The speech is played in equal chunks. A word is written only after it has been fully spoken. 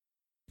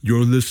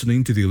You're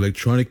listening to the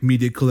Electronic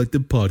Media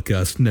Collective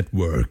Podcast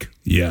Network.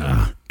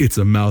 Yeah, it's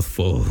a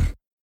mouthful.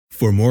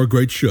 For more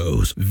great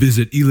shows,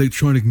 visit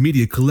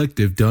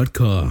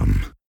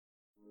electronicmediacollective.com.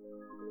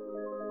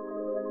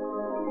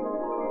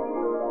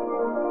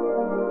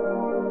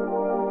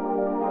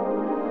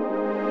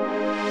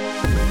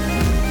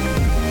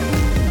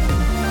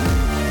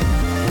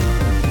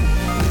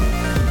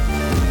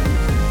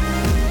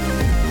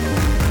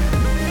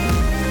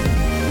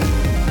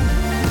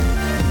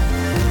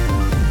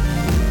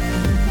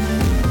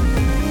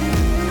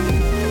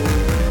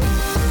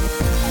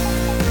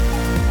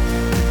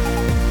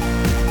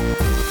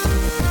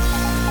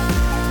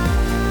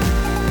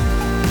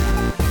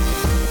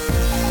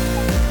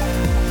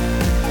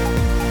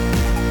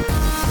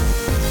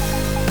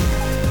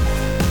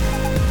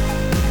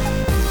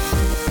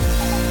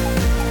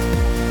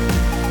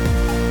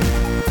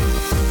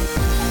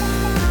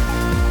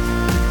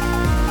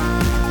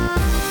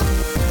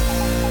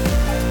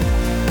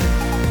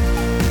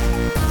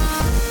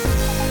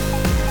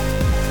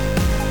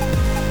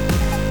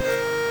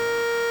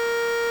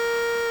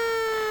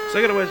 So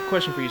I got a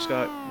question for you,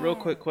 Scott. Real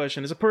quick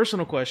question. It's a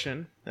personal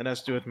question that has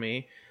to do with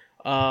me.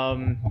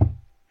 Let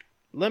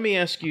me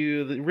ask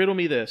you, riddle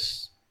me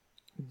this.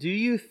 Do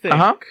you think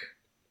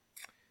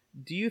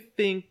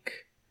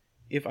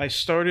if I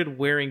started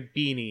wearing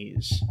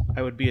beanies,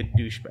 I would be a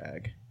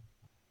douchebag?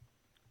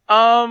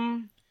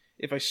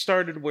 If I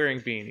started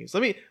wearing beanies.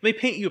 Let me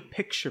paint you a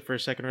picture for a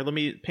second, or let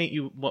me paint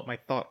you what my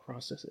thought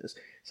process is.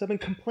 So I've been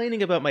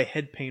complaining about my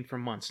head pain for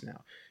months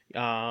now.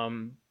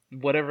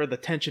 Whatever the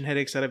tension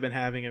headaches that I've been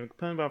having, I've been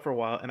complaining about for a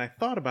while, and I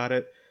thought about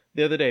it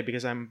the other day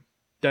because I'm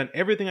done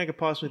everything I could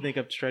possibly think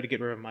of to try to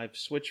get rid of them. I've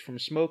switched from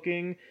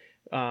smoking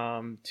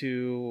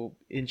to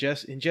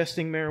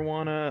ingesting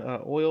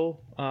marijuana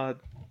oil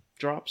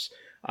drops.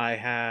 I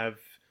have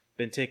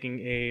been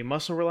taking a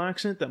muscle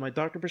relaxant that my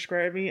doctor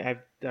prescribed me.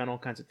 I've done all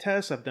kinds of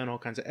tests. I've done all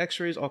kinds of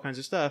x-rays, all kinds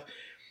of stuff.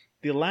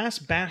 The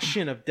last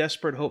bastion of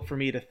desperate hope for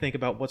me to think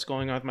about what's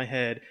going on with my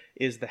head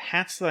is the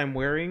hats that I'm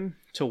wearing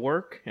to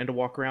work and to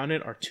walk around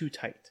in are too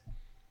tight.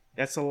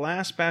 That's the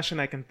last bastion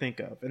I can think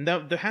of. And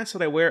the hats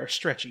that I wear are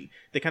stretchy.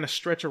 They kind of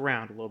stretch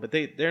around a little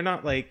bit. They're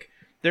not like...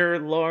 They're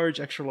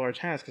large, extra large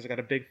hats because I got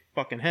a big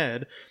fucking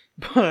head.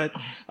 But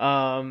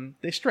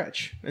they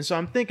stretch. And so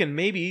I'm thinking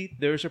maybe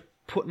there's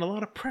putting a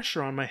lot of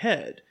pressure on my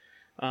head.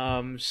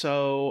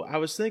 So I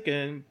was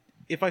thinking,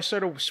 if I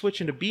started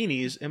switching to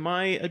beanies, am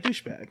I a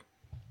douchebag?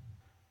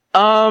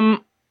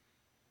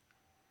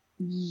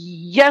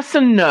 Yes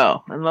and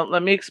no. And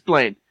let me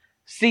explain.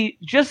 See,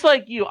 just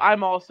like you,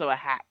 I'm also a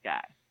hat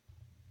guy.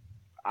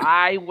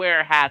 I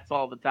wear hats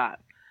all the time.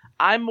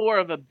 I'm more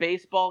of a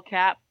baseball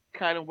cap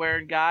kind of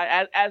wearing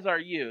guy, as are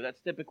you.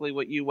 That's typically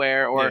what you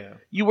wear, or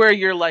you wear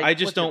your like. I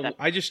just don't.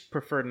 I just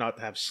prefer not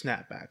to have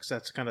snapbacks.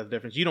 That's kind of the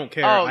difference. You don't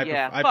care. Oh, I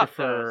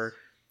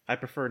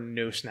prefer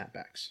no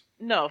snapbacks.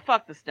 No,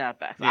 fuck the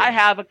snapbacks. Yeah. I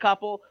have a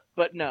couple,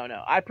 but no.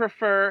 I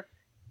prefer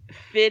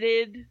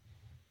fitted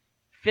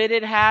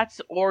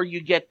hats, or you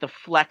get the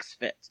flex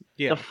fit.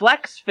 Yeah. The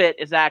flex fit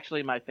is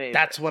actually my favorite.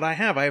 That's what I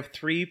have. I have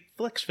 3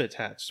 flex fit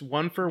hats.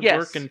 1 for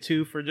work and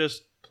 2 for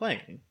just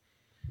playing.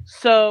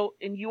 So,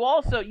 and you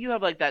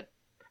have like that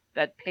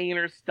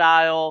painter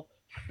style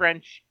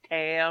French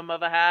tam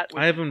of a hat.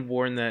 I haven't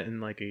worn that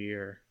in like a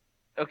year.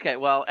 Okay,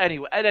 well,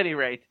 anyway, at any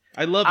rate.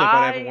 I love it, but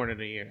I haven't worn it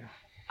in a year.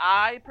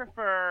 I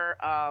prefer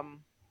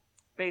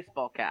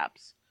baseball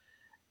caps.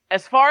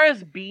 As far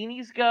as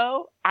beanies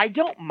go, I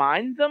don't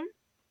mind them.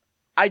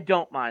 I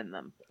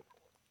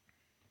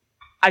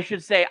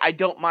should say I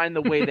don't mind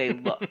the way they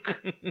look.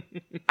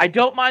 I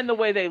don't mind the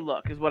way they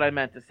look is what I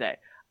meant to say.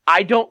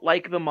 I don't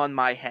like them on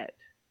my head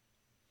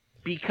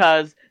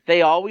because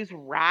they always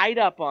ride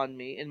up on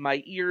me and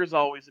my ears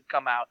always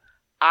come out.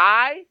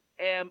 I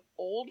am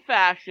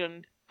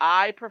old-fashioned.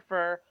 I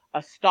prefer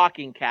a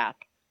stocking cap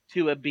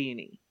to a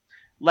beanie.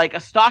 Like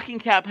a stocking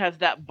cap has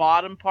that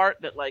bottom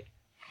part that like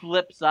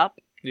flips up.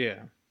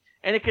 Yeah.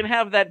 And it can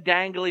have that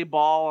dangly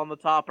ball on the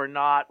top or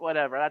not,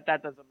 whatever.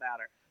 That doesn't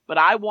matter. But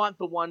I want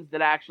the ones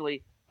that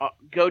actually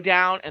go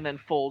down and then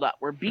fold up,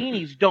 where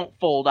beanies don't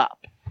fold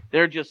up.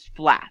 They're just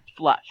flat,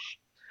 flush.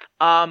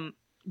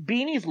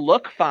 Beanies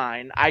look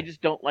fine. I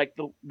just don't like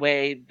the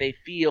way they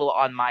feel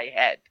on my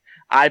head.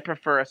 I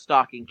prefer a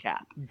stocking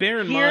cap.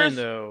 Bear in mind,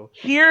 though.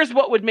 Here's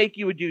what would make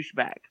you a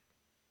douchebag.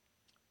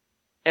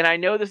 And I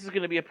know this is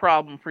going to be a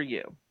problem for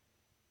you.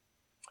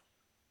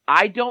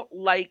 I don't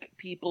like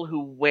people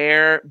who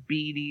wear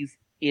beanies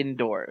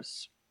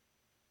indoors.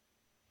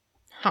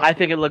 Huh. I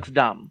think it looks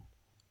dumb.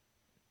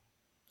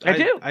 I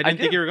do. I didn't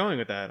think you were going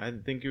with that. I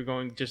didn't think you were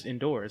going just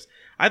indoors.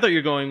 I thought you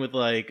were going with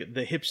like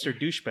the hipster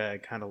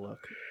douchebag kind of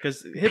look.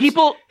 Because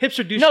hipster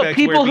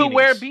douchebags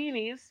wear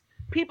beanies.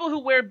 People who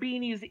wear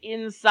beanies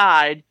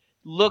inside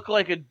look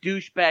like a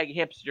douchebag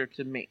hipster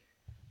to me.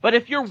 But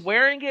if you're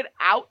wearing it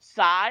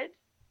outside,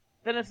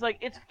 then it's like,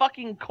 it's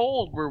fucking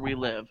cold where we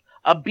live.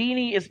 A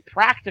beanie is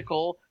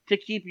practical to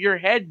keep your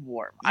head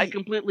warm. I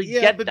completely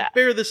get but that.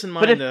 Bear this in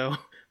mind, though.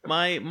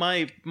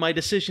 My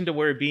decision to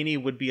wear a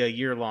beanie would be a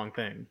year-long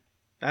thing.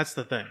 That's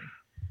the thing.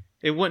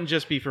 It wouldn't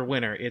just be for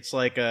winter. It's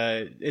like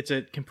it's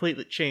a complete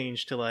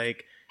change to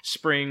like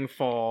spring,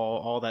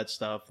 fall, all that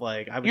stuff.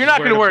 Like You're not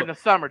going to wear it in the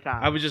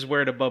summertime. I would just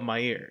wear it above my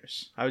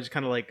ears. I would just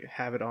kind of like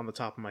have it on the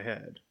top of my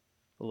head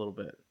a little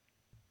bit.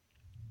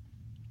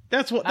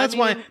 That's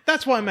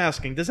why I'm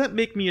asking. Does that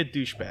make me a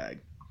douchebag?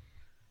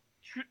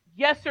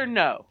 Yes or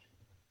no?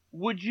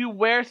 Would you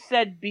wear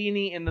said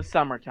beanie in the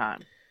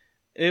summertime?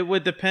 It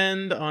would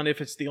depend on if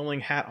it's the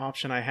only hat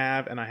option I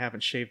have and I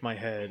haven't shaved my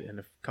head in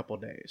a couple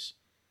of days.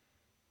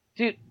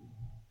 Dude,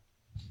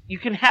 you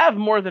can have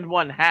more than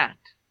one hat.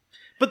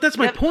 But that's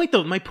my point,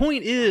 though. My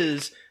point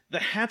is the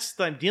hats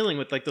that I'm dealing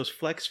with, like those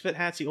flex fit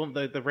hats,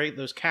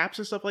 those caps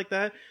and stuff like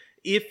that.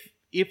 If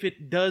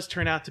it does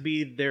turn out to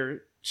be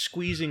they're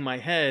squeezing my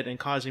head and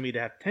causing me to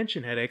have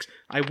tension headaches,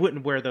 I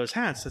wouldn't wear those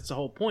hats. That's the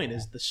whole point,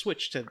 is the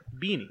switch to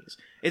beanies.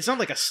 It's not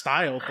like a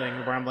style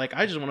thing where I'm like,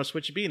 I just want to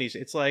switch to beanies.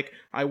 It's like,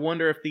 I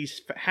wonder if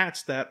these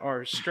hats that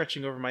are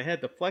stretching over my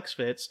head, the flex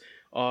fits,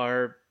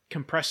 are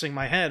compressing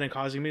my head and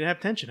causing me to have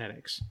tension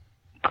headaches.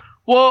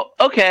 Well,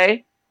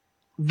 okay.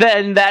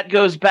 Then that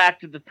goes back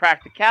to the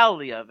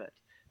practicality of it.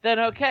 Then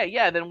okay,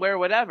 yeah, then wear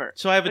whatever.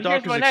 So I have a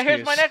doctor's excuse.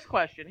 Here's my next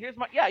question. You have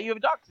a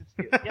doctor's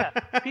excuse.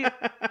 Yeah.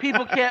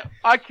 People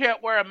I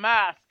can't wear a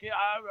mask. Yeah,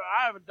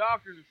 I have a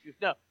doctor's excuse.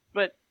 No,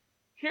 but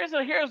here's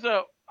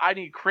a I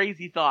need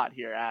crazy thought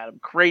here, Adam.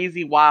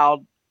 Crazy,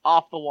 wild,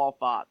 off the wall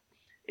thought.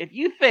 If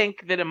you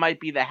think that it might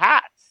be the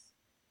hats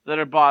that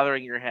are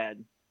bothering your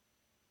head,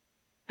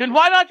 then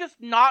why not just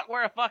not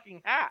wear a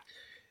fucking hat?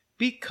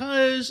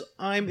 Because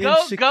I'm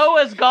go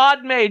as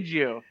God made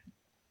you.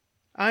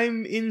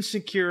 I'm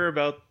insecure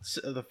about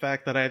the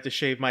fact that I have to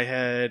shave my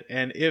head,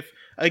 and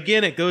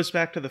again, it goes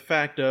back to the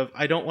fact of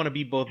I don't want to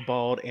be both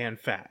bald and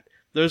fat.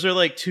 Those are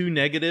like two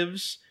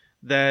negatives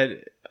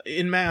that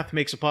in math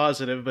makes a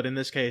positive, but in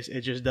this case,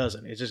 it just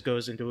doesn't. It just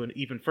goes into an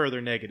even further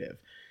negative.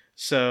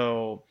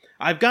 So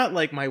I've got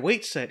like my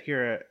weight set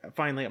here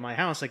finally at my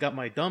house. I got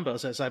my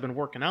dumbbells as I've been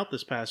working out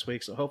this past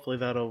week, so hopefully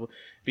that'll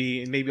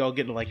be, maybe I'll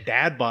get into like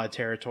dad bod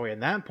territory. At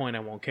that point I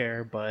won't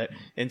care, but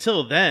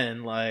until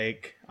then,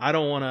 like I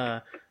don't want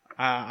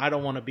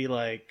to be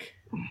like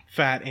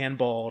fat and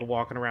bald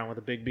walking around with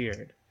a big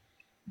beard.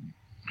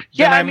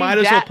 Yeah, then I might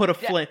as well put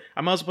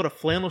a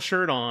flannel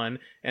shirt on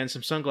and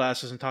some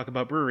sunglasses and talk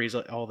about breweries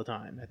all the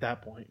time at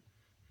that point.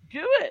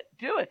 Do it.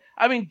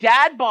 I mean,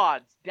 dad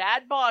bods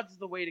is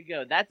the way to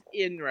go. That's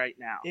in right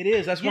now. It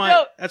is. That's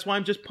why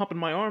I'm just pumping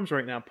my arms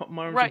right now, pumping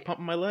my arms and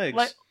pumping my legs.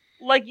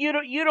 Like you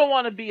don't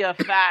want to be a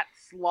fat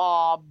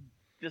slob,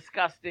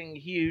 disgusting,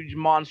 huge,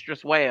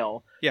 monstrous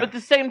whale. Yeah. But at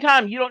the same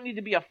time, you don't need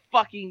to be a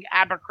fucking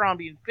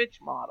Abercrombie and Fitch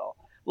model.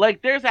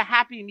 Like there's a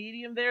happy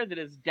medium there that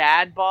is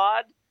dad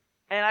bod,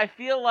 and I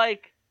feel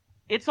like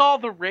it's all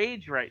the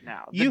rage right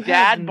now. You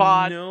have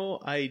no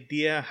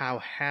idea how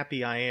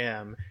happy I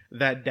am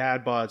that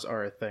dad bods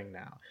are a thing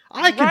now.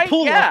 I can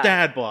pull off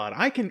dad bod.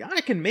 I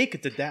can make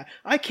it to dad.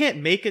 I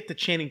can't make it to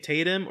Channing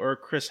Tatum or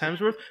Chris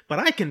Hemsworth, but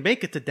I can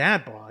make it to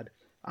dad bod.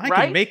 I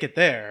can make it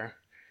there.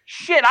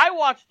 Shit, I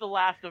watched The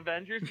Last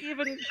Avengers.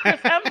 Even Chris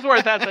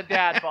Hemsworth has a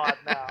dad bod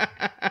now.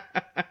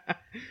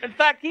 In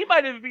fact, he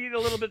might have been a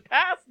little bit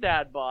past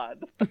dad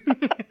bod.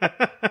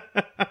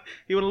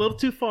 He went a little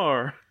too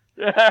far.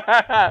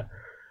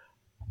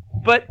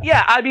 But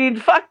yeah, I mean,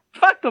 fuck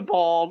the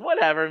bald,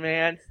 whatever,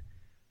 man.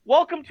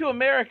 Welcome to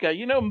America.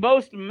 You know,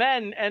 most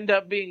men end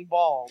up being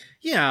bald.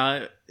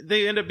 Yeah,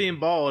 they end up being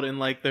bald in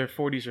like their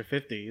 40s or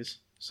 50s.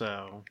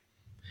 So,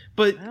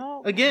 but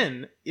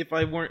again, if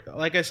I weren't,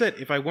 like I said,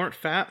 if I weren't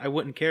fat, I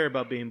wouldn't care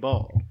about being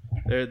bald.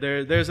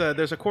 There's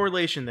a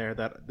correlation there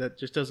that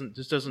just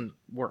doesn't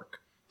work.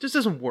 Just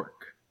doesn't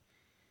work.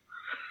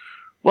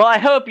 Well, I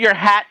hope your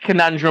hat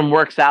conundrum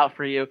works out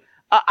for you.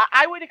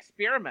 I would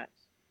experiment.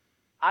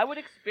 I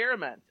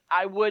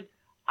would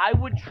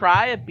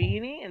try a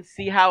beanie and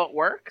see how it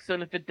works,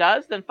 and if it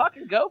does, then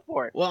fucking go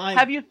for it. Well,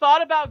 have you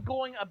thought about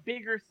going a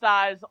bigger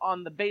size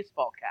on the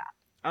baseball cap?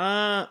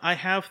 I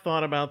have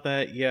thought about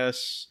that,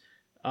 yes.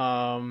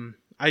 I'm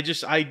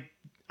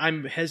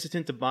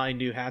hesitant to buy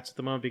new hats at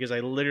the moment because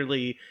I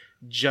literally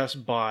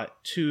just bought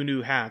 2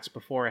 new hats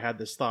before I had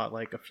this thought,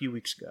 like a few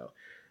weeks ago.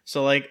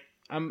 So, like,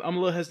 I'm a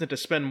little hesitant to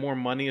spend more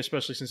money,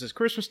 especially since it's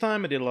Christmas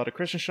time. I did a lot of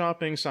Christmas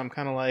shopping, so I'm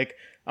kind of like,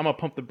 I'm going to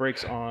pump the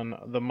brakes on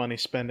the money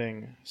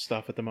spending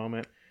stuff at the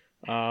moment.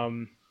 I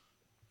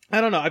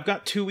don't know. I've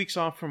got 2 weeks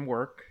off from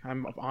work.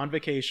 I'm on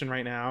vacation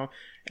right now,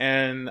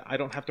 and I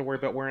don't have to worry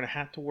about wearing a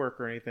hat to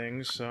work or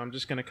anything, so I'm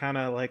just going to kind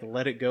of like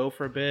let it go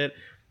for a bit.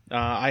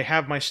 I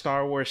have my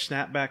Star Wars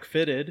snapback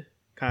fitted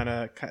kind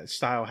of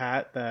style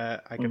hat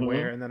that I can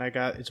wear, and then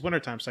it's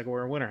wintertime, so I can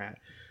wear a winter hat.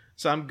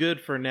 So I'm good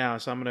for now.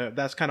 So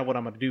that's kind of what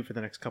I'm gonna do for the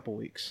next couple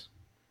weeks.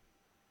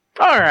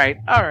 All right.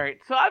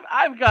 So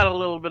I've got a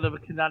little bit of a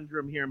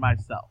conundrum here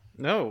myself.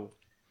 No.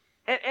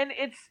 And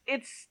it's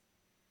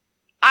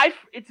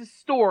a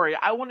story.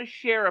 I want to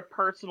share a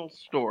personal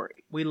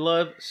story. We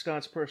love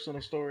Scott's personal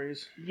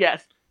stories.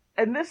 Yes.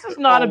 And this is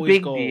not a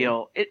big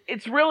deal.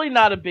 It's really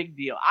not a big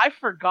deal. I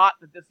forgot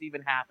that this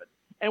even happened.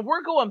 And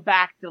we're going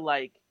back to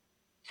like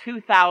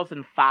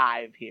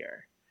 2005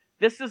 here.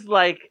 This is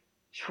like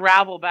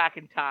travel back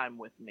in time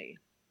with me.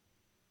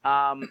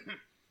 Now,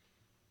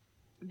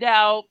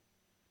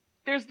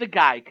 there's the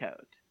guy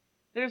code.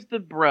 There's the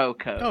bro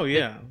code. Oh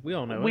yeah, we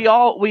all know We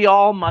it. we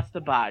all must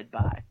abide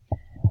by.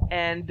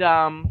 And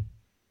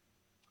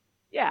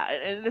yeah,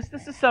 and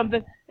this is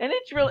something, and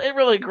it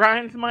really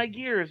grinds my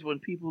gears when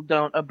people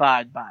don't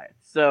abide by it.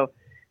 So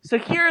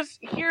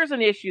here's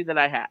an issue that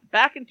I had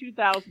back in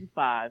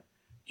 2005.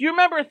 Do you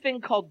remember a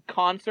thing called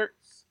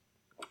concerts?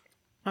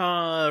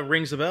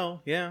 Rings a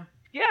bell. Yeah.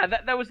 Yeah,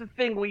 that was a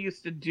thing we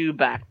used to do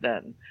back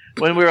then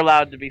when we were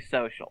allowed to be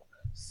social.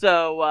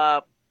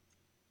 So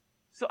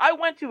so I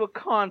went to a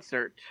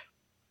concert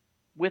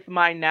with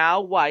my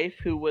now wife,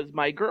 who was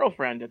my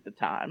girlfriend at the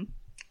time,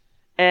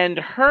 and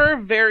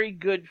her very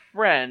good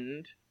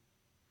friend,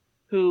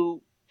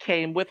 who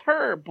came with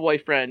her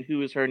boyfriend, who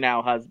was her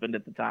now husband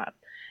at the time.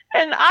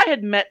 And I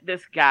had met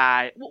this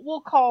guy.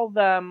 We'll call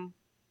them,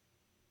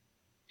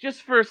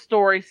 just for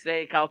story's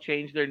sake, I'll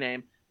change their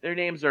name. Their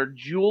names are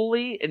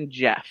Julie and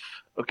Jeff.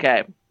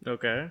 Okay.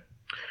 Okay.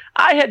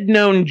 I had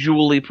known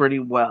Julie pretty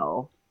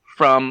well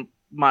from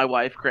my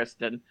wife,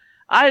 Kristen.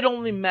 I had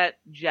only met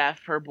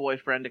Jeff, her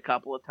boyfriend, a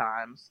couple of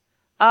times.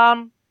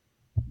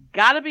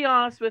 Gotta be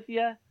honest with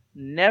you,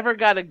 never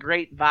got a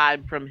great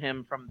vibe from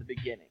him from the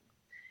beginning.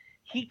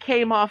 He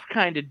came off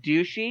kind of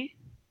douchey.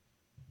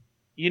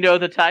 You know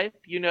the type?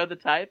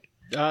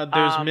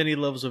 There's many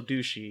levels of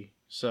douchey,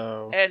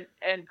 so...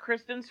 And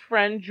Kristen's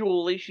friend,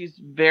 Julie, she's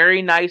a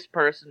very nice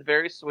person,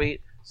 very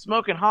sweet,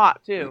 smoking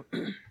hot, too.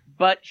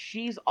 But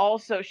she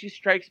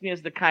strikes me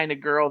as the kind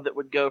of girl that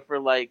would go for,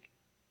 like,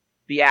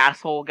 the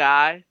asshole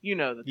guy. You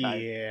know the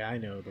type. Yeah, I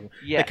know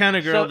Yeah. the kind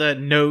of girl that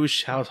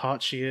knows how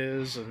hot she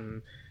is,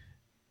 and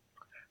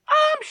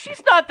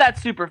she's not that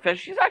superficial.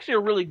 She's actually a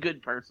really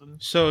good person.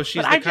 so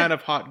she's the kind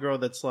of hot girl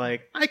that's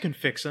like, I can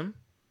fix him.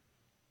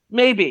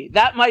 Maybe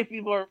that might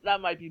be more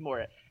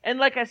it. And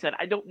like I said,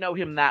 I don't know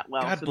him that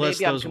well. God so bless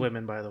maybe those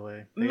women, by the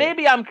way.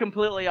 Maybe I'm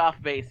completely off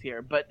base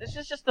here, but this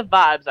is just the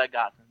vibes I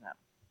got from them.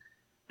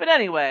 But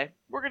anyway,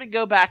 we're gonna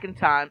go back in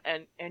time,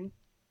 and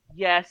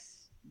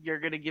yes, you're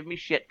gonna give me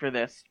shit for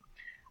this.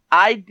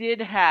 I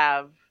did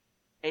have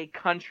a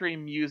country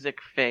music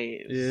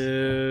phase.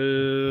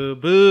 Ew,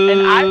 boo.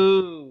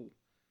 And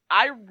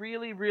I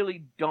really,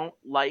 really don't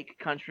like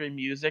country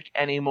music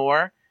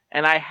anymore.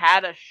 And I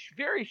had a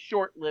very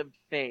short-lived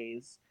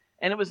phase.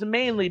 And it was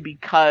mainly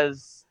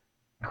because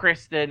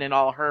Kristen and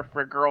all her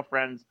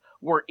girlfriends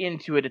were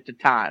into it at the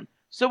time.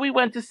 So we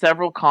went to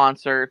several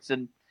concerts,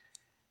 and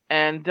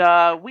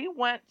we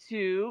went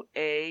to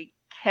a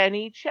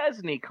Kenny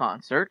Chesney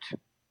concert.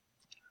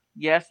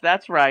 Yes,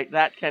 that's right,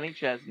 that Kenny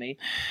Chesney.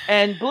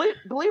 And believe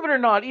it or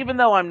not, even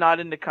though I'm not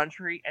into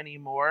country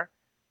anymore,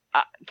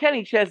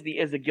 Kenny Chesney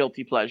is a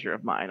guilty pleasure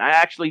of mine. I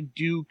actually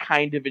do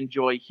kind of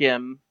enjoy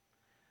him,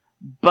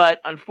 but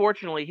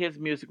unfortunately his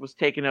music was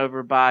taken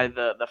over by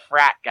the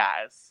frat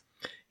guys.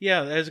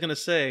 Yeah, I was gonna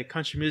say,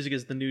 country music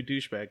is the new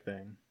douchebag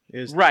thing.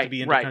 Is Right, to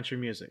be into right. country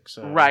music.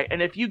 So Right,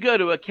 and if you go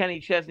to a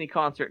Kenny Chesney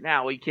concert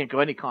now, well, you can't go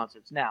to any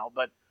concerts now,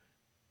 but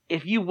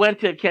if you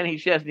went to a Kenny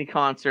Chesney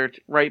concert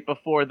right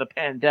before the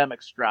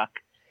pandemic struck,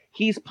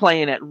 he's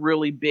playing at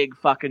really big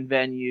fucking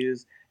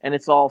venues, and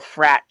it's all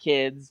frat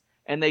kids,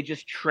 and they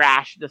just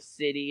trash the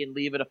city and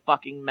leave it a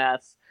fucking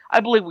mess.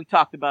 I believe we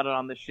talked about it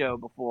on the show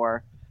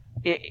before.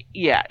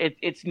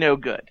 It's no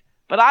good.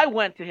 But I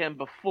went to him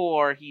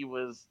before he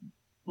was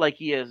like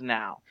he is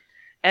now.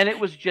 And it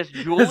was just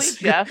Julie,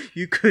 Jeff.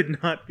 You could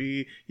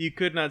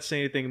not say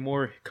anything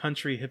more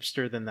country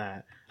hipster than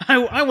that.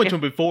 I went to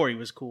him before he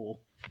was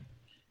cool.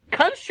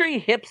 Country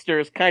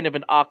hipster is kind of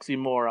an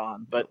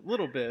oxymoron, but A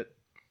little bit.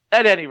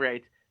 at any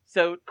rate,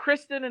 so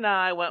Kristen and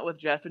I went with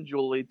Jeff and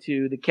Julie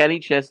to the Kenny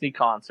Chesney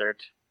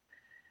concert.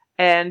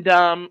 And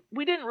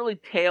we didn't really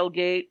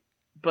tailgate,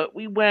 but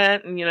we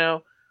went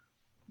and,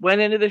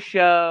 went into the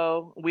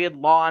show. We had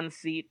lawn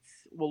seats,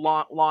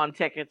 lawn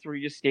tickets where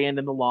you just stand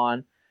in the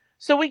lawn.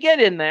 So we get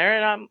in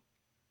there, and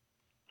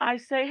I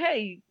say,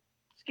 hey,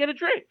 let's get a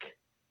drink.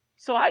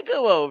 So I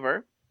go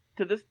over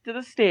to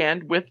the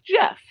stand with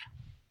Jeff.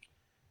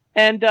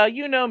 And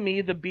you know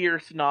me, the beer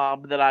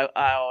snob that I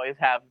always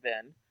have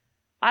been.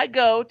 I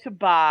go to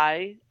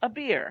buy a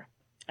beer.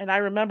 And I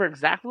remember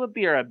exactly what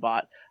beer I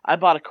bought. I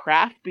bought a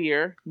craft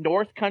beer,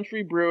 North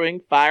Country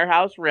Brewing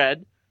Firehouse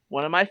Red,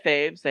 one of my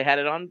faves. They had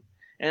it on,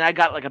 and I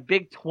got like a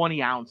big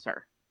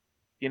 20-ouncer,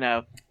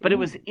 But it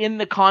was in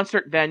the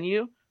concert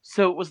venue,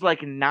 so it was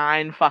like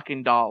 $9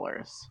 fucking.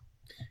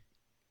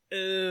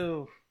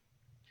 Ew.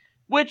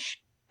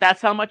 Which,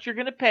 that's how much you're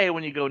going to pay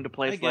when you go into a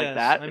place like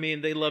that. I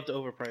mean, they love to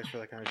overprice for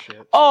that kind of shit.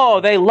 So.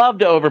 Oh, they love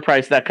to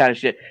overprice that kind of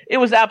shit. It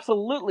was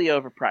absolutely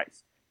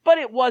overpriced. But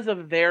it was a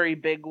very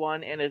big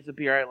one, and it's a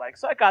beer I like.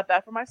 So I got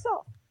that for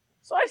myself.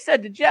 So I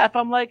said to Jeff,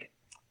 I'm like,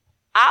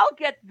 I'll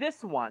get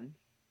this one.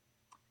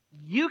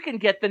 You can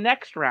get the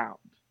next round.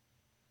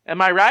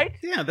 Am I right?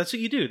 Yeah, that's what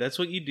you do. That's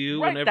what you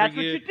do Right, whenever that's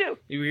what you do.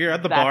 You're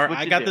at the That's bar. what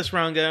I you got do. this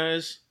round,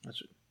 guys.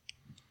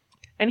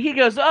 And he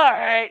goes, all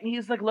right. And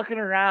he's like looking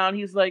around.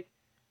 He's like,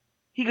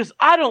 He goes,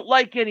 I don't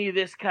like any of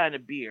this kind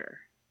of beer.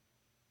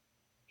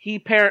 He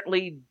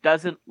apparently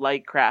doesn't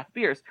like craft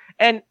beers.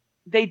 And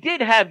they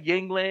did have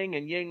Yuengling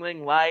and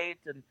Yuengling Light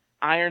and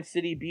Iron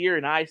City Beer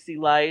and Icy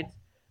Light,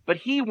 but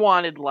he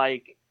wanted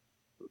like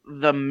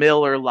the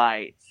Miller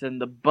Lights and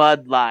the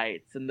Bud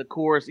Lights and the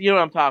Coors. You know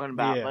what I'm talking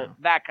about? Yeah. Like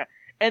that kind.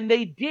 And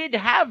they did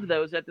have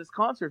those at this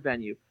concert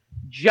venue,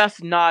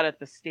 just not at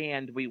the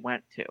stand we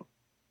went to.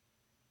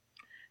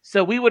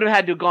 So we would have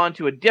had to have gone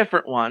to a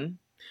different one.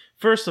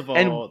 First of all,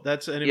 And-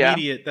 that's an yeah.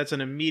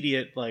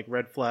 immediate like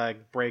red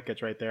flag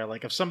breakage right there.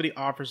 Like if somebody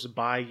offers to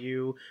buy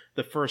you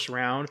the first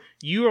round,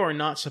 you are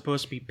not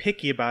supposed to be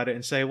picky about it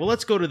and say, "Well,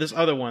 let's go to this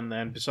other one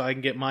then, so I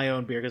can get my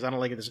own beer because I don't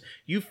like this."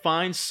 You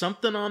find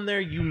something on there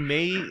you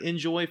may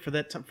enjoy for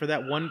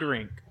that one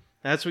drink.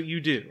 That's what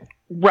you do.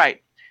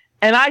 Right.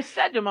 And I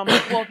said to him, I'm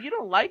like, well, if you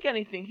don't like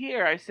anything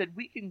here, I said,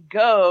 we can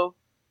go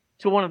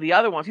to one of the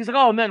other ones. He's like,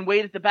 oh, and then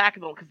wait at the back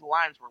of the, because the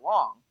lines were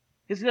long.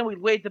 He's like, then we'd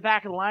wait at the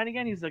back of the line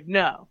again? He's like,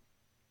 no.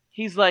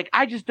 He's like,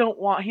 I just don't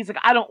want, he's like,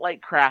 I don't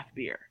like craft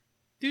beer.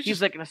 Dude, He's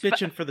just like,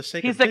 bitching for the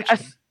sake he's of like,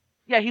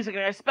 bitching. he's like,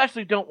 I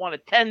especially don't want a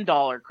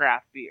 $10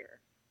 craft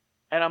beer.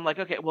 And I'm like,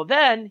 okay, well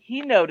then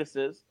he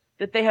notices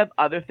that they have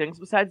other things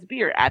besides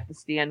beer at the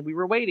stand we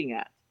were waiting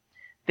at.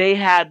 They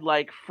had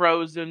like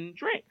frozen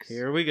drinks.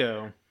 Here we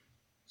go.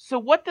 So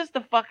what does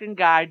the fucking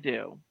guy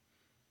do?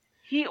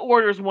 He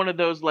orders one of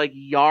those like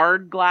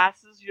yard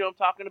glasses, you know what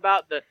I'm talking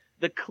about?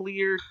 The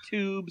clear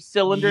tube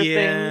cylinder things.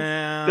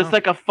 Yeah. There's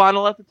like a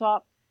funnel at the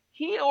top.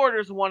 He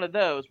orders one of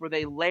those where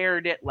they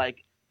layered it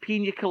like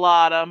pina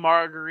colada,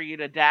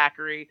 margarita,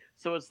 daiquiri.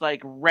 So it's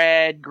like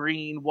red,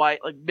 green, white,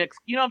 like mixed.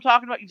 You know what I'm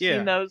talking about? You've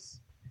seen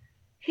those?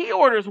 He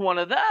orders one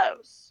of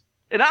those.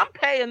 And I'm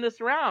paying this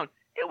round.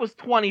 It was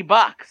 $20.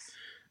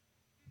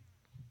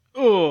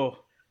 Oh.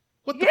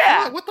 What the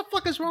Yeah. fuck? What the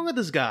fuck is wrong with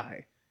this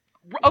guy?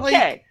 Okay.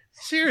 Like,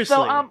 seriously.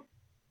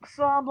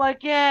 So I'm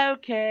like, yeah,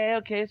 okay,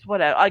 it's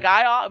whatever. Like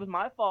it was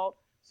my fault.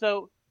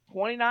 So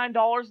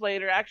 $29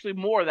 later, actually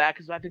more of that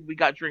because I think we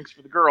got drinks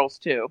for the girls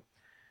too.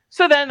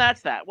 So then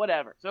that's that.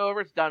 Whatever. It's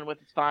over. It's done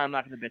with. It's fine. I'm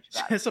not going to bitch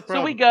about it. That's a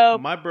problem. So we go.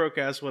 My broke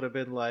ass would have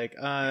been like,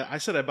 I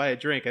said I'd buy a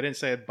drink. I didn't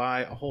say I'd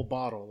buy a whole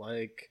bottle.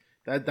 Like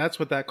that's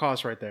what that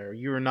costs right there.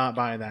 You are not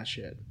buying that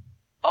shit.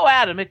 Oh,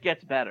 Adam, it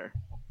gets better.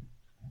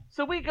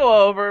 So we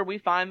go over. We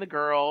find the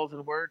girls,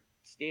 and we're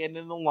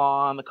standing in the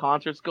lawn. The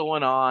concert's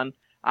going on.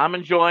 I'm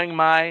enjoying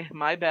my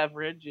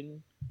beverage,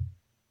 and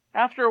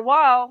after a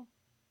while,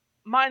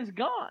 mine's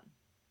gone.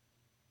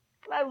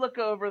 And I look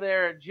over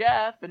there at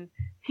Jeff, and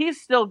he's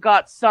still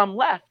got some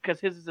left because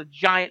his is a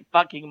giant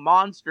fucking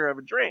monster of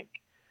a drink.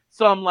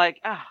 So I'm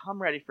like,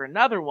 I'm ready for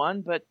another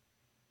one, but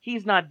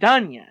he's not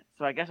done yet.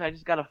 So I guess I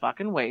just gotta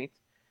fucking wait.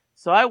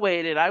 So I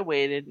waited,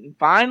 and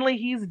finally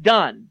he's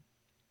done.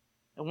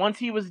 And once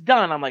he was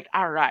done, I'm like,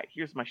 all right,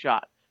 here's my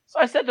shot. So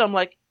I said to him,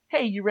 like,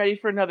 hey, you ready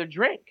for another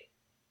drink?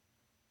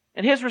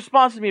 And his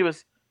response to me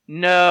was,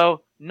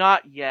 no,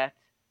 not yet.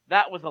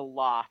 That was a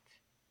lot.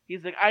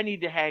 He's like, I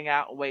need to hang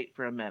out and wait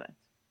for a minute.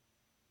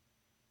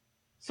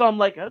 So I'm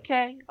like,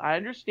 okay, I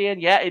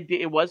understand. Yeah,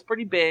 it was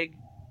pretty big.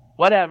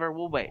 Whatever,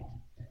 we'll wait.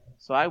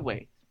 So I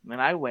wait,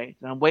 and I wait.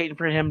 And I'm waiting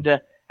for him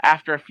to,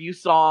 after a few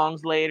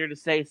songs later, to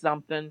say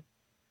something.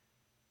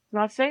 He's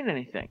not saying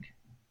anything.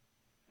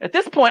 At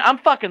this point, I'm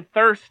fucking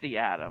thirsty,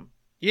 Adam.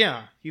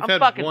 Yeah, you've I'm had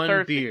fucking one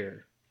thirsty.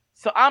 beer.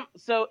 So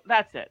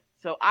that's it.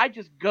 So I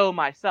just go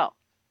myself.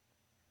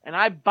 And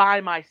I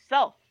buy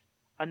myself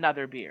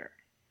another beer.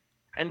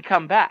 And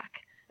come back.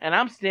 And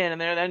I'm standing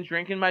there then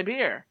drinking my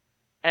beer.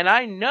 And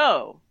I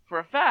know for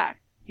a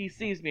fact he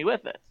sees me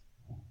with it.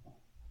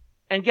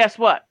 And guess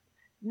what?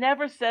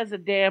 Never says a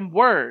damn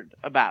word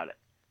about it.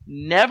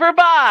 Never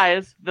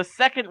buys the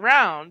second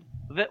round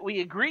that we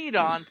agreed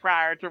on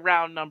prior to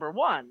round number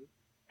 1.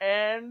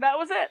 And that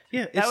was it.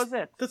 Yeah, that was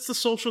it. That's the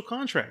social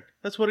contract.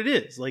 That's what it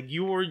is. Like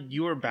you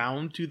are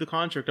bound to the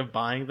contract of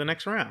buying the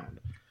next round.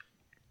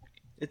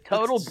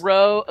 Total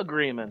bro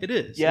agreement. It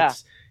is. Yeah.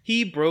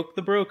 He broke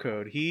the bro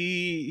code.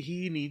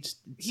 He needs.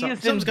 He is in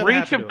something's gonna breach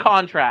happen of to him.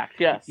 contract.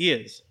 Yes. He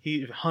is.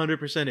 He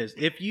 100% is.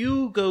 If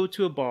you go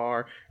to a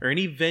bar or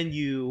any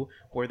venue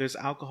where there's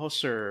alcohol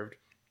served,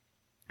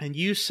 and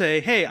you say,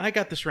 "Hey, I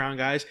got this round,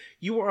 guys,"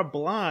 you are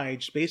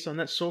obliged, based on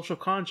that social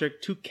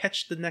contract, to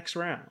catch the next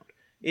round.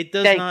 It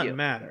does not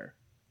matter.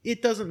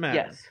 It doesn't matter.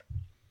 Yes.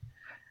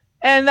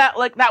 And that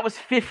was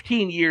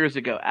 15 years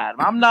ago,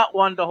 Adam. I'm not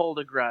one to hold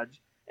a grudge.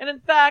 And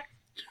in fact,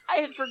 I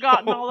had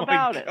forgotten all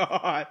about it.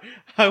 God.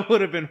 I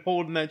would have been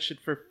holding that shit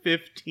for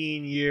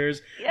 15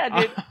 years.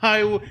 Yeah,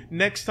 dude.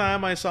 Next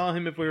time I saw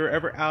him, if we were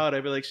ever out,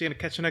 I'd be like, "So you gonna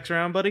catch the next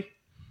round, buddy?"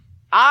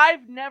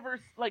 I've never,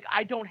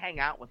 I don't hang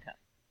out with him.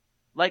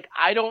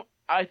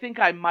 I think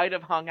I might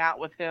have hung out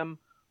with him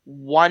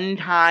one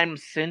time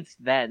since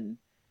then.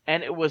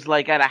 And it was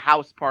like at a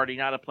house party,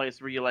 not a place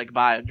where you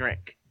buy a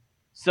drink.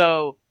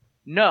 So,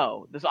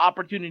 no, this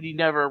opportunity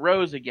never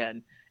arose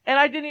again.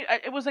 And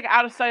it was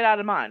out of sight, out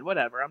of mind.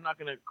 Whatever. I'm not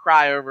going to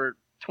cry over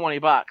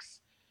 $20.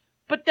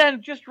 But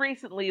then just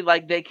recently,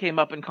 they came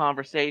up in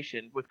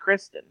conversation with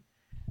Kristen.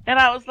 And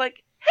I was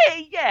like,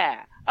 hey,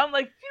 yeah. I'm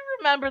like, do you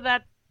remember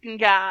that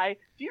guy?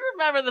 Do you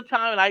remember the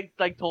time? And I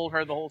like told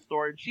her the whole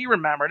story. And she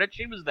remembered it.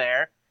 She was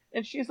there.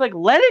 And she's like,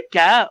 let it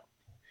go.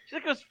 She's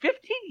like, it was 15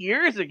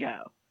 years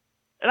ago.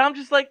 And I'm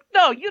just like,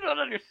 no, you don't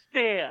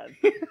understand.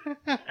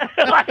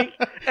 Like,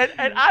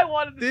 and I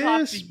wanted to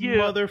talk to you.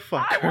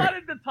 Motherfucker. I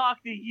wanted to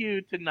talk to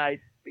you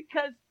tonight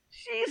because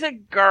she's a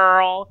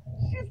girl.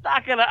 She's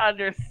not gonna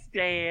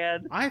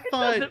understand. It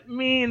doesn't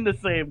mean the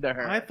same to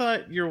her. I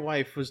thought your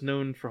wife was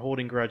known for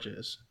holding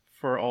grudges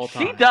for all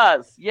time. She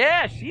does.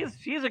 Yeah,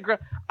 she's a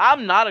grudge.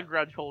 I'm not a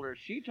grudge holder.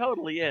 She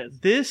totally is.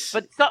 This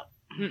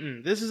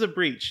is a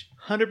breach.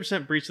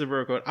 100% breach of the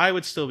bro code. I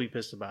would still be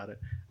pissed about it.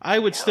 I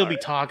would still be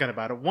talking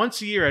about it.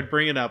 Once a year, I'd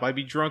bring it up. I'd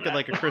be drunk at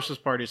like a Christmas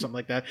party or something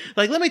like that.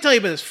 Like, let me tell you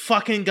about this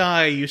fucking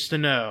guy I used to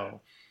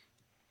know.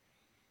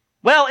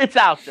 Well, it's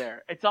out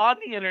there. It's on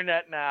the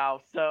internet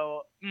now,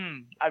 so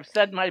I've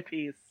said my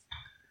piece.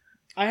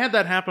 I had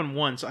that happen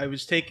once. I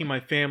was taking my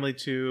family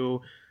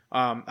to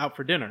out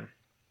for dinner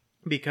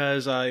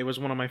because it was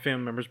one of my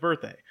family members'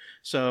 birthday.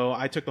 So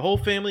I took the whole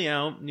family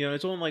out. You know,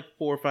 it's only like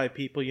 4 or 5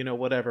 people, you know,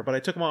 whatever. But I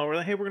took them all. We're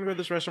like, hey, we're going to go to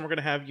this restaurant. We're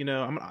going to have, you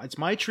know, it's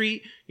my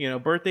treat, you know,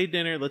 birthday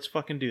dinner. Let's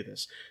fucking do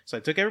this. So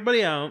I took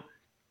everybody out.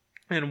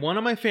 And one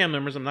of my family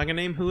members, I'm not going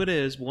to name who it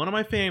is, one of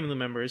my family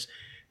members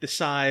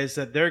decides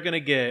that they're going to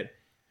get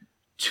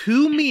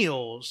 2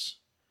 meals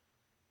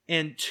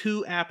and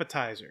 2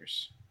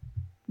 appetizers.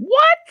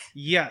 What?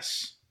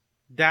 Yes,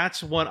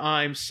 that's what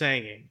I'm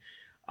saying.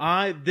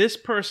 This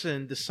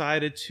person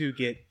decided to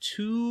get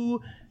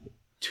two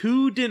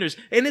dinners,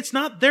 and it's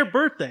not their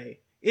birthday.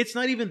 It's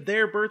not even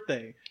their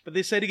birthday, but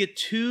they said to get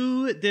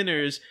 2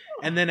 dinners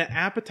and then an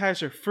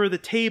appetizer for the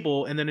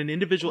table, and then an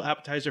individual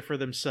appetizer for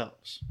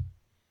themselves.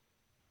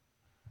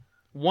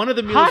 One of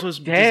the meals was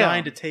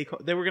designed to take.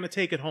 They were going to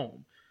take it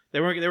home. They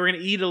were going to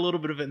eat a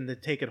little bit of it and then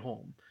take it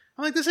home.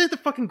 I'm like, this ain't the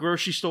fucking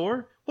grocery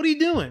store. What are you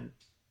doing?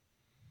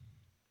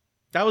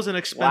 That was an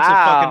expensive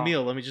fucking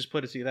meal. Let me just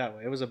put it to you that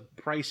way. It was a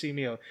pricey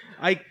meal.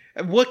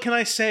 What can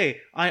I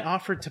say? I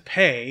offered to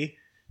pay,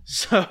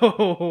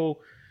 so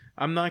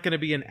I'm not going to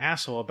be an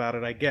asshole about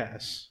it, I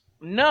guess.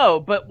 No,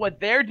 but what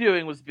they're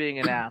doing was being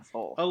an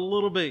asshole. A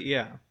little bit,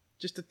 yeah.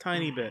 Just a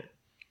tiny bit.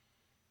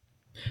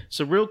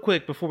 So real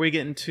quick, before we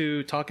get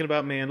into talking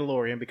about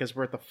Mandalorian, because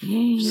we're at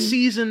the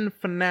season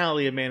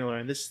finale of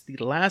Mandalorian. This is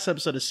the last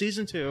episode of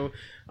season 2.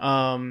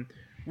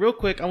 Real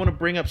quick, I want to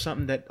bring up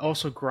something that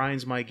also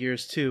grinds my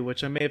gears too,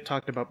 which I may have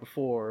talked about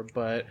before,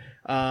 but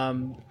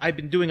I've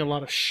been doing a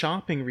lot of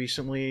shopping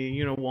recently,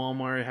 you know,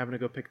 Walmart, having to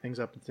go pick things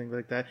up and things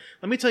like that.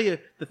 Let me tell you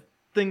the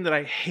thing that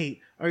I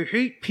hate. I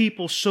hate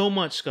people so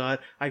much,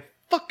 Scott. I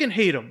fucking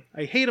hate them.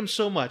 I hate them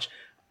so much.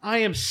 I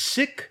am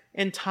sick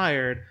and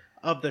tired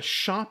of the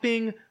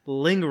shopping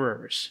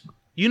lingerers.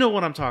 You know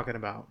what I'm talking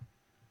about.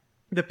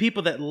 The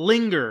people that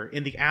linger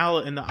in the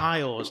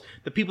aisles,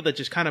 the people that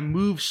just kind of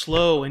move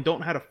slow and don't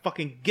know how to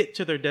fucking get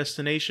to their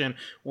destination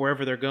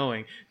wherever they're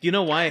going. Do you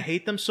know why I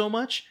hate them so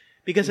much?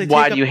 Because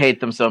why do you hate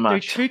them so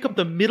much? They take up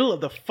the middle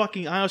of the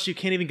fucking aisle so you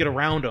can't even get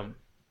around them.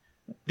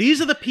 These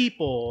are the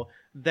people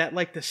that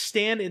like to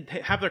stand and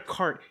have their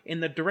cart in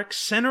the direct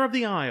center of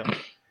the aisle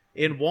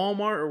in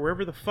Walmart or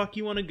wherever the fuck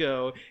you want to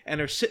go, and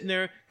they're sitting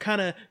there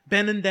kind of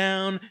bending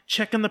down,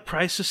 checking the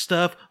price of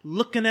stuff,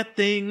 looking at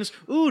things.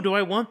 Ooh, do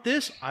I want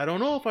this? I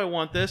don't know if I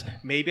want this.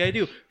 Maybe I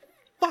do.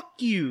 Fuck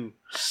you.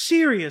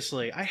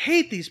 Seriously. I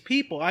hate these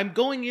people. When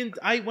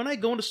I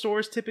go into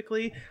stores,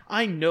 typically,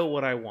 I know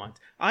what I want.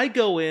 I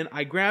go in,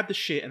 I grab the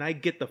shit, and I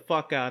get the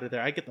fuck out of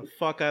there. I get the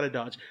fuck out of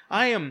Dodge.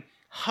 I am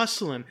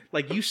hustling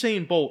like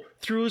Usain Bolt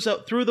through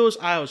those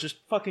aisles, just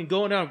fucking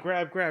going down,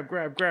 grab,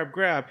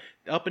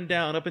 up and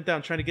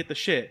down, trying to get the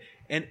shit.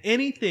 And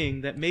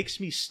anything that makes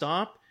me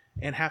stop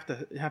and have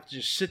to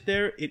just sit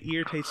there, it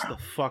irritates the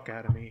fuck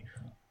out of me.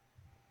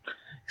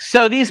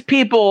 So these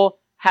people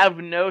have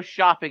no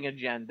shopping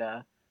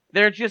agenda.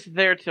 They're just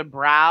there to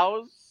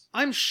browse.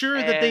 I'm sure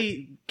that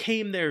they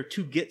came there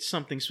to get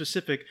something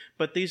specific,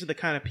 but these are the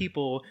kind of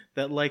people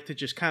that like to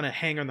just kind of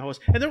hang on the hose.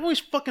 And they're always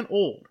fucking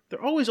old.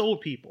 They're always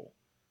old people.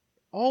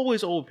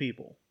 Always old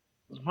people.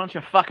 A bunch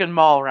of fucking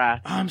mall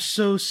rats. I'm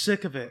so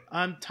sick of it.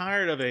 I'm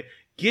tired of it.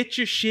 Get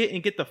your shit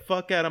and get the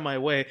fuck out of my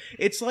way.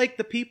 It's like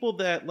the people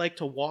that like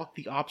to walk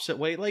the opposite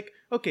way. Like,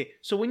 okay,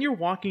 so when you're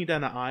walking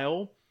down an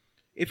aisle,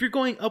 if you're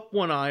going up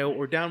one aisle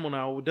or down one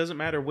aisle, it doesn't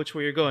matter which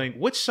way you're going.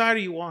 Which side are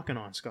you walking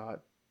on, Scott?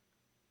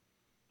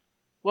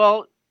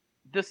 Well,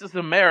 this is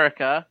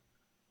America.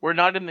 We're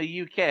not in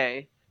the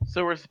UK,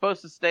 so we're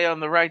supposed to stay on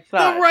the right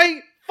side. The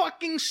right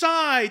fucking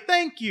side!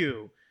 Thank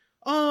you!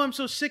 Oh, I'm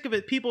so sick of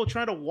it. People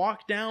trying to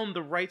walk down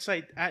the right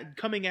side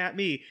coming at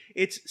me.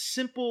 It's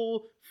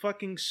simple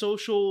fucking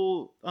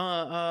social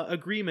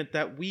agreement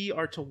that we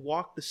are to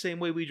walk the same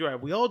way we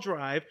drive. We all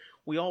drive.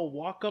 We all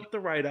walk up the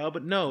right aisle.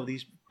 But no,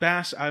 these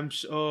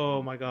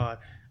oh my God.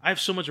 I have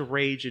so much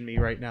rage in me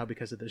right now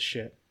because of this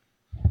shit.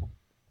 I'm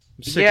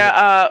sick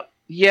of it.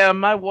 Yeah,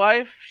 my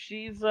wife,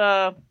 she's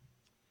kind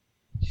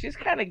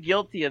of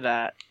guilty of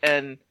that.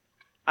 And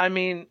I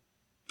mean,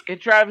 It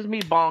drives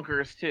me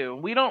bonkers too.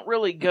 We don't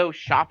really go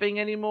shopping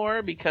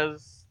anymore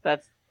because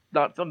that's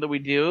not something we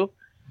do.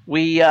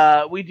 We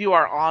do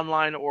our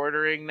online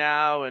ordering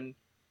now and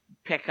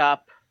pick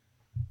up.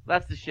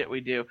 That's the shit we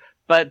do.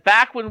 But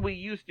back when we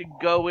used to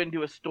go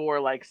into a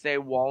store like, say,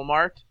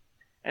 Walmart,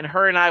 and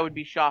her and I would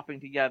be shopping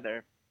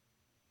together,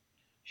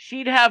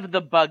 she'd have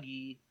the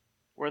buggy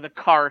or the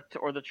cart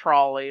or the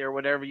trolley or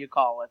whatever you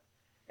call it,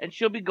 and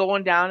she'll be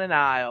going down an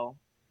aisle,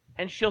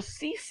 and she'll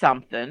see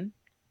something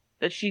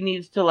that she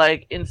needs to,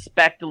 like,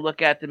 inspect and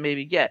look at to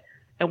maybe get.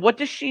 And what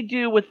does she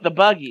do with the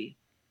buggy?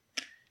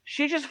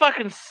 She just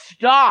fucking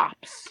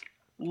stops,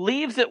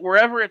 leaves it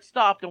wherever it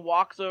stopped, and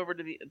walks over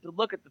to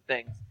look at the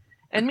things.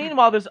 And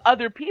meanwhile, there's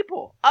other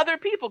people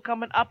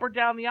coming up or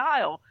down the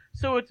aisle.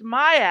 So it's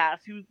my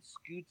ass who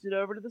scoots it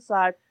over to the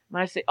side, and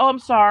I say, "Oh, I'm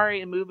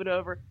sorry," and move it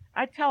over.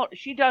 I tell her,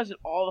 she does it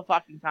all the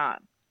fucking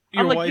time.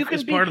 Your wife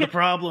is part of the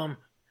problem.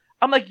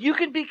 I'm like, you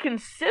can be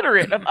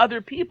considerate of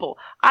other people.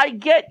 I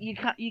get you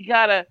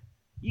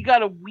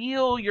gotta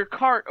wheel your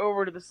cart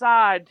over to the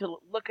side to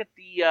look at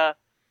the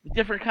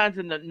different kinds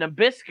of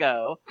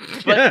Nabisco,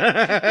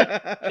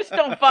 but just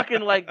don't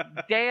fucking like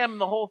dam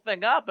the whole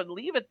thing up and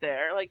leave it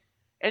there. Like,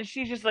 and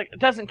she's just like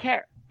doesn't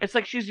care. It's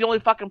like she's the only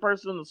fucking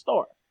person in the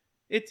store.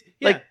 It's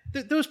like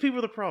those people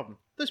are the problem.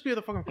 Those people are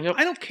the fucking problem. Yep.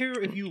 I don't care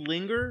if you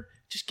linger.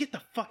 Just get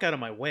the fuck out of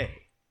my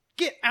way.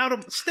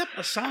 Step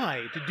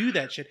aside to do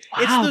that shit.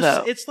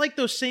 Wow, it's like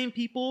those same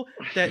people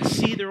that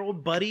see their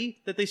old buddy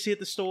that they see at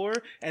the store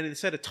and they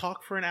decide to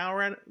talk for an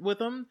hour with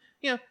them.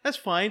 Yeah, that's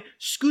fine.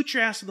 Scoot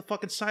your ass to the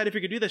fucking side if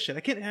you're gonna do that shit. I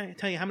can't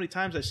tell you how many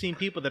times I've seen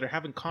people that are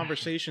having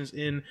conversations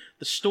in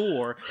the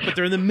store, but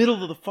they're in the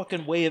middle of the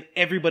fucking way of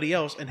everybody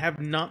else and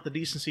have not the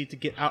decency to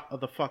get out of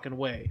the fucking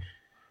way.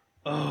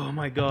 Oh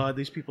my god,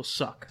 these people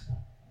suck.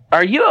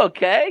 Are you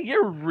okay?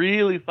 You're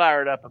really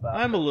fired up about it.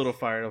 I'm a little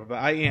fired up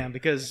about it. I am,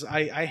 because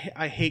I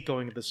hate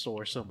going to the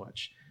store so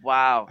much.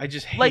 Wow. I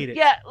just hate it.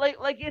 Yeah,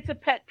 like it's a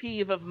pet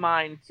peeve of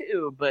mine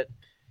too, but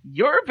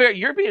you're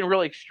being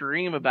really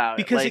extreme about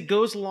it. Because it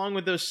goes along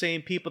with those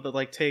same people that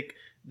like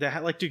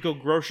to go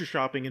grocery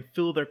shopping and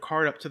fill their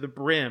cart up to the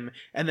brim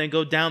and then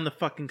go down the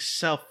fucking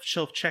shelf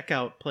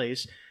checkout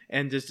place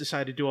and just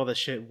decide to do all this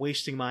shit,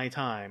 wasting my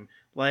time.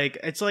 Like,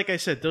 it's like I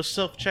said, those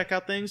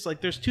self-checkout things,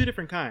 like, there's two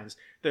different kinds.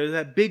 There's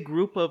that big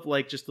group of,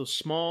 like, just those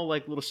small,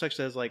 like, little sections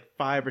that has, like,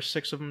 5 or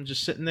 6 of them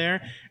just sitting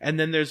there. And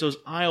then there's those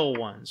aisle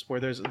ones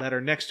that are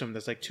next to them.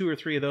 There's, like, 2 or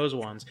 3 of those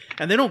ones.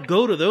 And they don't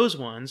go to those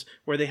ones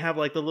where they have,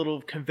 like, the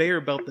little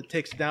conveyor belt that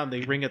takes it down. They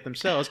ring it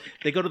themselves.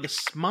 They go to the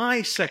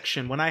my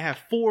section when I have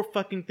 4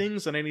 fucking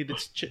things that I need to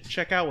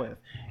check out with.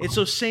 It's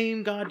those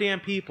same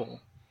goddamn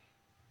people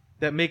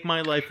that make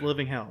my life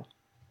living hell.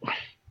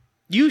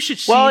 You should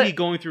see me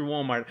going through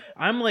Walmart.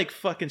 I'm like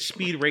fucking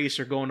Speed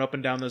Racer going up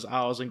and down those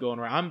aisles and going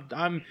around.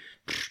 I'm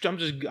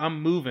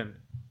moving.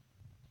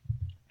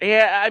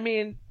 Yeah, I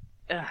mean,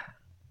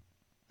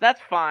 that's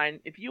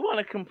fine. If you want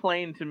to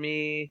complain to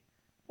me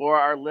or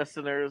our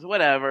listeners,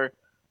 whatever,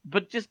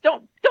 but just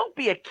don't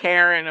be a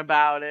Karen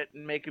about it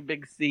and make a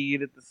big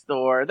scene at the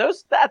store.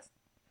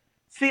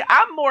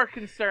 I'm more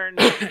concerned.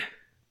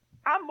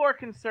 I'm more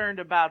concerned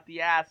about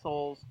the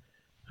assholes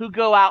who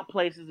go out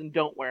places and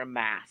don't wear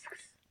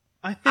masks.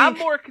 I'm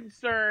more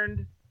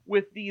concerned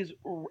with these,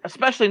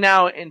 especially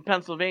now in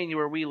Pennsylvania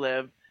where we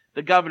live,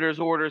 the governor's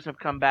orders have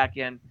come back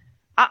in.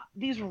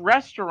 These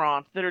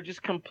restaurants that are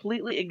just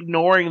completely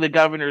ignoring the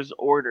governor's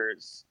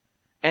orders.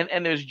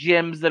 And there's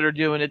gyms that are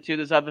doing it too.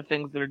 There's other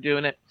things that are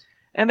doing it.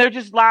 And they're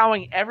just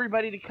allowing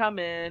everybody to come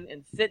in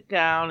and sit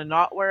down and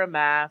not wear a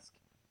mask.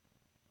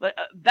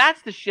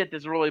 That's the shit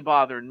that's really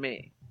bothering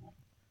me.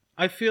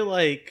 I feel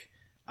like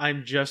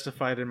I'm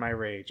justified in my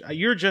rage.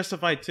 You're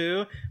justified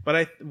too,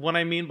 but what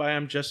I mean by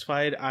I'm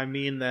justified, I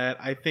mean that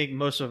I think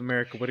most of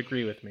America would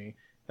agree with me.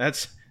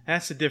 That's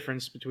the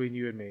difference between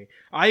you and me.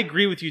 I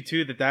agree with you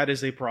too that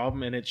is a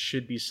problem and it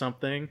should be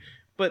something.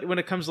 But when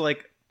it comes to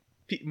like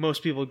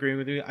most people agreeing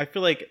with me, I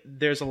feel like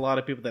there's a lot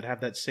of people that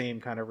have that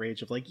same kind of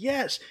rage of like,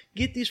 yes,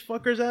 get these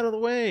fuckers out of the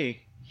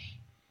way.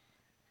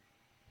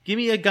 Give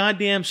me a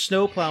goddamn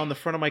snowplow in the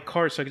front of my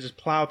cart so I can just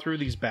plow through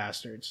these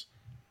bastards.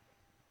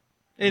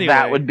 Anyway,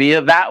 that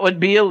would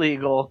be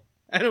illegal.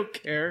 I don't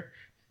care.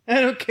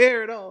 I don't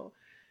care at all.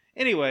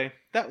 Anyway,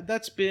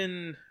 that's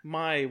been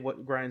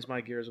what grinds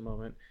my gears a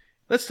moment.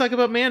 Let's talk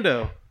about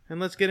Mando and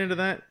let's get into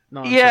that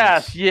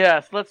nonsense.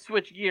 Yes. Let's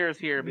switch gears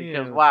here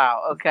because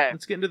wow. Okay.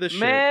 Let's get into this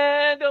shit.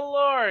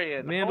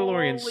 Mandalorian.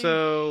 Holy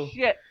so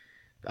shit.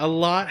 A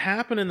lot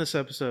happened in this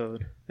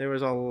episode. There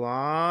was a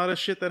lot of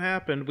shit that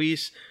happened.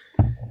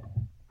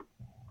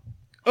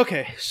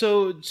 Okay,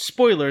 so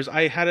spoilers.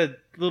 I had a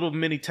little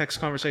mini text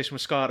conversation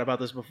with Scott about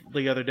this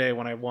the other day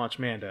when I watched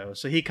Mando,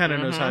 so he kind of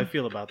knows how I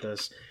feel about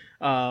this.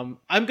 I'm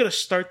going to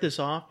start this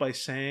off by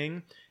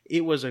saying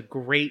it was a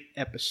great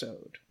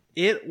episode.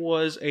 It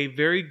was a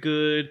very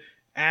good,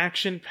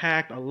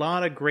 action-packed, a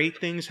lot of great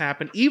things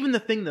happened. Even the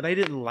thing that I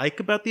didn't like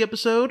about the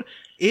episode,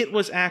 it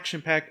was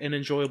action-packed and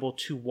enjoyable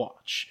to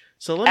watch.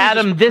 So let me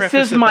Adam, this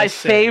is my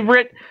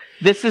favorite.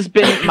 This has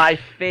been my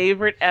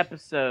favorite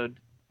episode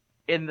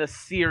in the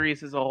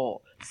series as a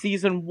whole.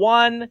 Season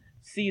 1,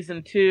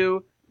 Season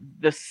 2,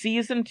 the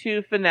Season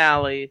 2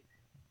 finale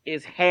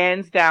is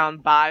hands down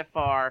by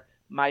far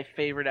my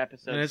favorite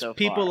episode and it's so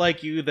people far.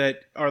 like you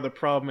that are the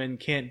problem and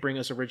can't bring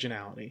us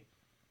originality.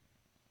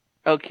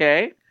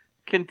 Okay,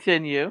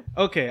 continue.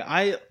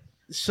 Okay,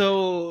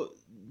 so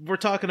we're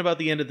talking about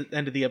the end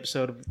of the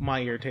episode.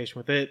 My irritation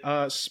with it.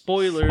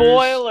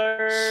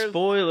 Spoilers.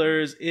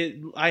 Spoilers.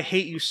 I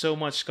hate you so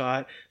much,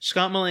 Scott.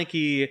 Scott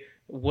Malenke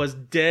was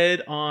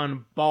dead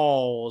on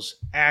balls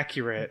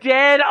accurate.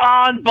 Dead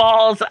on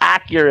balls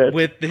accurate.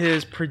 With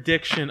his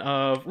prediction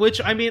of, which,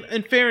 I mean,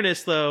 in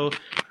fairness, though,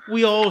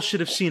 we all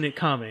should have seen it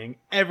coming.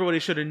 Everybody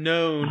should have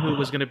known who it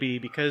was going to be,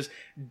 because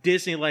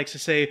Disney likes to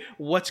say,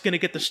 what's going to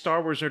get the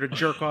Star Wars nerd to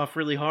jerk off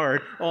really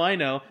hard? Oh, I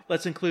know.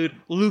 Let's include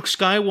Luke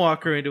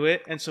Skywalker into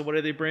it. And so what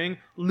do they bring?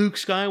 Luke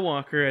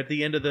Skywalker at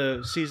the end of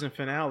the season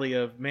finale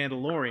of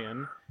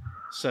Mandalorian.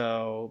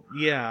 So,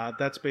 yeah,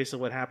 that's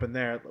basically what happened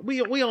there. We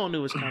all knew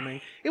it was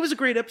coming. It was a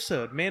great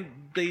episode, man.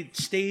 They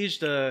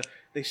staged a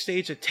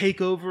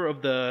takeover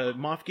of the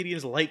Moff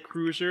Gideon's light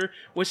cruiser,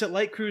 which that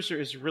light cruiser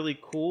is really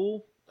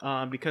cool,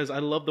 because I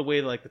love the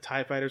way like the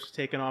TIE fighters were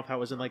taken off, how it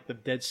was in like the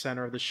dead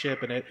center of the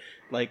ship, and it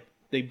like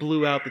they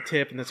blew out the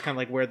tip, and that's kind of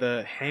like where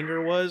the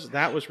hangar was.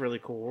 That was really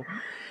cool.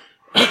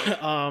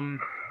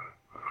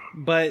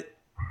 But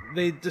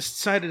they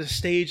decided to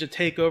stage a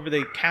takeover.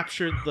 They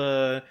captured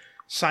the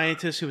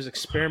scientist who was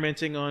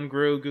experimenting on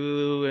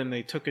Grogu, and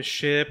they took a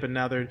ship, and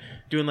now they're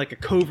doing like a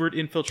covert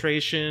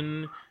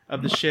infiltration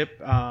of the ship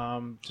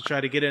to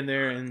try to get in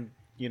there and,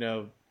 you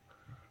know,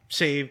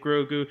 save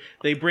Grogu.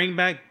 They bring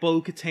back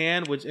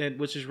Bo-Katan,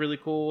 which is really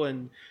cool,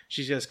 and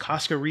she has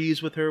Casca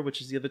Reeves with her, which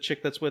is the other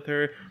chick that's with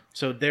her.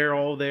 So they're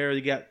all there.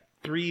 You got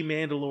 3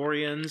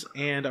 Mandalorians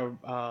and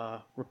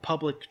a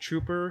Republic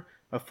trooper,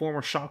 a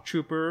former shock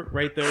trooper,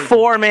 right there.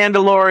 4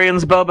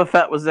 Mandalorians. Boba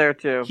Fett was there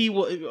too.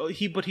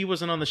 But he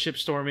wasn't on the ship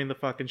storming the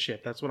fucking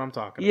ship. That's what I'm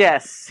talking about.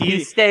 Yes,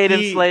 he stayed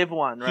in Slave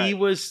One. Right. It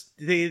was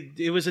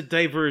a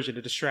diversion,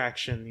 a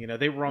distraction. You know,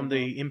 they were on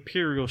the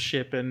Imperial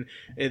ship, and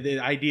the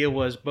idea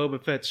was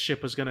Boba Fett's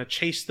ship was going to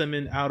chase them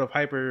out of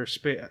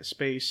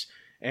hyperspace,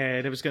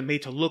 and it was going to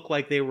make to look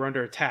like they were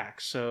under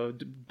attack. So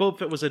Boba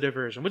Fett was a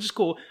diversion, which is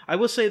cool. I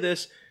will say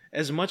this.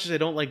 As much as I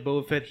don't like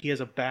Boba Fett, he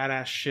has a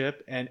badass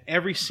ship, and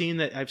every scene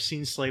that I've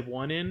seen Slave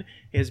One in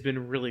has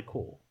been really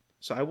cool.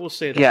 So I will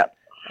say that.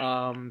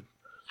 Yeah.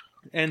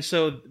 And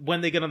so when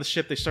they get on the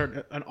ship, they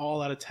start an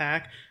all-out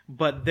attack,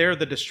 but they're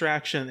the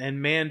distraction,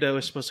 and Mando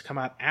is supposed to come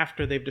out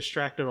after they've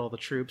distracted all the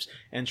troops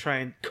and try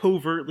and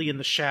covertly in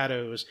the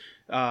shadows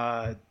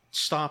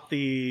stop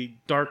the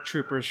Dark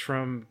Troopers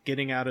from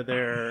getting out of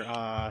their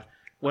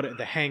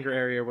the hangar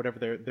area or whatever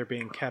they're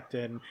being kept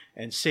in,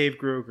 and save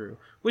Grogu,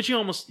 which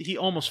he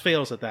almost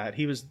fails at that.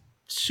 He was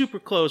super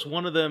close.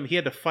 One of them, he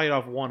had to fight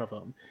off one of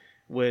them,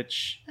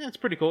 which it's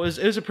pretty cool.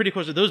 It was a pretty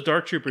close. Those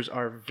Dark Troopers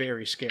are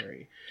very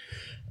scary.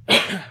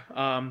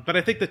 But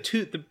I think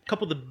the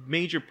couple of the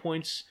major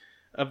points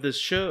of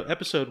this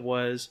episode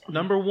was,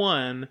 number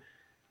one,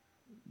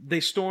 they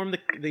stormed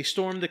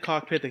the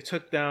cockpit. They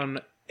took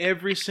down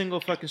every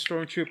single fucking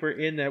stormtrooper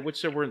in that,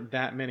 which there weren't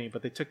that many,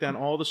 but they took down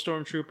all the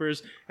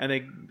stormtroopers and they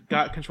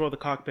got control of the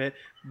cockpit.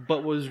 But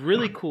what was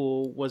really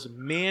cool was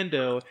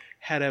Mando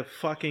had a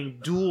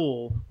fucking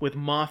duel with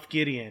Moff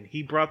Gideon.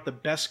 He brought the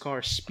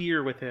Beskar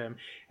spear with him,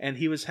 and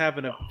he was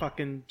having a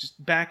fucking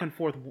just back and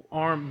forth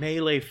arm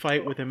melee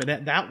fight with him,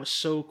 and that was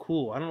so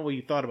cool. I don't know what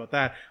you thought about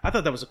that. I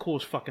thought that was the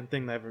coolest fucking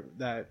thing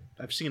that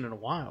I've seen in a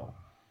while.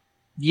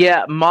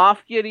 Yeah,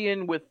 Moff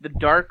Gideon with the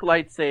dark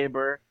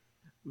lightsaber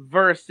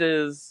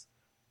versus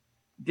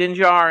Din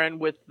Djarin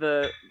with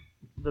the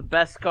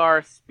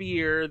Beskar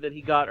spear that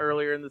he got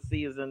earlier in the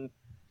season.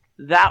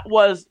 That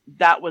was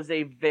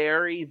a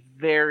very,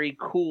 very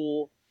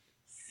cool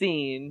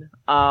scene.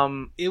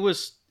 It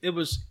was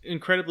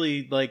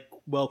incredibly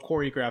well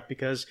choreographed,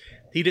 because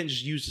he didn't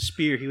just use the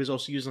spear, he was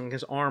also using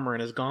his armor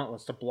and his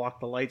gauntlets to block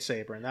the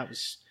lightsaber, and that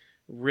was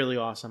really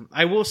awesome.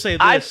 I will say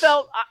this. I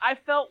felt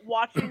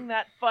watching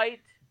that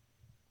fight,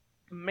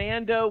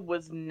 Mando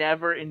was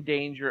never in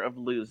danger of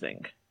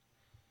losing.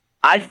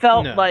 I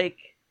felt like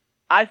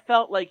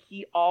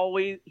he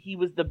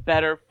was the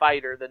better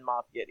fighter than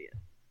Moff Gideon.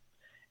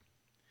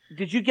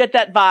 Did you get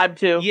that vibe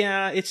too?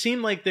 Yeah, it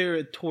seemed like they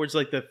were towards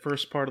the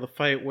first part of the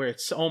fight where it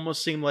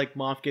almost seemed like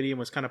Moff Gideon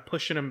was kind of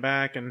pushing him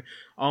back and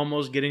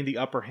almost getting the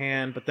upper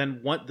hand. But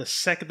then the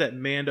second that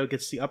Mando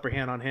gets the upper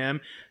hand on him,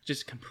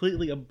 just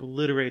completely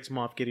obliterates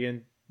Moff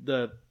Gideon.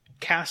 The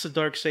casts a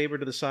darksaber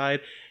to the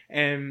side,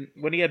 and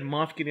when he had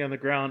Moff Gideon on the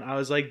ground, I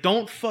was like,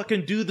 don't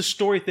fucking do the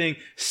story thing.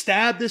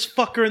 Stab this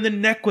fucker in the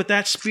neck with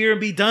that spear and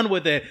be done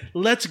with it.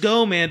 Let's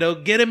go, Mando.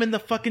 Get him in the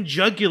fucking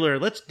jugular.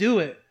 Let's do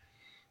it.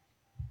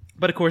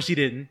 But of course he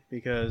didn't,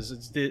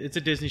 because it's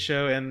a Disney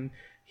show, and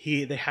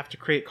they have to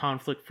create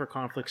conflict for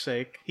conflict's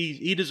sake.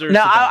 He deserves.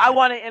 Now I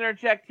want to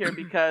interject here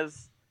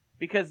because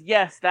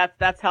yes,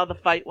 that's how the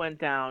fight went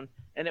down,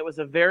 and it was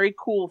a very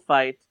cool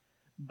fight.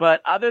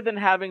 But other than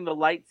having the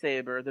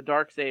lightsaber, the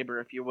dark saber,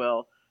 if you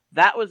will,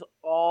 that was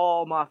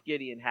all Moff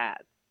Gideon had.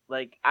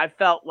 Like, I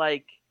felt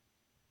like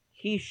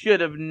he should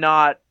have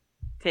not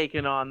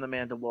taken on the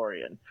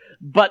Mandalorian.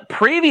 But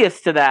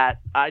previous to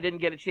that, I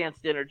didn't get a chance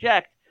to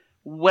interject,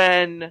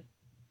 when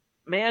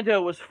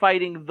Mando was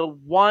fighting the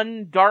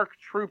one Dark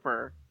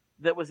Trooper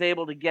that was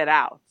able to get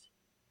out,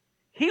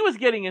 he was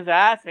getting his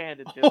ass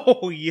handed to him.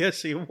 Oh,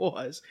 yes, he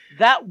was.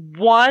 That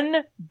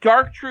one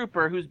Dark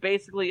Trooper, who's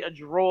basically a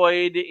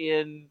droid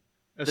in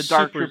the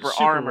Dark Trooper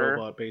armor,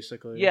 robot,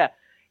 basically. yeah,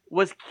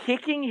 was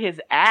kicking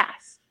his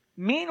ass.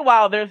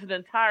 Meanwhile, there's an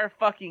entire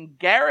fucking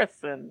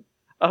garrison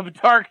of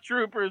Dark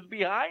Troopers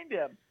behind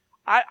him.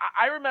 I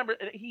remember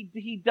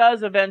he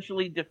does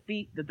eventually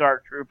defeat the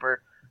Dark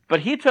Trooper, but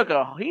he took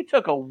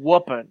a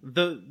whooping.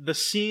 The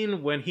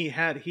scene when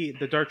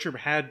the Dark Trooper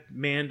had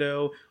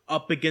Mando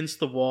up against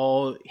the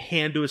wall,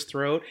 hand to his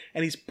throat,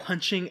 and he's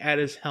punching at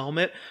his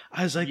helmet.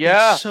 I was like, yeah,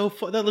 that's so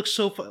fun. That looks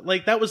so fun.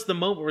 Like, that was the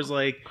moment where it was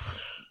like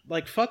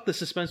fuck the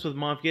suspense with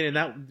Moff Gideon.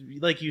 That,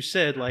 like you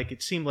said, like,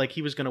 it seemed like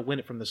he was gonna win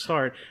it from the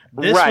start.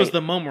 This was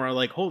the moment where I'm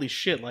like, holy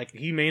shit, like,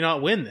 he may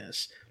not win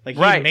this. Like,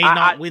 he may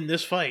not win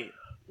this fight.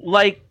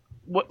 Like,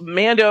 what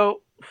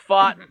Mando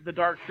fought the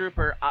Dark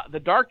Trooper. The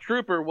Dark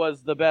Trooper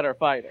was the better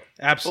fighter.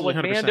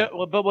 Absolutely,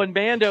 100%. But when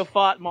Mando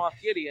fought Moff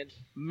Gideon,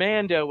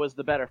 Mando was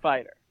the better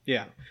fighter.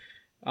 Yeah.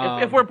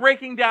 If we're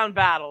breaking down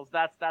battles,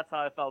 that's how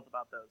I felt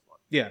about those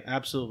ones. Yeah,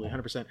 absolutely,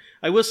 100%.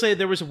 I will say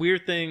there was a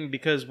weird thing,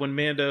 because when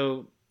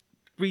Mando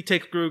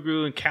retakes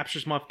Grogu and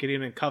captures Moff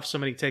Gideon and cuffs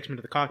him and he takes him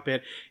into the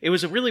cockpit, it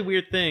was a really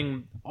weird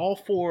thing. All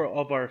four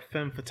of our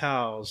femme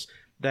fatales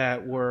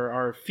that were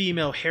our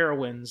female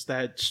heroines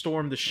that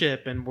stormed the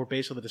ship and were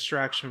basically the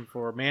distraction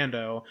for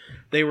Mando,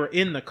 they were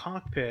in the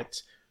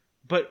cockpit.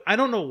 But I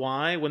don't know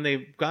why, when they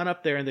got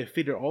up there and they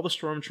defeated all the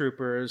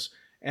stormtroopers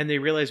and they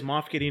realized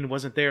Moff Gideon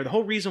wasn't there, the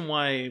whole reason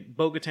why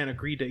Bo-Katan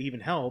agreed to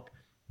even help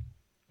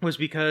was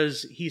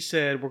because he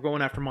said, we're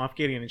going after Moff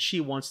Gideon and she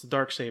wants the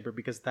Darksaber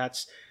because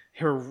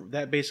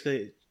that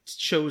basically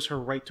shows her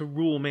right to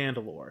rule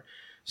Mandalore.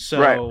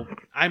 So right.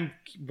 I'm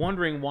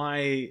wondering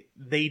why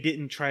they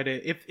didn't try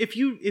to. If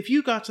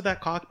you got to that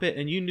cockpit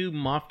and you knew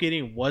Moff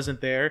Gideon wasn't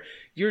there,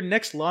 your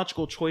next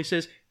logical choice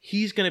is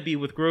he's going to be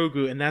with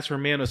Grogu, and that's where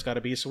Mando's got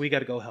to be. So we got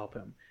to go help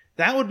him.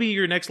 That would be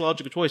your next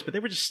logical choice. But they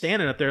were just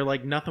standing up there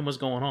like nothing was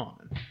going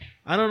on.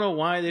 I don't know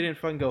why they didn't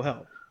fucking go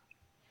help.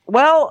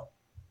 Well,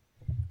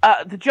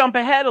 to jump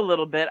ahead a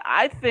little bit,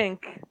 I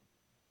think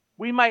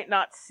we might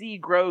not see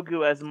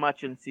Grogu as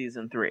much in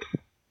season 3.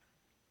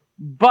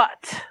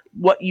 But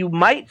what you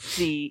might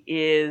see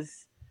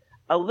is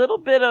a little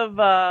bit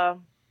of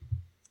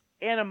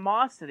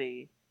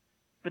animosity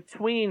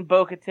between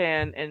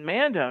Bo-Katan and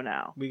Mando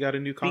now. We got a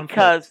new conflict.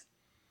 Because,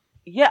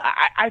 yeah,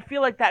 I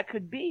feel like that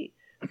could be.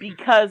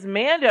 Because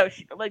Mando,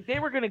 like, they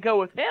were going to go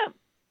with him.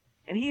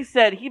 And he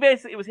said,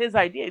 it was his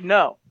idea.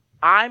 No,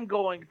 I'm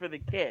going for the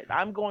kid.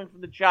 I'm going for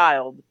the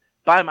child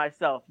by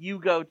myself. You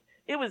go.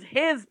 It was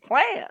his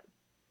plan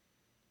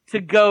to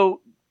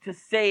go to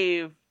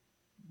save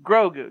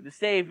Grogu, to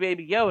save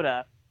Baby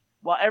Yoda,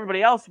 while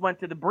everybody else went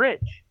to the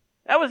bridge.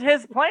 That was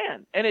his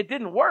plan, and it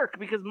didn't work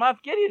because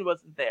Moff Gideon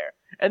wasn't there.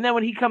 And then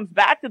when he comes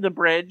back to the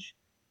bridge,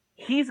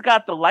 he's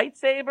got the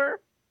lightsaber,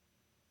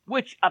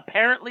 which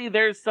apparently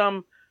there's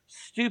some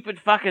stupid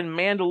fucking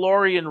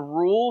Mandalorian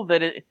rule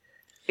that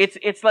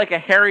it's like a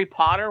Harry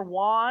Potter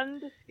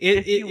wand.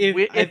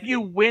 If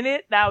you win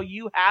it, now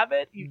you have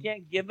it. You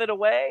can't give it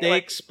away. They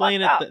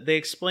explain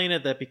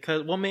it that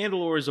because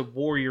Mandalore is a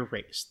warrior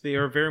race. They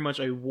are very much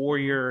a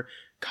warrior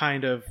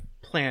kind of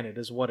planet,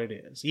 is what it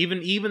is.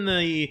 Even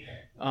the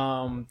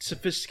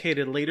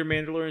sophisticated later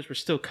Mandalorians were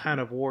still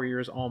kind of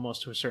warriors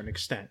almost to a certain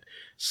extent.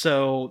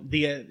 So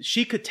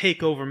she could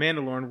take over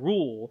Mandalore and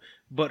rule,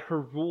 but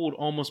her rule would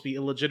almost be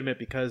illegitimate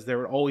because there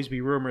would always be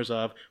rumors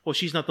of, well,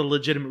 she's not the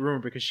legitimate ruler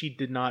because she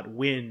did not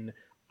win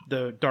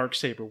the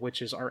Darksaber,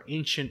 which is our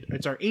ancient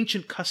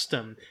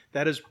custom.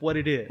 That is what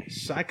it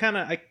is. So I kind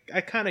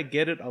of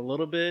get it a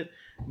little bit,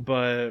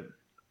 but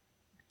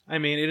I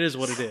mean, it is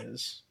what it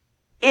is.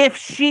 If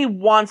she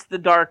wants the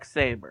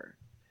Darksaber,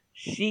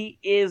 she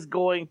is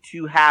going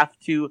to have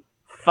to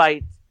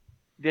fight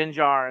Din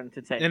Djarin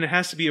to take it. And it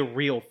has to be a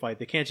real fight.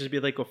 They can't just be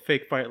like a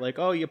fake fight, like,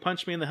 oh, you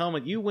punched me in the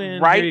helmet, you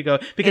win, right? Here you go.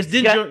 Because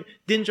Din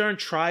Djarin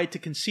tried to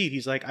concede.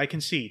 He's like, I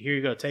concede. Here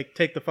you go. Take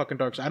the fucking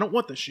Darksaber. I don't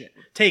want this shit.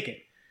 Take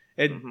it.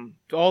 And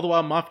all the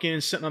while, Moff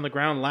Gideon's sitting on the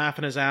ground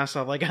laughing his ass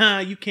off, like,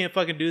 you can't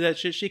fucking do that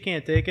shit. She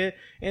can't take it.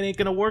 It ain't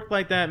gonna work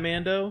like that,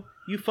 Mando.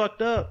 You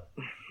fucked up.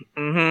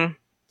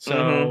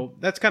 So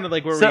that's kind of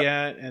like where we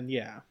at, and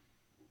yeah.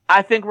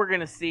 I think we're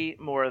gonna see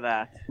more of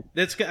that.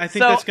 I think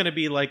that's gonna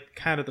be like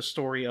kind of the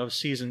story of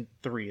season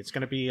 3. It's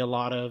gonna be a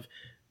lot of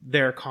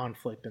their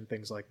conflict and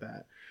things like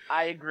that.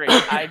 I agree.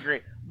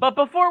 But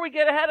before we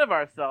get ahead of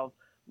ourselves,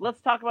 let's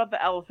talk about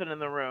the elephant in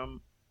the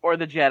room or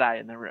the Jedi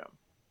in the room.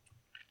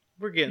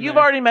 We're getting. You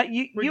already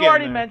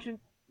mentioned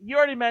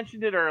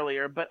it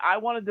earlier, but I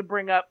wanted to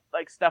bring up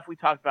like stuff we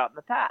talked about in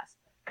the past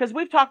because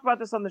we've talked about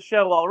this on the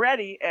show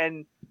already,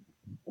 and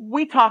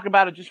we talk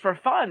about it just for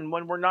fun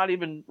when we're not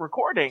even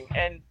recording,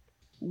 and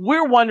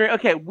we're wondering.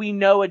 Okay, we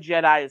know a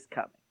Jedi is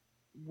coming.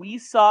 we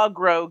saw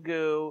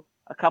Grogu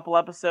a couple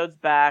episodes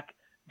back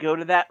go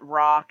to that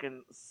rock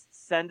and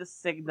send a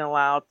signal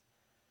out.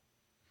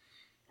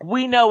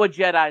 We know a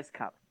Jedi's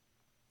coming.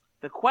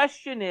 The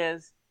question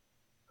is,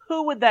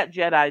 who would that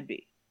Jedi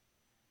be?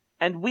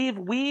 And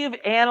we've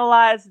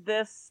analyzed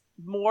this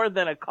more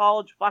than a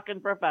college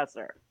fucking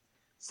professor.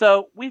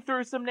 So we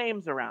threw some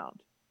names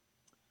around.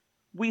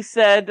 We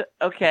said,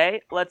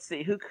 okay, let's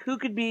see who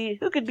could be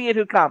it.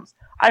 Who comes?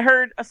 I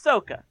heard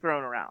Ahsoka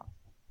thrown around.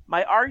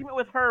 My argument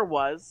with her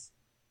was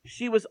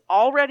she was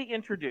already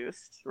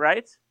introduced,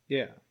 right?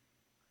 Yeah.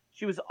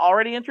 She was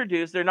already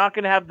introduced. They're not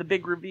going to have the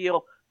big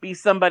reveal be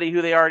somebody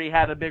who they already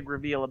had a big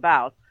reveal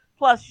about.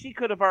 Plus, she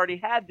could have already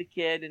had the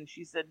kid, and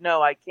she said,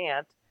 no, I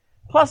can't.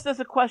 Plus, there's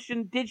a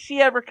question, did she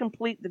ever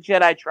complete the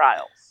Jedi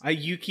trials?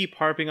 You keep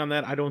harping on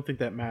that. I don't think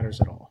that matters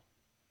at all.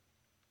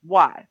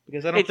 Why?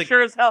 Because I don't think...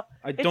 Sure as hell,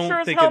 I don't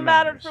sure think as hell it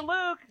mattered matters for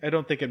Luke. I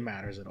don't think it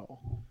matters at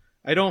all.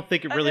 I don't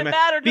think it really and it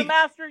mattered to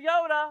Master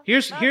Yoda.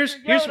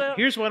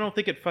 Here's why I don't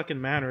think it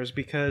fucking matters,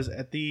 because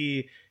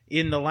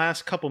in the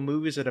last couple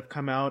movies that have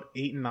come out,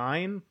 8 and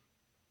 9,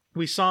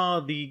 we saw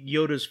the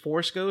Yoda's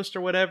Force Ghost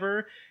or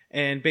whatever,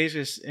 and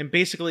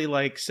basically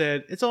like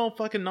said it's all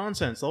fucking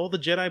nonsense. All the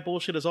Jedi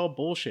bullshit is all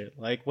bullshit.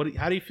 Like,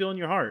 how do you feel in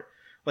your heart?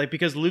 Like,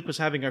 because Luke was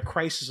having a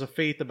crisis of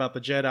faith about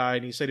the Jedi,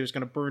 and he said he was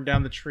going to burn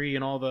down the tree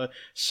and all the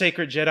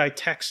sacred Jedi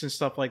texts and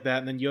stuff like that,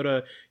 and then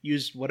Yoda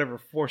used whatever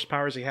force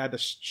powers he had to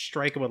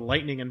strike it with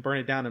lightning and burn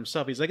it down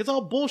himself. He's like, it's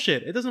all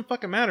bullshit. It doesn't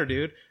fucking matter,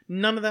 dude.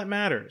 None of that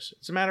matters.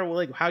 It's a matter of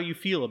like how you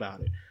feel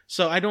about it.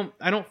 So I don't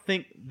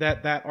think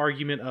that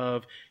argument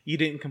of you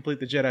didn't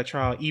complete the Jedi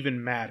trial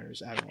even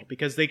matters at all,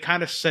 because they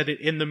kind of said it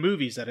in the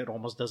movies that it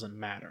almost doesn't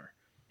matter.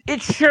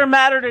 It sure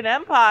mattered in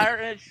Empire,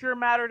 and it sure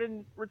mattered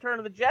in Return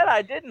of the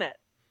Jedi, didn't it?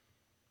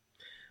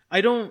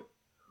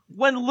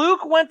 When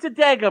Luke went to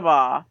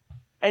Dagobah,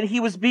 and he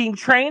was being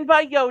trained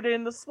by Yoda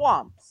in the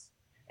swamps,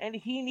 and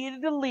he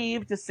needed to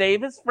leave to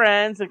save his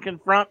friends and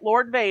confront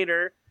Lord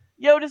Vader,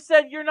 Yoda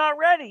said, you're not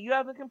ready. You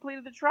haven't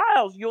completed the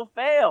trials. You'll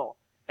fail.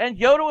 And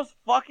Yoda was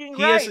fucking right.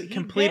 He hasn't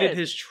completed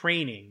his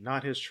training,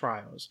 not his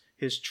trials.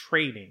 His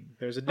training.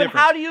 There's a difference. But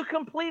how do you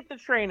complete the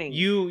training?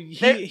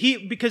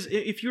 Because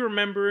if you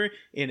remember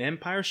in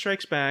Empire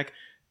Strikes Back,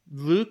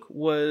 Luke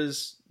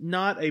was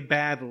not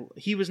bad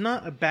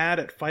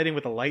at fighting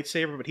with a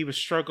lightsaber, but he was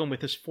struggling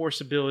with his Force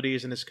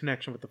abilities and his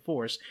connection with the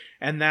Force,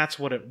 and that's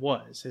what it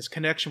was. His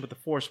connection with the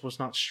Force was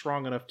not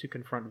strong enough to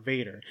confront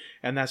Vader,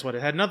 and that's what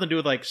it had nothing to do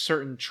with like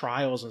certain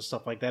trials and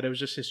stuff like that. It was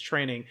just his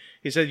training.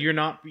 He said, "You're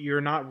not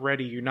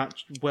ready. You're not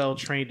well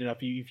trained enough.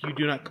 If you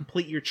do not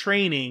complete your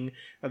training,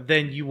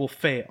 then you will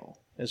fail."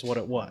 Is what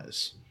it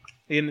was.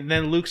 And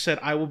then Luke said,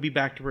 "I will be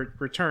back to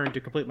return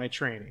to complete my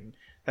training."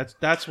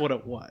 That's what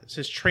it was.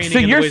 His training. So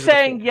you're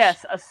saying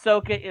yes,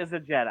 Ahsoka is a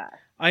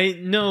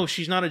Jedi? No,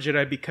 she's not a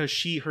Jedi because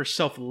she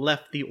herself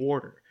left the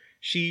Order.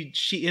 She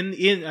in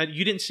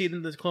you didn't see it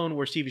in the Clone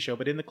Wars TV show,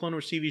 but in the Clone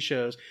Wars TV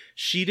shows,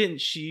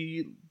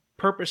 she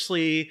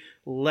purposely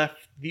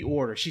left the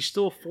Order. She's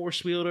still a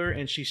Force wielder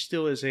and she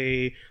still is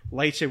a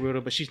lightsaber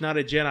wielder, but she's not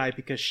a Jedi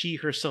because she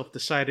herself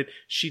decided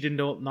she did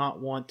not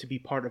want to be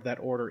part of that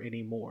Order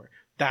anymore.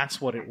 That's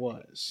what it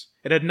was.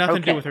 It had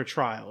nothing to do with her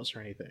trials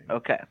or anything.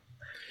 Okay.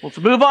 Well, let's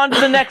move on to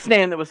the next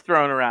name that was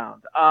thrown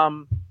around.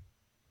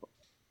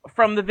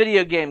 From the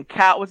video game,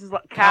 Cal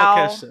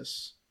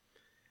Kestis.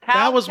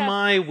 That was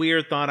my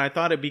weird thought. I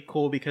thought it'd be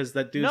cool because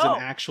that dude's an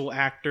actual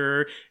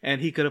actor,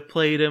 and he could have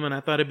played him, and I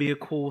thought it'd be a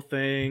cool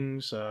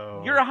thing.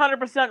 So you're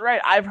 100%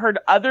 right. I've heard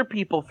other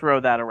people throw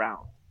that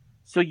around,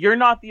 so you're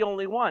not the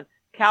only one.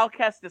 Cal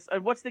Kestis.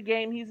 What's the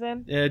game he's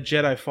in?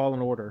 Jedi Fallen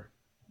Order.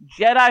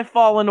 Jedi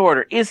Fallen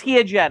Order. Is he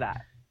a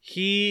Jedi?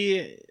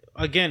 He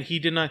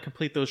did not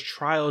complete those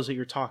trials that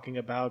you're talking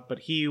about, but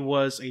he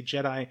was a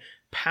Jedi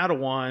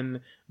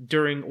Padawan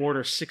during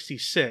Order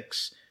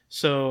 66.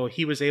 So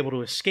he was able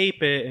to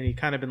escape it, and he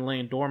kind of been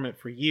laying dormant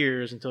for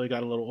years until he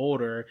got a little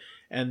older,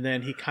 and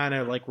then he kind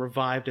of like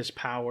revived his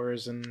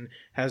powers and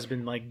has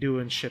been like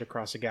doing shit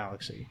across the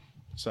galaxy.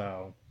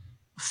 So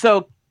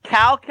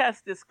Cal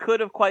Kestis could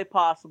have quite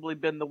possibly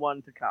been the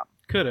one to come.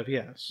 Could have,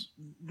 yes.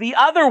 The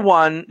other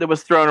one that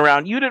was thrown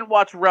around, you didn't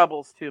watch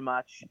Rebels too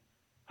much.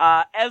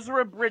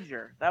 Ezra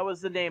Bridger, that was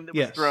the name that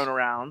was thrown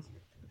around.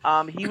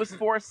 He was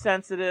Force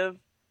sensitive.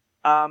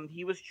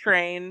 He was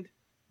trained,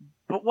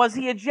 but was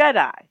he a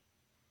Jedi?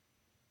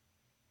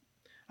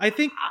 I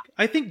think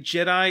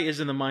Jedi is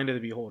in the mind of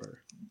the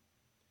beholder.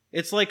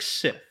 It's like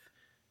Sith.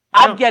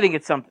 I'm getting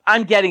at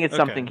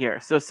something here.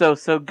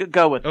 So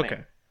go with me.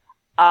 Okay.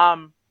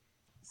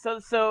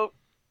 So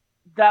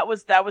that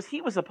was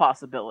he was a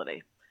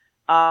possibility.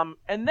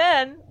 And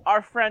then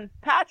our friend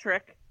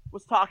Patrick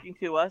was talking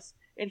to us,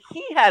 and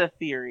he had a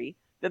theory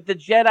that the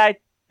Jedi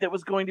that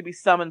was going to be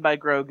summoned by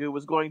Grogu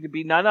was going to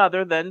be none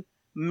other than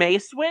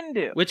Mace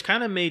Windu. Which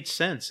kind of made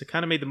sense. It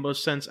kind of made the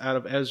most sense out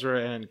of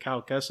Ezra and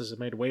Cal Kestis. It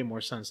made way more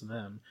sense than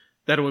them.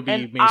 That it would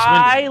be Mace Windu.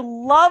 I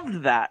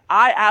loved that.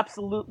 I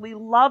absolutely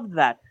loved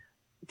that.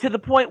 To the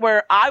point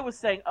where I was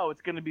saying, oh,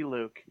 it's going to be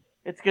Luke.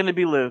 It's going to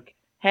be Luke.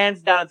 Hands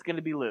down, it's going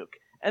to be Luke.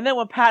 And then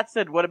when Pat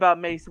said, what about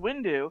Mace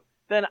Windu?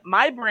 Then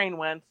my brain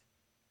went,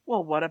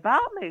 well, what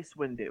about Mace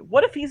Windu?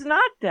 What if he's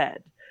not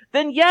dead?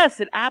 Then yes,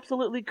 it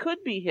absolutely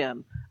could be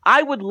him.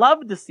 I would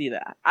love to see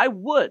that. I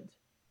would.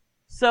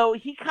 So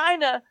he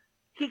kind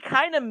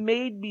of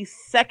made me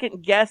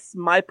second guess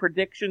my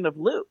prediction of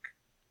Luke.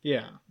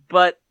 Yeah.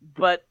 But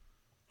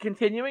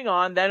continuing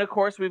on, then of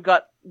course we've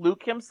got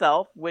Luke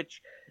himself,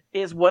 which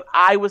is what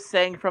I was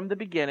saying from the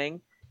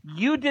beginning.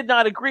 You did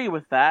not agree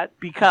with that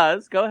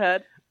because, go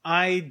ahead.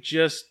 I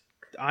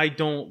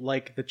don't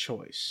like the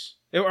choice.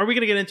 Are we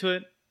going to get into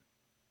it?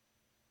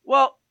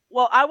 Well,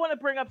 I want to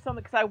bring up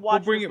something because I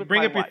watched. Bring this up with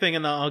my your wife. thing,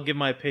 and I'll give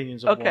my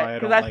opinions of why I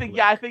don't I like think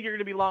Luke. I think you're going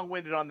to be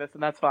long-winded on this,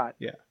 and that's fine.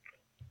 Yeah.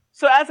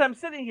 So as I'm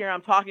sitting here,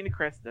 I'm talking to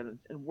Kristen,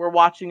 and we're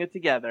watching it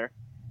together,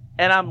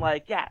 and I'm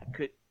like, yeah,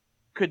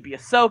 could be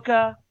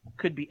Ahsoka,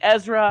 could be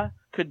Ezra,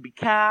 could be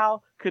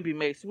Cal, could be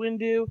Mace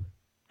Windu,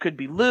 could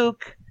be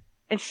Luke,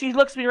 and she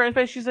looks me right in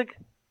the face. She's like,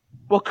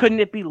 well, couldn't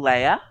it be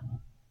Leia?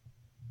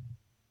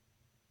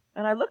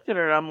 And I looked at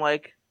her, and I'm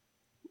like,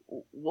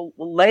 well,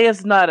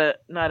 Leia's not a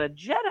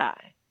Jedi.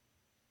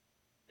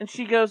 And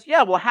she goes,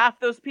 yeah, well, half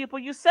those people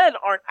you said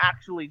aren't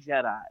actually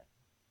Jedi.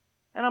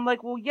 And I'm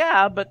like, well,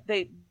 yeah, but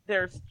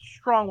they're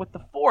strong with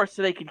the Force,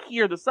 so they can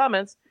hear the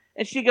summons.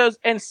 And she goes,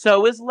 and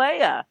so is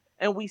Leia.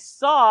 And we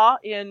saw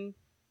in,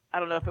 I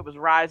don't know if it was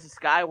Rise of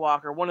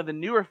Skywalker, one of the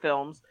newer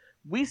films,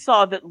 we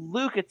saw that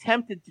Luke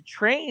attempted to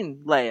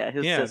train Leia,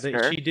 his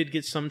sister. She did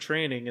get some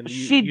training. And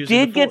she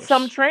did get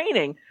some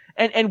training.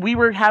 And we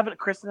were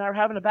Chris and I were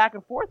having a back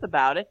and forth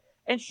about it.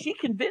 And she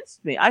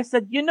convinced me. I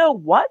said, you know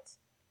what?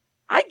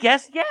 I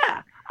guess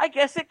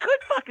it could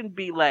fucking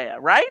be Leia,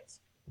 right?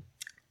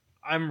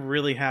 I'm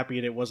really happy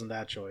it wasn't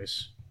that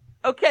choice.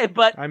 Okay,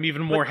 but... I'm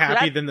even more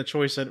happy than the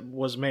choice that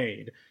was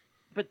made.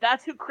 But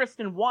that's who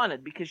Kristen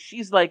wanted, because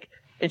she's like...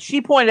 And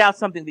she pointed out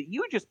something that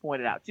you just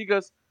pointed out. She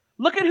goes,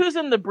 look at who's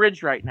in the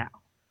bridge right now.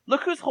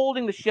 Look who's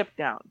holding the ship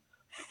down.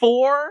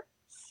 4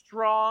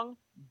 strong,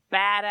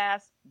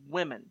 badass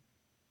women.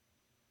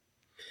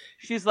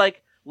 She's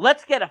like,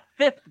 let's get a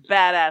 5th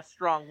badass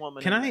strong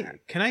woman.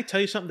 Can I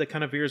tell you something that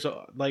kind of veers,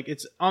 like,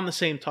 it's on the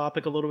same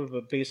topic a little bit,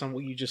 but based on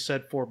what you just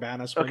said, 4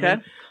 badass women.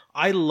 Okay.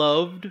 I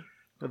loved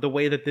the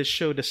way that this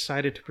show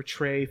decided to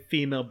portray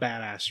female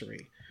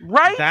badassery.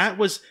 Right? That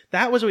was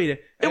what we did.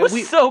 It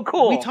was so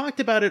cool. We talked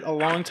about it a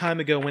long time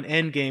ago when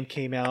Endgame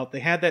came out. They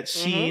had that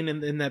scene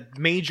in that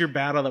major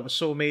battle that was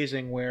so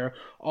amazing where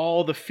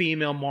all the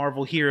female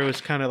Marvel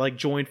heroes kind of like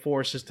joined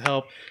forces to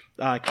help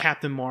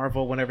Captain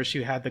Marvel whenever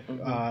she had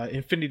the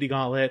Infinity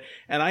Gauntlet.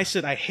 And I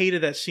said I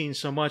hated that scene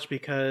so much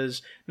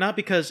not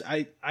because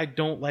I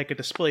don't like a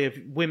display of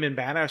women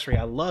badassery.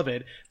 I love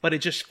it, but it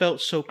just felt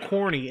so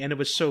corny and it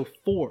was so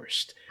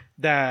forced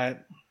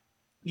that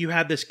you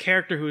had this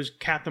character who is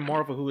Captain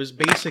Marvel, who is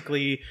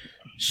basically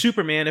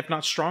Superman, if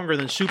not stronger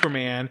than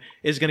Superman,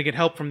 is going to get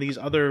help from these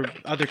other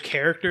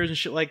characters and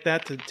shit like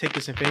that to take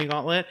this Infinity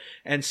Gauntlet,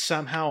 and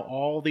somehow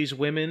all these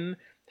women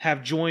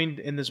have joined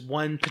in this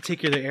one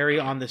particular area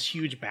on this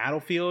huge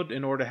battlefield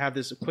in order to have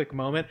this quick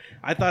moment.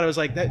 I thought it was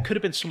like, that could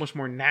have been so much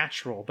more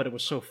natural, but it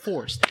was so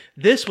forced.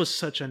 This was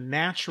such a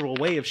natural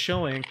way of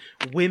showing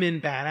women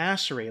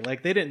badassery.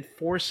 Like, they didn't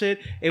force it.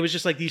 It was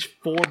just like these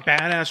 4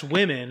 badass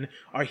women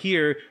are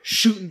here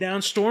shooting down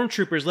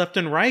stormtroopers left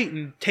and right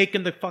and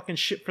taking the fucking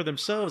shit for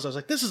themselves. I was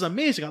like, this is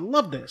amazing. I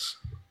love this.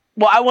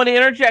 Well, I want to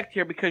interject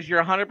here because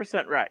you're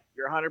 100% right.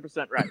 You're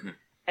 100% right.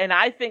 And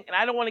I think, and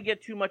I don't want to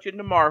get too much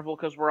into Marvel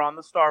because we're on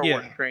the Star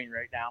Wars train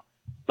right now,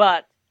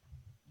 but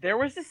there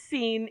was a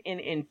scene in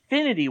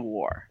Infinity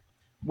War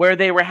where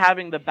they were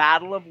having the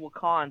Battle of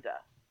Wakanda,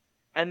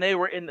 and they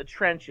were in the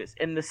trenches.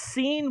 And the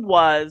scene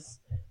was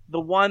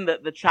the one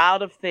that the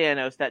child of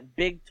Thanos, that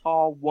big,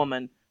 tall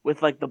woman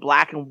with like the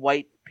black and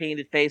white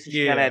painted face, and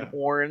she kind of had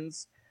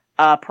horns.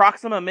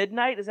 Proxima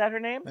Midnight, is that her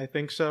name? I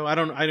think so. I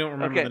don't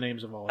remember the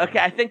names of all of them. Okay,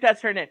 I think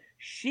that's her name.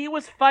 She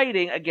was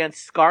fighting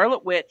against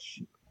Scarlet Witch,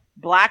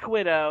 Black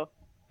Widow,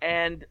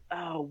 and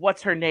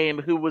what's her name?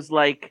 Who was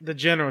like the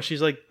general?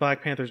 She's like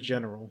Black Panther's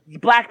general.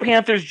 Black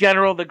Panther's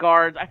general, the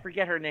guards. I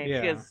forget her name.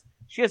 Yeah.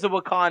 She has a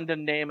Wakandan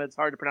name. It's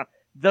hard to pronounce.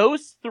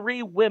 Those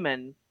 3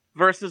 women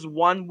versus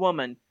 1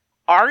 woman,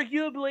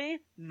 arguably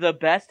the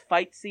best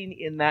fight scene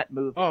in that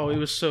movie. Oh, it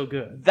was so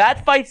good.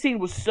 That fight scene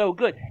was so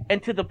good,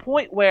 and to the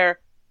point where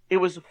it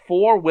was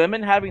 4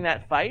 women having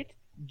that fight.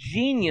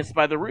 Genius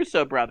by the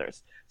Russo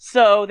brothers.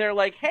 So they're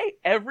like, hey,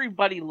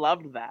 everybody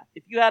loved that.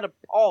 If you had a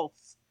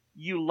pulse,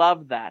 you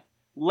loved that.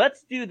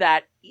 Let's do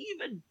that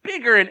even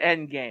bigger in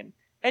Endgame.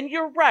 And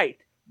you're right.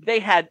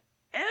 They had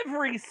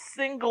every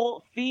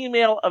single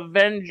female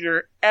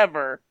Avenger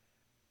ever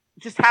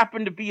just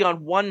happened to be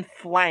on one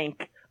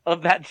flank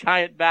of that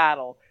giant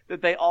battle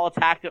that they all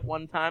attacked at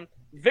one time.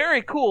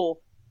 Very cool,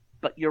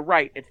 but you're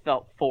right. It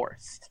felt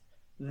forced.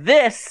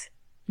 This,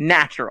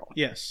 natural.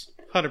 Yes,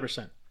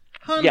 100%.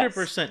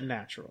 100%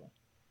 natural.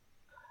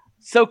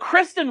 So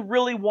Kristen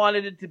really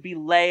wanted it to be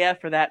Leia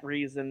for that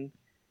reason,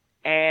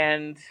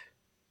 and,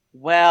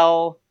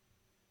 well,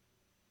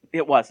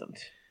 it wasn't.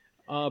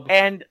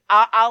 And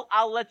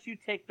I'll let you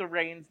take the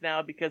reins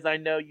now because I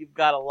know you've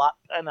got a lot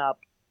pent up.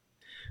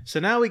 So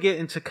now we get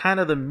into kind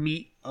of the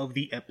meat of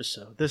the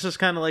episode. This is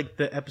kind of like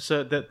the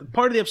episode the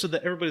part of the episode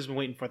that everybody's been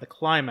waiting for, the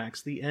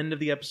climax, the end of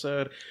the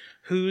episode.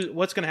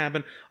 What's going to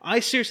happen? I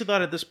seriously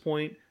thought at this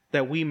point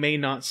that we may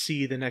not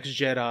see the next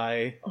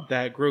Jedi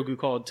that Grogu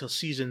called until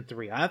season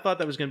 3. I thought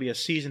that was going to be a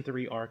season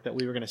 3 arc that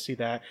we were going to see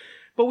that,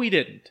 but we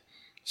didn't.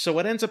 So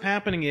what ends up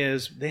happening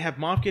is they have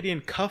Moff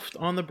Gideon cuffed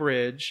on the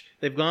bridge.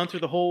 They've gone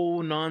through the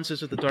whole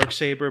nonsense with the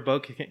Darksaber,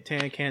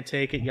 Bo-Katan can't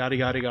take it, yada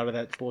yada yada,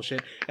 that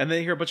bullshit. And then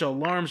they hear a bunch of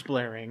alarms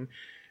blaring.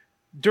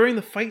 During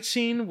the fight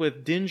scene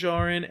with Din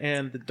Djarin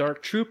and the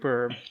Dark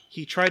Trooper,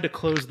 he tried to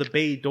close the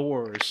bay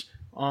doors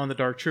on the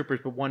Dark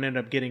Troopers, but one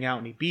ended up getting out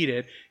and he beat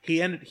it.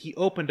 He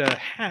opened a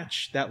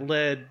hatch that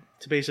led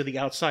to basically the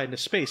outside into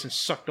space and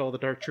sucked all the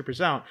Dark Troopers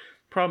out.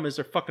 Problem is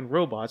they're fucking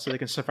robots, so they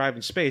can survive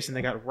in space, and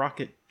they got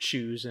rocket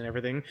shoes and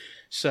everything.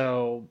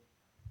 So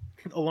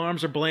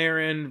alarms are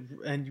blaring,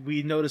 and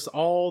we notice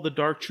all the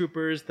Dark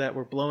Troopers that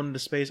were blown into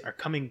space are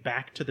coming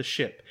back to the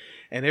ship.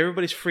 And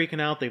everybody's freaking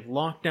out. They've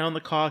locked down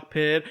the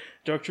cockpit.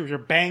 Dark Troopers are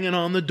banging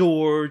on the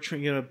door,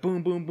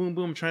 boom, boom, boom,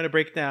 boom, trying to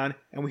break it down.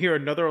 And we hear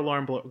another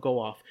alarm go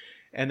off.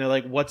 And they're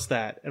like, what's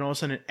that? And all of a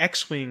sudden, an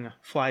X-Wing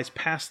flies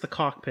past the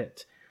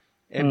cockpit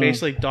and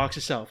basically docks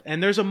itself.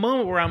 And there's a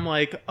moment where I'm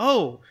like,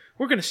 oh,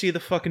 we're going to see the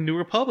fucking New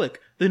Republic.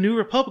 The New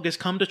Republic has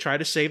come to try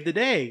to save the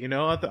day. You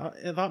know, I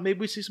thought maybe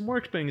we see some more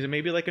X-Wings and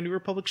maybe like a New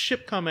Republic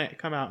ship come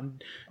out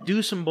and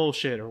do some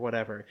bullshit or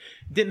whatever.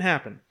 Didn't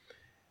happen.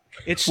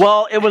 It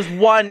was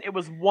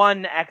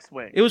one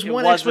X-Wing. It was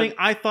one X-Wing.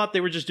 I thought they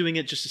were just doing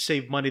it just to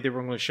save money. They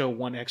were going to show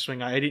one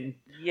X-Wing. I didn't.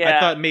 Yeah. I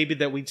thought maybe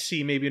that we'd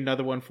see maybe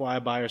another one fly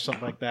by or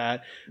something like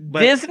that.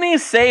 But Disney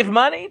save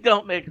money.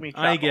 Don't make me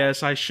chuckle. I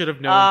guess I should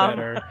have known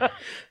better.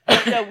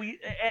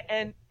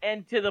 Yeah,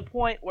 and to the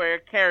point where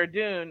Cara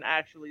Dune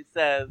actually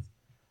says,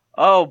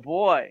 "Oh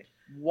boy,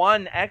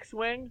 one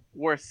X-Wing,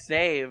 we're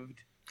saved."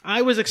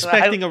 I was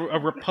expecting a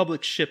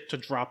Republic ship to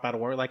drop out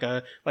of warp, like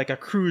a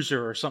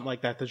cruiser or something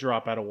like that to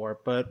drop out of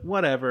warp, but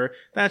whatever.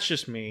 That's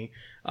just me.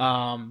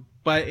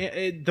 But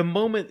the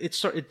moment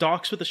it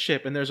docks with the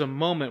ship, and there's a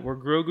moment where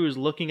Grogu is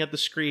looking at the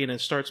screen and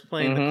starts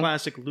playing the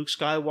classic Luke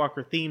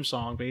Skywalker theme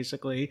song,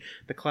 basically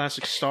the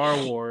classic Star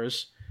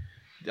Wars.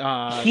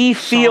 He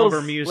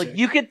feels music. Like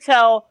you could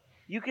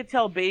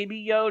tell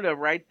Baby Yoda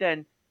right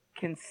then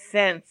can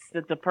sense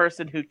that the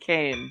person who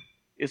came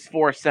is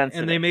Force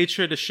sensitive. And they made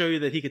sure to show you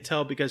that he could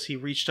tell because he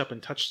reached up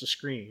and touched the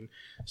screen.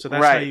 So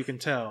that's how you can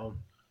tell.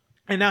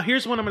 And now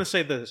here's what I'm going to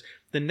say this.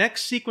 The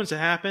next sequence that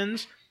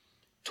happens,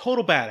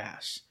 total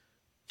badass.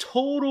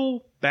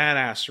 Total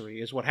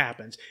badassery is what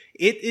happens.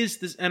 It is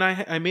this, and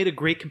I made a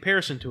great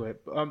comparison to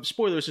it.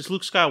 Spoilers, it's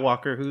Luke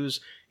Skywalker who's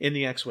in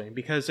the X-Wing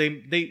because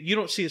you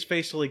don't see his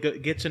face till he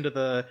gets into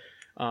the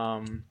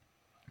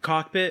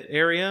cockpit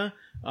area,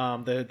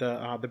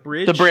 the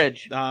bridge. The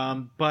bridge.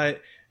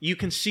 But you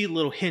can see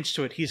little hints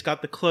to it. He's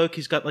got the cloak.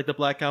 He's got like the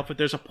black outfit.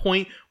 There's a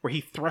point where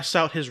he thrusts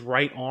out his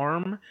right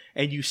arm,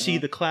 and you see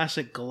the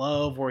classic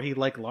glove where he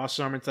like lost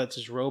his arm and that's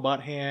his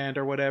robot hand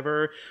or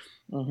whatever.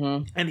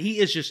 And he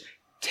is just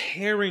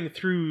tearing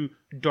through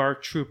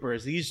Dark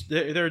Troopers.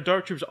 There are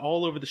Dark Troopers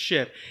all over the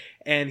ship,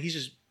 and he's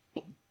just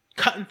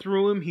cutting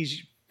through them.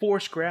 He's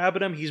force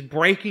grabbing them. He's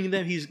breaking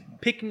them. He's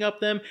picking up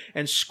them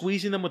and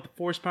squeezing them with the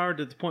force power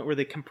to the point where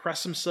they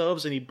compress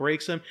themselves, and he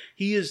breaks them.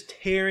 He is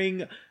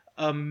tearing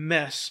a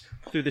mess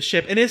through the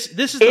ship, and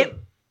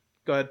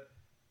go ahead.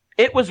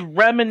 It was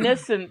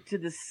reminiscent to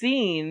the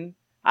scene.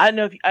 I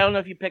don't know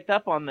if you picked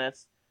up on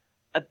this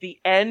at the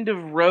end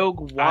of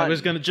Rogue One. I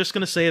was just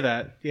gonna say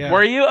that. Yeah.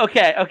 Were you?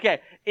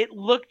 Okay. It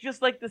looked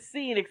just like the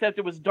scene, except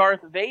it was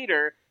Darth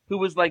Vader who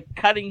was like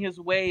cutting his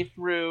way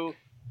through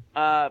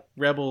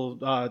Rebel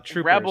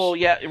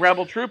troopers.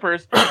 Rebel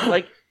troopers.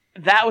 Like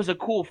that was a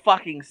cool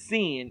fucking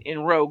scene in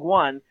Rogue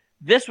One.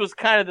 This was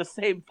kind of the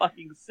same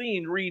fucking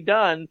scene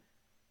redone.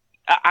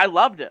 I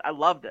loved it.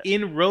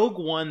 In Rogue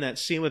One, that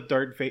scene with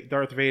Darth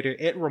Vader,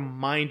 it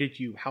reminded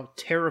you how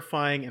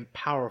terrifying and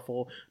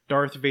powerful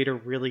Darth Vader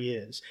really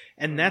is.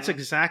 And that's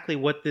exactly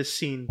what this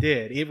scene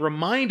did. It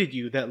reminded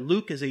you that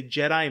Luke is a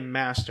Jedi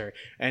Master,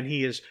 and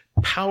he is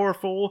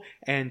powerful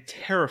and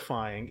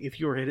terrifying if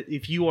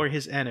you are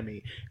his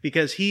enemy.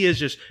 Because he is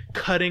just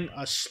cutting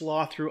a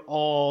slaw through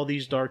all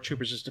these Dark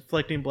Troopers, just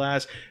deflecting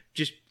blasts,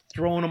 just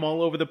throwing them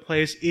all over the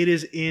place. It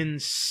is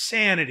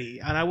insanity.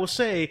 And I will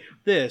say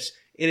this.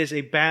 It is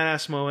a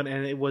badass moment,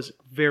 and it was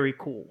very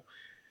cool.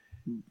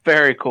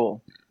 Very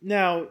cool.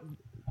 Now,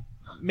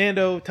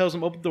 Mando tells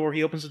him, open the door.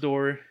 He opens the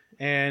door,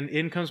 and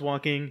in comes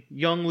walking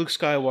young Luke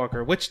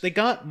Skywalker, which they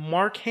got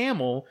Mark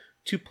Hamill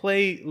to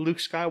play Luke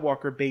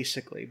Skywalker,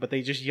 basically, but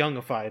they just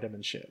youngified him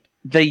and shit.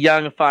 They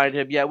youngified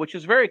him, yeah, which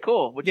is very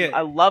cool.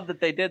 I love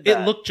that they did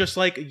that. It looked just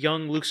like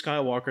young Luke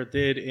Skywalker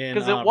did in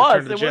Return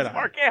of the Jedi. Was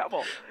Mark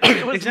Hamill.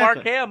 It was exactly.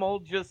 Mark Hamill,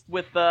 just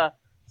with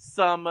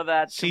some of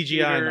that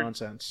CGI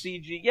nonsense.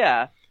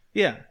 Yeah.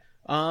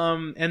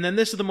 And then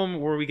this is the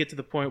moment where we get to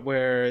the point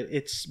where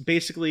it's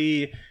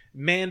basically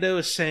Mando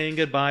is saying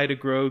goodbye to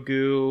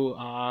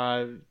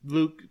Grogu.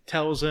 Luke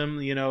tells him,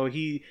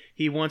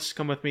 he wants to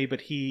come with me,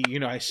 but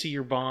I see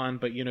your bond,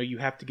 but you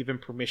have to give him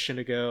permission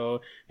to go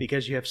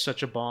because you have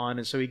such a bond.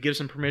 And so he gives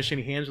him permission.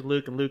 He hands it to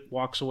Luke, and Luke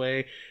walks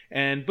away,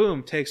 and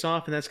boom, takes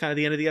off, and that's kind of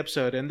the end of the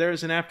episode. And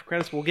there's an after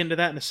credits. We'll get into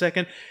that in a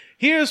second.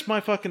 Here's my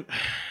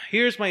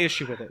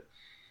issue with it.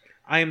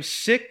 I am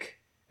sick,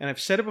 and I've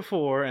said it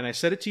before, and I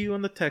said it to you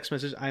on the text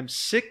message. I'm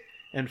sick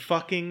and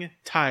fucking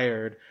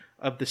tired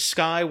of the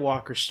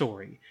Skywalker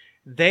story.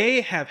 They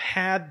have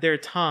had their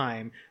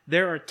time.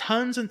 There are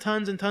tons and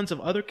tons and tons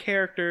of other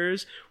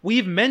characters.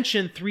 We've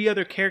mentioned 3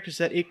 other characters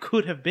that it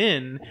could have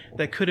been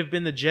the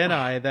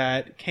Jedi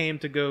that came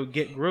to go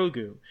get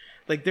Grogu.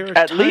 Like there are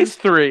at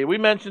least 3. We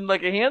mentioned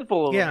like a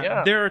handful of them.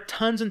 Yeah, there are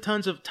tons and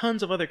tons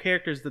of other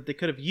characters that they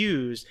could have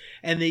used,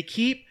 and they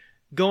keep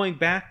going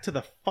back to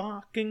the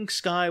fucking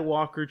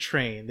Skywalker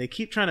train. They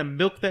keep trying to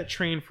milk that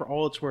train for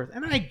all it's worth,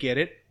 and I get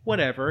it.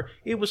 Whatever,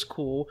 it was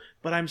cool,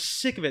 but I'm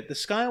sick of it. The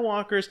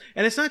Skywalkers,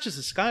 and it's not just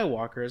the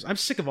Skywalkers, I'm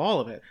sick of all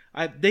of it.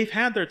 They've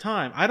had their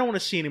time. I don't want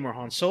to see any more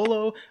Han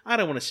Solo. I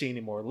don't want to see any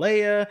more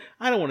Leia.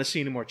 I don't want to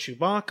see any more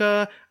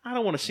Chewbacca. I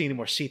don't want to see any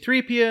more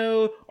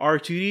C-3PO,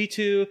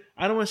 R2-D2.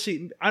 I don't want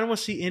to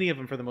see any of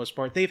them for the most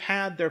part. They've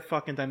had their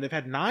fucking time. They've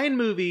had 9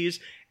 movies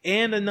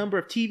and a number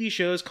of TV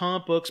shows,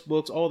 comic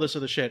books, all this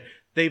other shit.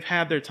 They've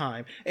had their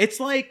time. It's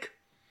like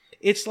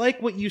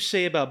what you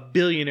say about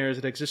billionaires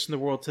that exist in the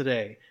world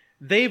today.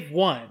 They've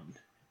won.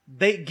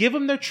 They give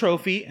them their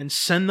trophy and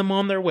send them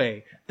on their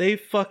way. They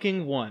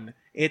fucking won.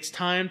 It's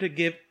time to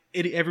give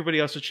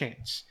everybody else a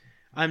chance.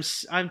 I'm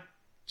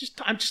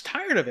just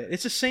tired of it.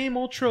 It's the same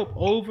old trope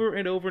over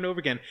and over and over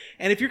again.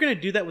 And if you're going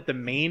to do that with the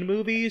main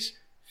movies,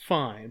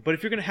 fine. But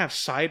if you're going to have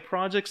side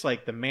projects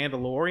like The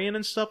Mandalorian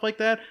and stuff like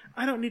that,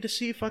 I don't need to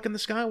see fucking the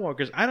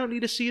Skywalkers. I don't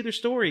need to see their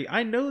story.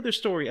 I know their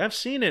story. I've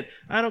seen it.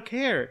 I don't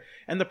care.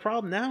 And the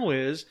problem now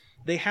is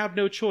they have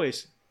no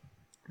choice.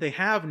 They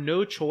have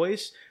no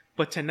choice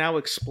but to now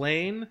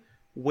explain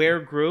where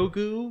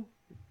Grogu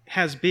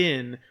has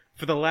been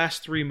for the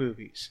last 3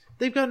 movies.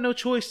 They've got no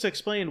choice to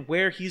explain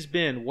where he's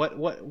been,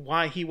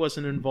 why he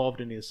wasn't involved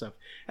in any of this stuff.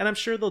 And I'm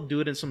sure they'll do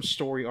it in some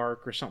story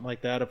arc or something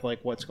like that of like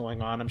what's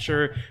going on. I'm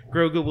sure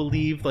Grogu will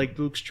leave like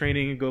Luke's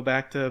training and go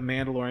back to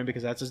Mandalorian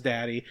because that's his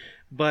daddy.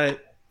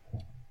 But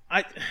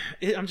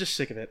I'm just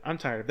sick of it. I'm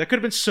tired of it. There could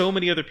have been so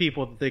many other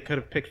people that they could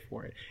have picked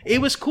for it. It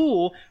was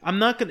cool.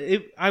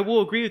 I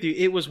will agree with you.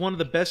 It was one of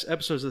the best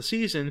episodes of the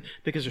season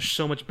because there's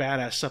so much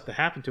badass stuff that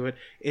happened to it.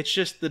 It's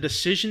just the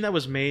decision that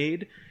was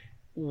made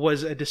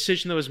was a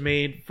decision that was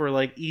made for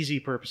like easy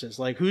purposes.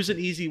 Like who's an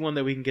easy one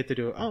that we can get to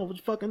do it? Oh,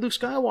 fucking Luke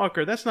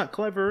Skywalker. That's not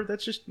clever.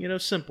 That's just,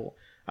 simple.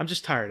 I'm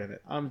just tired of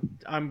it.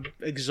 I'm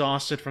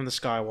exhausted from the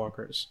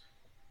Skywalkers.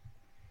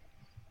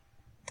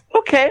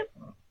 Okay.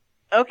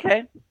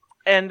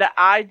 And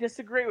I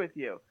disagree with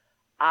you.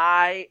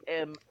 I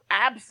am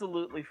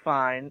absolutely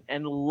fine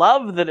and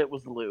love that it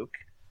was Luke.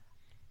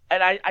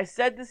 And I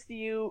said this to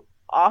you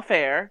off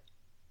air.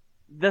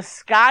 The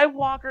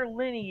Skywalker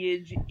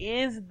lineage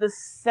is the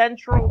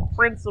central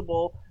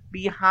principle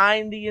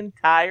behind the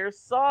entire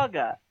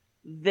saga.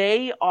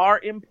 They are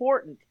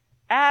important.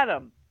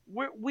 Adam,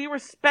 we were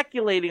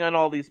speculating on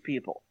all these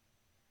people.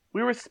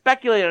 We were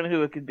speculating on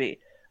who it could be.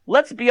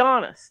 Let's be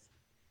honest.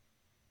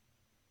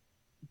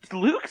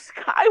 Luke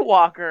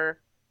Skywalker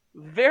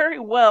very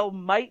well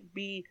might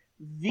be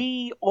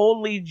the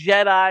only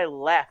Jedi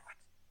left.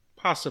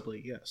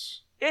 Possibly,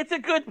 yes. It's a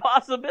good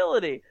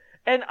possibility.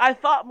 And I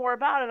thought more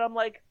about it. I'm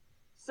like,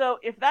 so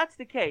if that's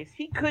the case,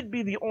 he could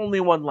be the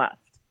only one left.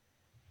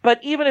 But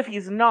even if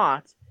he's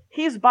not,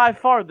 he's by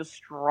far the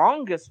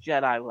strongest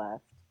Jedi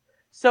left.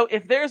 So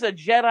if there's a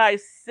Jedi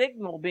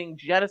signal being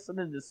jettisoned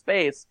into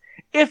space,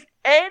 if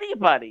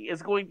anybody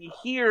is going to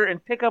hear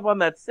and pick up on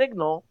that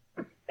signal,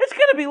 it's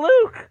going to be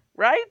Luke,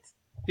 right?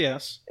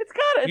 Yes. It's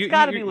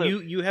got to be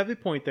Luke. You have a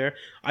point there.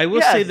 I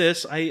will say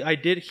this. I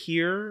did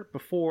hear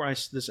before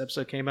this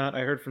episode came out,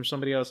 I heard from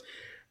somebody else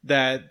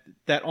that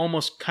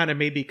almost kind of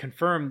made me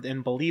confirmed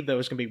and believe that it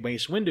was going to be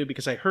Mace Windu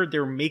because I heard they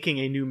were making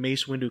a new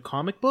Mace Windu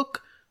comic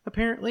book,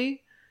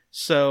 apparently.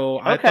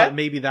 So I thought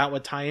maybe that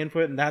would tie in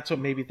for it, and that's what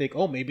made me think,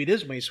 oh, maybe it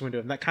is Mace Windu,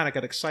 and that kind of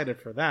got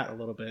excited for that a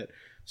little bit.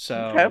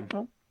 So...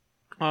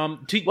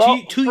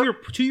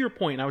 To your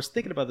point, I was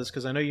thinking about this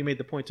because I know you made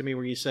the point to me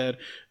where you said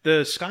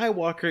the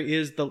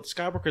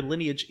Skywalker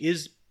lineage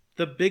is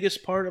the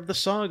biggest part of the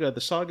saga. The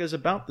saga is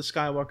about the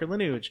Skywalker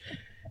lineage.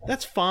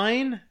 That's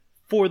fine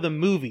for the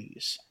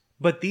movies,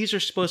 but these are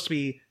supposed to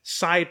be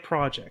side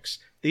projects.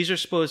 These are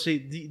supposed to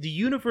the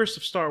universe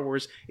of Star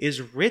Wars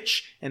is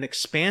rich and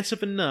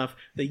expansive enough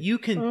that you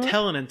can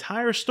tell an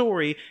entire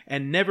story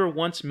and never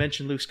once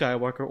mention Luke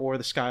Skywalker or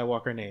the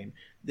Skywalker name.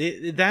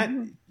 That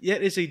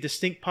is a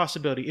distinct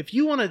possibility. If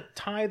you want to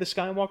tie the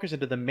Skywalkers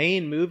into the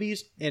main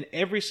movies and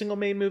every single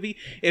main movie,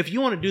 if you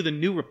want to do the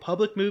New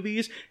Republic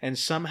movies and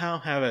somehow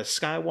have a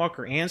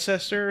Skywalker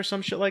ancestor or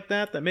some shit like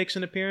that makes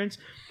an appearance,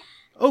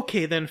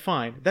 okay, then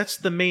fine. That's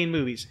the main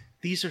movies.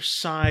 These are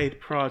side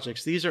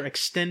projects. These are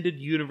extended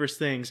universe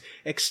things,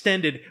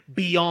 extended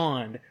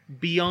beyond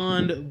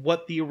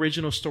what the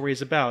original story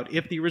is about.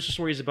 If the original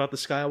story is about the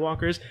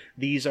Skywalkers,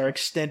 these are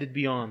extended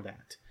beyond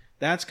that.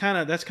 That's kind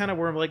of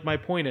where like my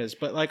point is.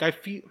 But like I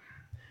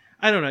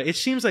don't know. It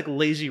seems like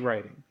lazy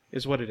writing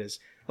is what it is.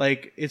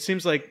 Like it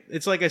seems like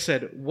it's like I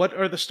said. What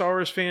are the Star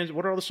Wars fans?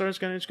 What are all the Star Wars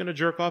fans going to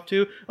jerk off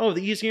to? Oh,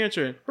 the easy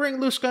answer: bring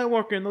Luke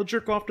Skywalker, and they'll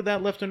jerk off to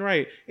that left and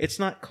right. It's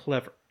not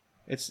clever.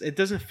 It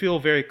doesn't feel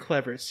very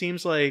clever. It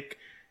seems like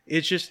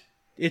it's just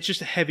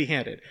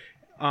heavy-handed.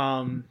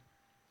 To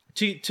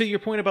your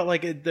point about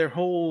like their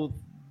whole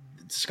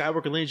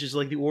Skywalker lineage is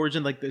like the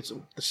origin, like the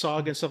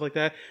saga and stuff like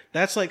that.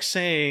 That's like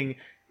saying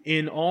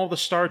in all the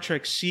Star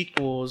Trek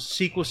sequel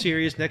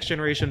series, Next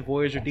Generation,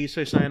 Voyager, Deep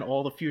Space Nine,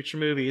 all the future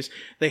movies,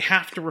 they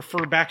have to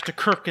refer back to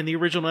Kirk and the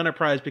original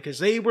Enterprise because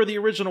they were the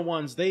original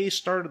ones. They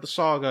started the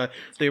saga.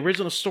 The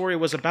original story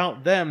was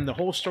about them. The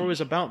whole story was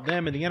about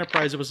them and the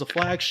Enterprise. It was the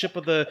flagship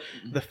of the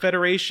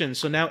Federation.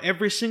 So now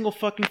every single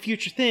fucking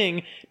future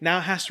thing now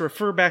has to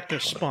refer back to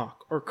Spock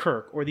or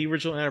Kirk or the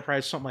original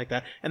Enterprise, something like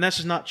that. And that's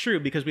just not true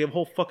because we have a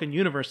whole fucking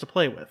universe to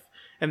play with.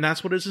 And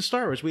that's what it is in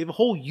Star Wars. We have a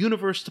whole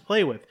universe to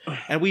play with.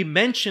 And we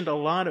mentioned a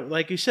lot of,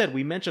 like you said,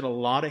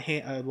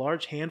 a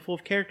large handful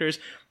of characters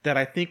that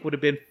I think would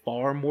have been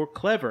far more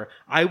clever.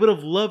 I've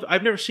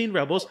never seen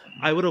Rebels.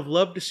 I would have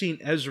loved to seen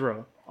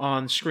Ezra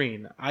on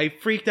screen. I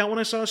freaked out when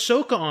I saw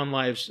Ahsoka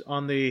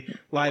on the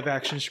live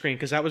action screen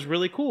because that was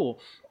really cool.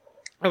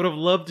 I would have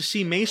loved to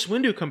see Mace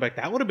Windu come back.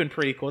 That would have been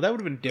pretty cool. That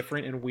would have been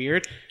different and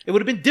weird. It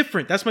would have been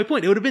different. That's my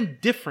point. It would have been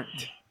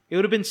different. It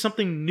would have been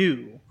something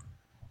new.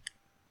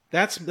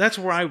 That's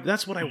what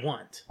I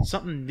want.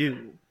 Something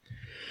new.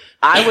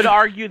 I would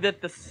argue that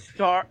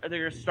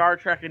your Star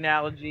Trek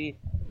analogy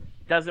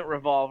doesn't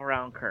revolve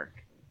around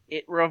Kirk.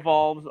 It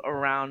revolves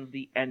around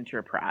the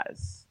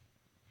Enterprise.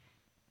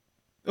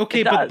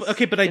 Okay,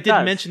 but I did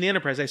mention the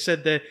Enterprise. I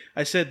said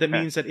that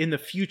means that in the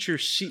future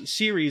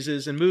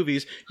series and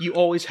movies, you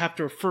always have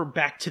to refer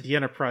back to the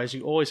Enterprise.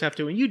 You always have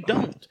to, and you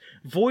don't.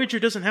 Voyager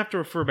doesn't have to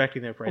refer back to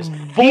the Enterprise.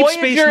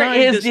 Voyager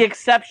is the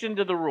exception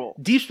to the rule.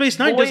 Deep Space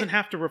Nine doesn't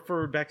have to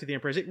refer back to the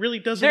Enterprise. It really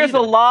doesn't. There's a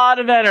lot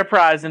of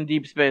Enterprise in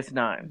Deep Space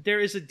Nine.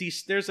 There's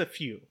a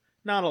few,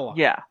 not a lot.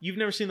 Yeah, you've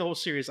never seen the whole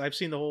series. I've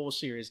seen the whole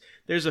series.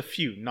 There's a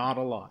few, not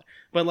a lot.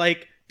 But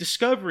like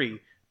Discovery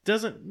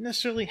doesn't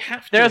necessarily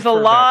have to. There's a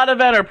lot of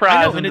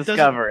Enterprise in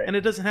Discovery, and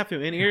it doesn't have to.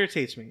 And it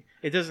irritates me.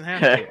 It doesn't have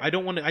to. I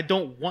don't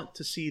want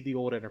to see the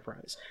old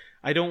Enterprise.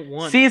 I don't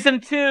want. Season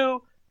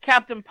 2,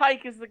 Captain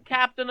Pike is the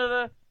captain of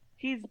the.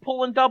 He's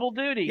pulling double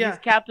duty. Yeah. He's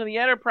captain of the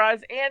Enterprise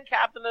and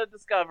captain of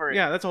Discovery.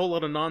 Yeah, that's a whole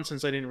lot of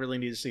nonsense I didn't really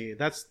need to see.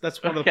 That's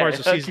one of the parts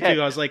of season 2.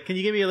 I was like, can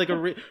you give me like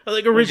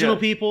original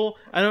people?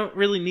 I don't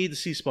really need to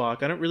see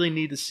Spock. I don't really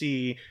need to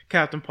see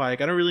Captain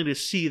Pike. I don't really need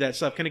to see that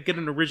stuff. Can I get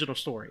an original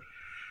story?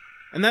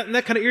 And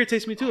that kind of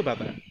irritates me too about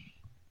that.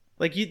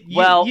 Like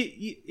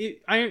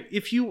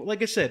if you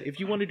like I said, if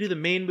you want to do the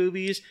main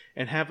movies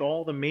and have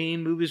all the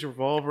main movies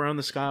revolve around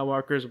the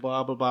Skywalkers,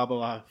 blah blah blah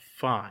blah,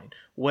 fine,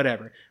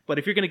 whatever. But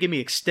if you're gonna give me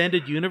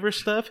extended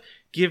universe stuff,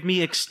 give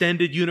me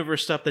extended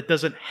universe stuff that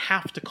doesn't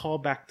have to call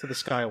back to the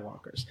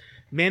Skywalkers.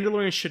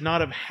 Mandalorian should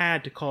not have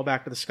had to call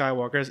back to the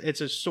Skywalkers.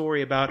 It's a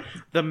story about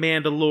the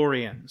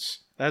Mandalorians.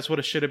 That's what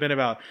it should have been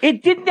about.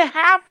 It didn't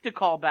have to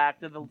call back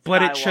to the Skywalkers.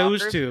 But it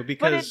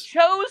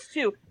chose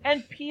to,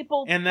 and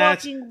people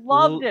fucking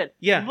loved it.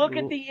 Yeah. Look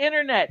at the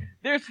internet.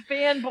 There's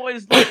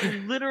fanboys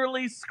like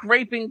literally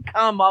scraping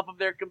cum off of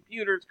their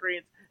computer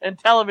screens and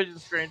television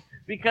screens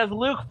because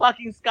Luke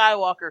fucking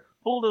Skywalker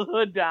pulled his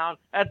hood down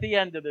at the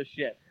end of the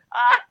shit.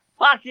 I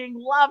fucking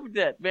loved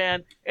it,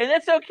 man. And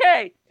it's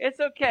okay. It's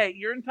okay.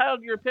 You're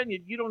entitled to your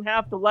opinion. You don't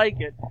have to like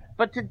it.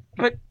 But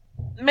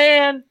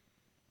man,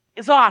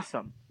 it's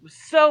awesome. It was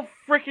so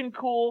freaking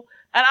cool.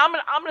 And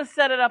I'm gonna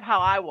set it up how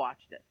I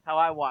watched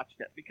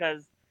it.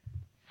 Because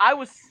I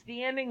was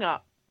standing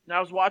up and I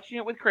was watching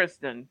it with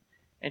Kristen,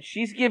 and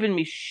she's giving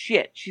me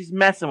shit. She's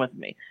messing with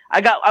me.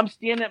 I'm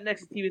standing up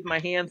next to the TV with my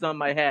hands on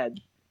my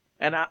head,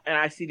 and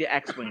I see the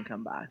X-Wing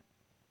come by.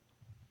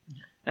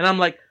 And I'm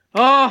like,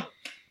 oh,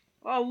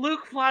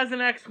 Luke flies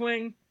an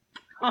X-Wing.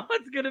 Oh,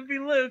 it's gonna be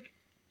Luke.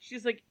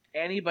 She's like,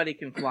 anybody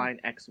can fly an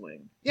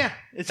X-Wing. Yeah,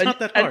 it's not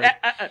that hard.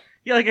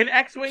 Yeah, like an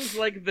X-Wing's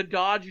like the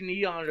Dodge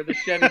Neon or the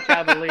Chevy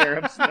Cavalier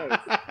of space.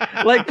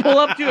 Like, pull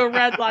up to a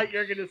red light,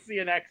 you're gonna see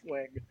an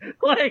X-Wing.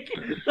 Like,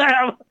 and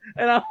I'm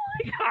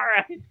like, all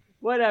right,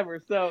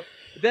 whatever. So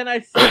then I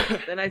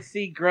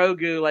see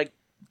Grogu like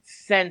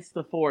sense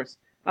the Force.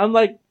 I'm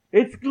like,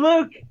 it's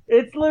Luke.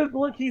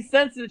 Look, he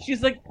senses it.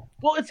 She's like,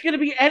 well, it's gonna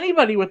be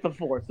anybody with the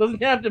Force.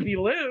 Doesn't have to be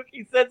Luke.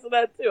 He senses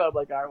that too. I'm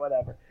like, all right,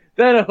 whatever.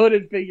 Then a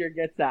hooded figure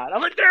gets out.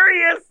 I'm like, there he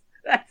is.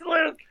 That's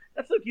Luke.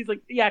 He's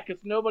like, yeah,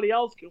 because nobody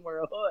else can wear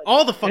a hood.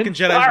 All the fucking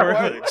Jedi wear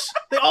hoods.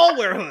 They all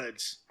wear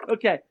hoods.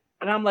 Okay,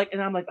 and I'm like,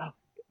 oh,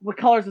 what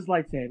color is his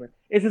lightsaber?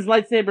 Is his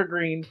lightsaber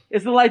green?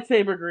 Is the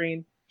lightsaber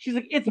green? She's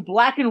like, it's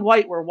black and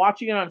white. We're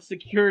watching it on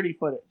security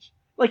footage.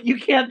 Like, you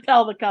can't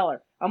tell the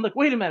color. I'm like,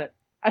 wait a minute.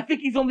 I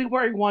think he's only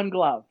wearing one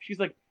glove. She's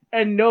like,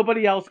 and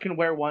nobody else can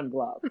wear one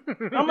glove.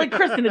 I'm like,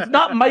 Kristen, it's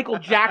not Michael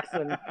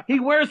Jackson. He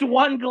wears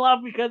one glove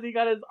because he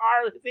got his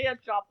hand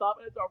chopped off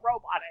and it's a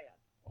robot hand.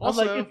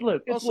 Also, like, it's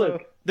Luke. It's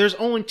Luke. There's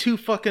only 2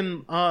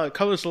 fucking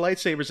colors of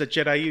lightsabers that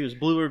Jedi use,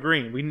 blue or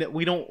green.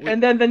 We don't.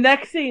 And then the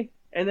next scene,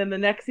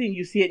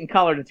 you see it in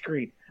color and it's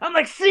green. I'm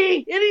like,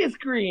 see, it is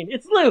green.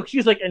 It's Luke.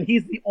 She's like, and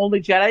he's the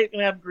only Jedi that can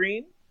have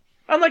green.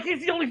 I'm like,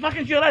 he's the only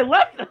fucking Jedi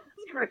left that's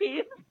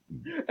green.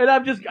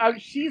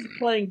 And she's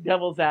playing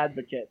devil's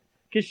advocate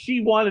because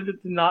she wanted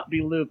it to not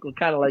be Luke,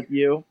 kind of like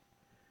you,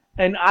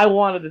 and I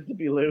wanted it to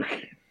be Luke.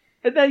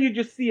 And then you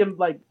just see him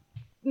like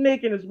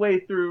making his way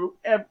through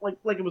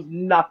like it was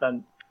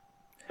nothing.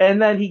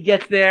 And then he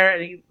gets there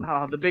and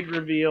the big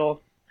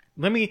reveal.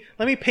 Let me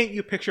paint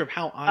you a picture of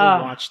how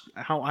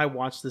I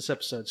watched this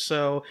episode.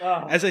 So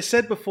as I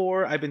said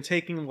before, I've been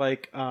taking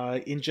like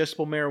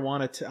ingestible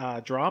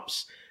marijuana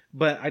drops,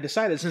 but I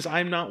decided since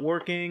I'm not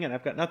working and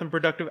I've got nothing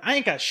productive, I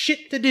ain't got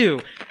shit to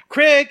do.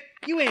 Craig,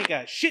 you ain't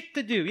got shit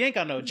to do. You ain't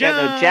got no job.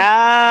 Got no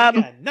job.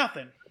 You got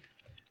nothing.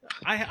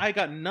 I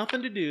got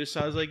nothing to do,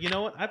 so I was like, you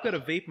know what? I've got a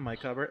vape in my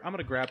cupboard. I'm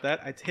going to grab that.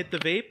 I hit the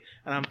vape,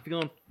 and I'm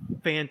feeling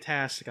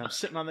fantastic. I'm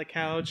sitting on the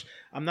couch.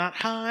 I'm not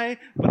high,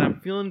 but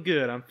I'm feeling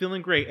good. I'm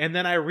feeling great. And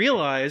then I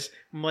realized,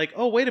 I'm like,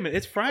 oh, wait a minute.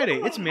 It's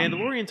Friday. It's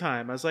Mandalorian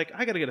time. I was like,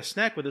 I got to get a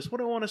snack with this. What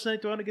do I want to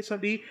snack? Do I want to get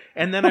something to eat?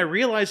 And then I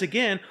realized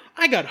again,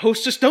 I got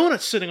Hostess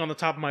donuts sitting on the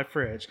top of my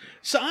fridge.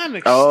 So I'm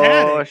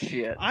ecstatic. Oh,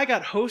 shit. I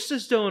got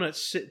Hostess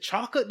donuts,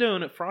 chocolate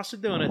donut,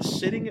 frosted donuts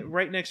sitting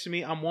right next to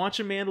me. I'm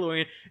watching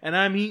Mandalorian, and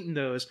I'm eating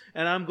those.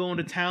 And I'm going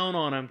to town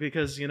on them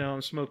because,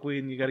 I'm smoke weed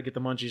and you got to get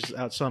the munchies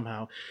out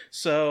somehow.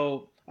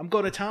 So I'm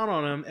going to town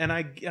on them, and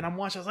I'm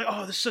watching. I was like,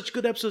 oh, this is such a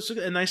good episode. So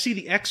good. And I see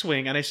the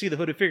X-Wing, and I see the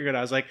hooded figure, and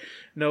I was like,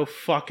 no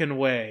fucking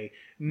way.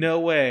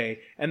 No way.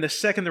 And the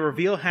second the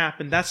reveal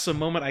happened, that's the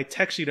moment I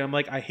text you. I'm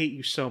like, I hate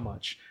you so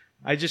much.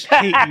 I just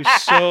hate you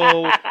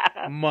so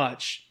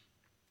much.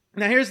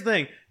 Now, here's the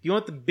thing. You know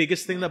what the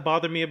biggest thing that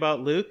bothered me about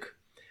Luke?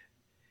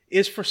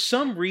 Is for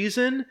some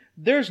reason,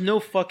 there's no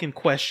fucking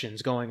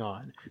questions going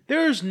on.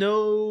 There's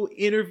no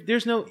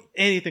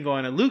anything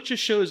going on. Luke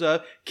just shows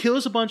up,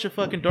 kills a bunch of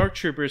fucking dark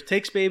troopers,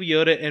 takes Baby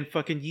Yoda, and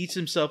fucking yeets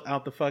himself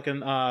out the fucking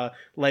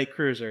light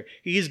cruiser.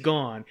 He's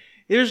gone.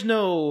 There's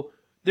no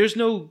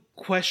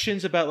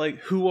questions about, like,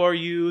 who are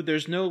you?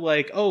 There's no,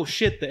 like, oh,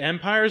 shit, the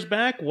Empire's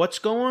back? What's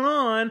going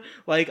on?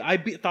 Like,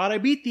 thought I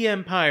beat the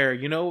Empire,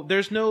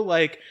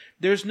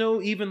 there's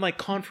no even, like,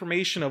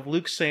 confirmation of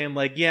Luke saying,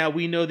 like, yeah,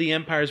 we know the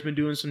Empire's been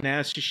doing some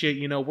nasty shit,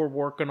 we're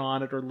working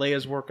on it, or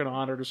Leia's working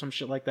on it, or some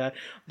shit like that.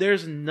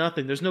 There's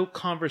nothing. There's no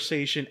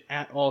conversation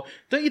at all.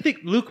 Don't you think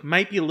Luke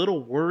might be a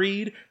little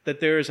worried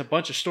that there's a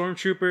bunch of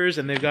stormtroopers,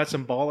 and they've got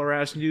some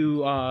baller-ass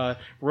new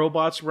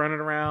robots running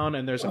around,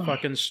 and there's a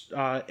fucking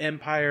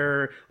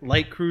Empire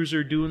light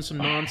cruiser doing some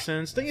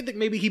nonsense? Don't you think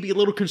maybe he'd be a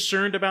little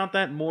concerned about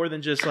that more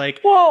than just,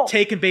 like,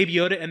 taking Baby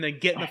Yoda and then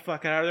getting the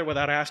fuck out of there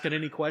without asking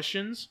any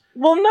questions?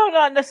 Well, no,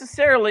 not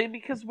necessarily,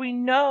 because we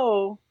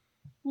know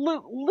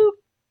Luke.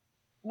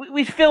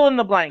 We fill in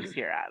the blanks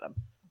here, Adam.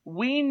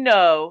 We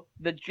know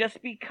that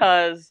just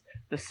because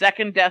the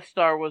second Death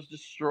Star was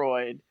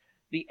destroyed,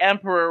 the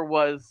Emperor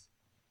was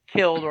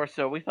killed, or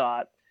so we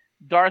thought.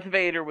 Darth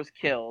Vader was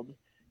killed.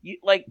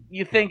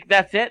 You think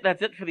that's it?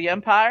 That's it for the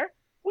Empire?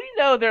 We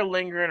know they're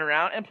lingering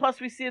around, and plus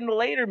we see in the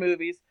later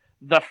movies,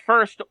 the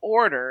First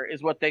Order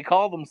is what they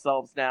call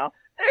themselves now.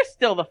 They're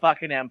still the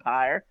fucking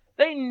Empire.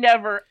 They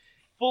never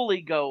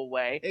fully go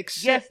away.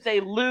 Yes, they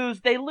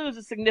lose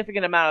a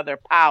significant amount of their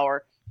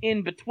power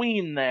in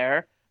between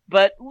there,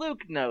 but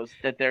Luke knows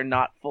that they're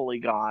not fully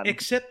gone.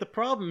 Except the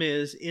problem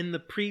is, in the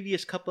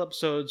previous couple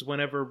episodes,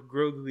 whenever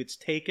Grogu gets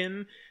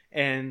taken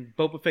and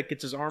Boba Fett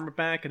gets his armor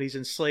back and he's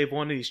in Slave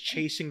One and he's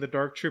chasing the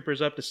Dark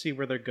Troopers up to see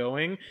where they're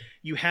going,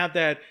 you have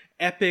that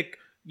epic,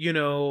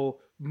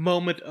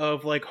 moment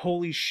of, like,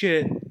 holy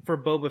shit for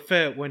Boba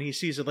Fett when he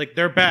sees it, like,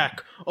 they're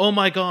back. Oh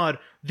my god,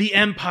 the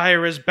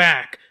Empire is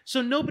back.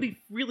 So nobody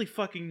really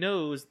fucking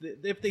knows.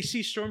 If they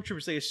see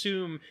stormtroopers, they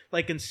assume,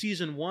 like in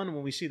season 1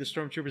 when we see the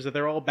stormtroopers, that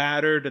they're all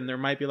battered and there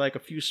might be like a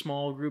few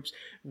small groups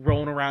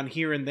rolling around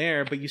here and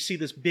there, but you see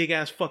this big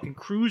ass fucking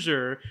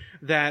cruiser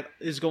that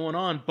is going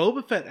on.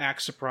 Boba Fett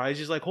acts surprised.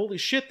 He's like, holy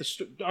shit,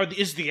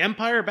 is the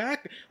Empire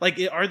back? Like,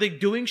 are they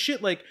doing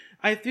shit? Like,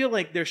 I feel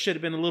like there should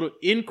have been a little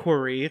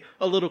inquiry,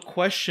 a little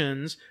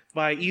questions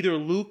by either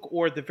Luke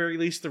or at the very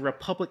least the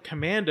Republic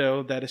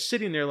Commando that is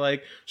sitting there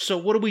like, so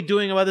what are we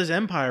doing about this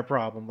Empire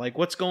problem? Like,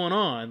 what's going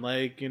on?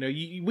 Like,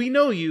 we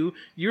know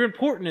you're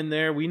important in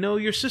there. We know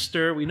your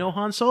sister. We know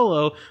Han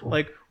Solo.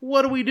 Like,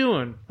 what are we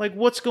doing? Like,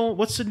 what's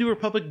the New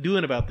Republic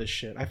doing about this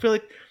shit? I feel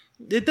like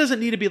it doesn't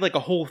need to be like a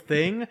whole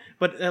thing,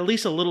 but at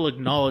least a little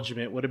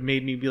acknowledgement would have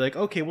made me be like,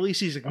 okay, well, at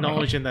least he's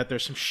acknowledging that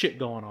there's some shit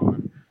going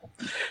on.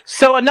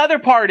 So another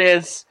part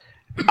is,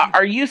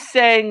 are you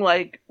saying,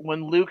 like,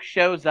 when Luke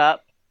shows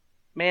up,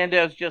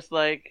 Mando's just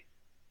like,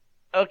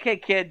 okay,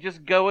 kid,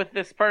 just go with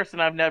this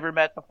person I've never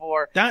met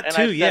before. That and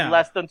too, I said yeah.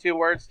 less than 2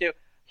 words to.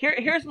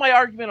 Here's my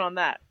argument on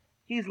that.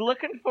 He's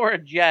looking for a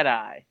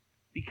Jedi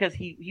because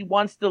he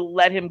wants to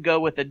let him go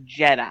with a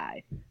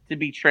Jedi to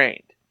be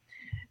trained.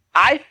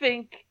 I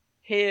think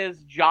his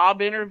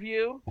job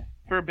interview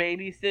for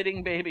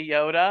babysitting Baby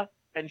Yoda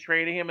and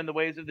training him in the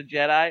ways of the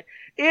Jedi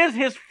is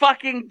his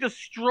fucking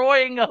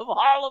destroying of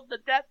all of the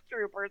Death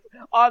Troopers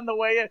on the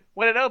way in.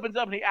 When it opens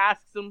up and he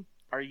asks him,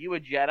 "Are you a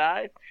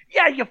Jedi?"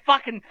 "Yeah, you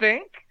fucking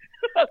think?"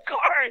 Of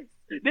course.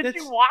 Did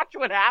you watch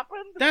what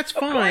happened? That's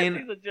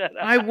fine.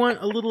 I want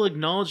a little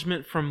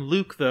acknowledgement from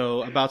Luke,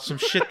 though, about some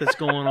shit that's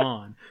going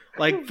on.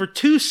 Like, for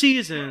 2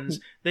 seasons,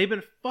 they've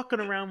been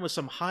fucking around with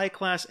some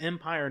high-class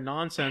Empire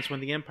nonsense when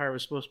the Empire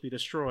was supposed to be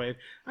destroyed.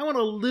 I want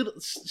a little...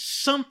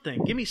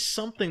 something. Give me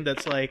something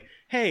that's like,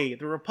 hey,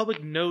 the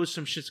Republic knows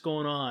some shit's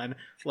going on.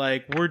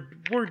 Like,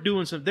 we're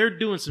doing some... They're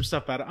doing some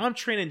stuff about it. I'm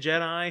training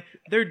Jedi.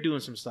 They're doing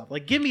some stuff.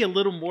 Like, give me a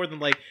little more than,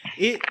 like...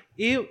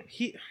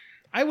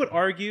 I would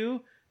argue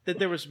that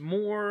there was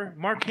more...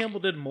 Mark Hamill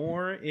did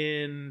more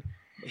in...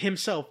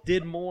 Himself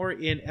did more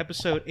in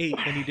Episode 8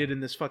 than he did in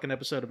this fucking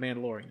episode of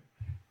Mandalorian.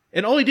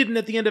 And all he did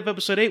at the end of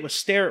Episode 8 was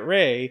stare at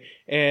Rey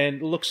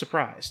and look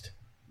surprised.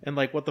 And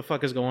like, what the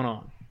fuck is going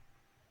on?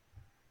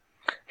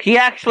 He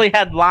actually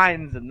had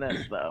lines in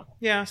this, though.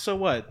 Yeah, so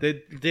what?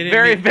 They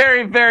didn't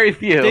very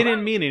few. They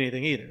didn't mean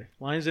anything either.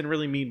 Lines didn't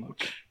really mean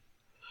much.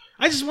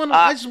 I just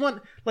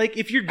want, like,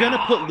 if you're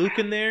gonna put Luke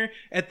in there,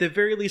 at the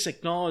very least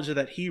acknowledge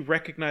that he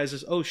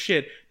recognizes, oh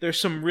shit, there's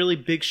some really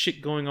big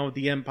shit going on with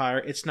the Empire.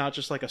 It's not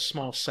just like a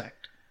small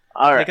sect.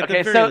 All right. Like,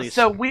 okay.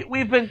 So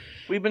we've been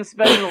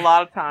spending a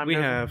lot of time.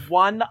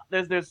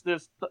 There's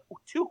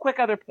 2 quick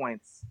other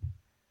points.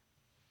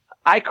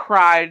 I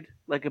cried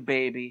like a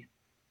baby.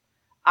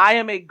 I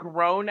am a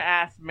grown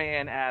ass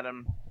man,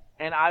 Adam,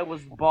 and I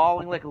was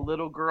bawling like a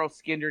little girl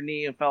skinned her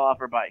knee and fell off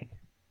her bike.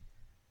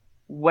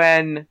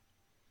 When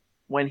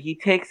he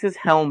takes his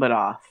helmet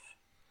off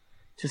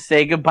to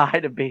say goodbye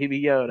to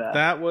Baby Yoda.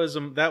 That was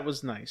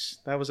nice.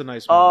 That was a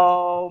nice moment.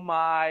 Oh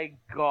my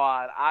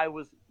god. I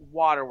was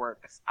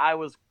waterworks. I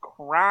was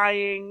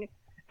crying.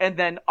 And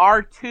then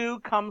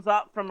R2 comes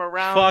up from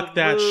around Fuck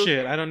the that roof.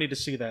 shit. I don't need to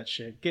see that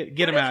shit. Get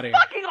him out of here.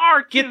 Fucking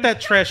R2. Get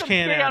that trash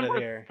can out of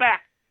here.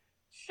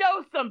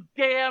 Show some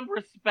damn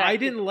respect. I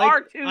didn't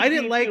like that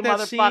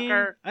motherfucker. scene.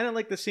 I didn't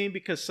like the scene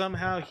because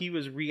somehow he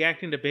was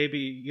reacting to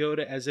Baby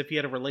Yoda as if he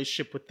had a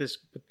relationship with this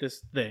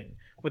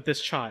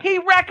child. He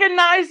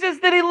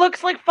recognizes that he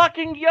looks like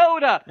fucking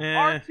Yoda.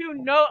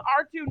 R2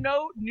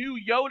 knew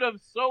Yoda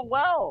so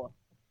well.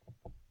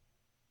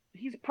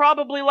 He's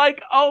probably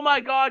like, "Oh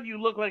my god,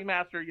 you look like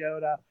Master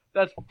Yoda."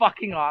 That's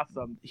fucking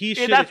awesome.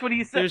 That's what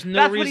he said.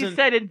 What he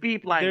said in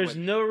beep language. There's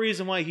no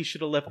reason why he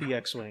should have left the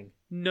X-wing.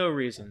 No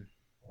reason.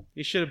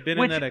 He should have been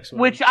in that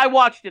X-wing. Which I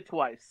watched it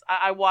twice.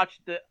 I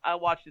watched it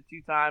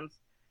 2 times,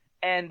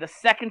 and the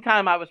second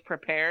time I was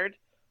prepared.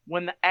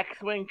 When the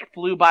X-wing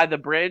flew by the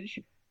bridge,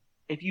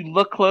 if you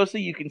look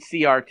closely, you can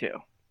see R2.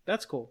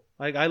 That's cool.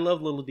 Like, I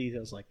love little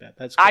details like that.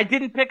 That's cool. I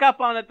didn't pick up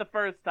on it the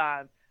first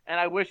time, and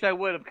I wish I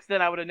would have, because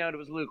then I would have known it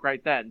was Luke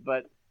right then.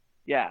 But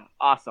yeah,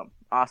 awesome.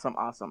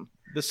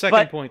 The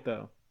second point,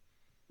 though.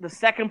 The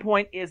second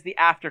point is the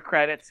after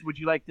credits. Would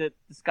you like to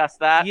discuss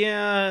that?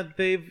 Yeah,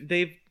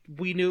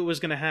 we knew it was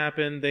going to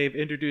happen. They've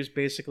introduced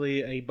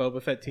basically a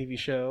Boba Fett TV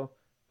show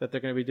that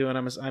they're going to be doing.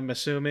 I'm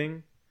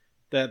assuming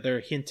that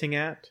they're hinting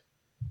at.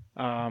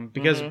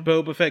 Because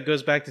Boba Fett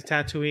goes back to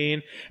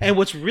Tatooine. And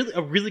what's really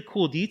a really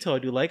cool detail I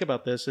do like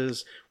about this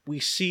is we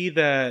see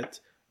that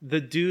the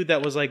dude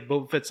that was like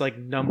Boba Fett's like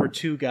number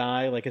 2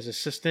 guy, like his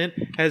assistant,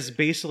 has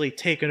basically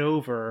taken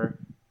over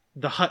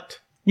the Hutt.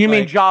 You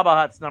mean Jabba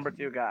Hutt's number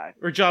 2 guy?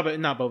 Or Jabba,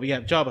 not Boba, yeah,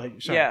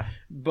 Jabba. Sorry. Yeah.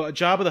 But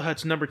Jabba the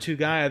Hutt's number 2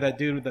 guy, that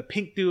dude, the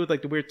pink dude with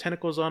like the weird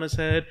tentacles on his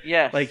head.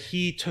 Yes. Like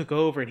he took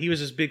over and he was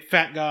this big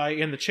fat guy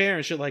in the chair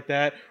and shit like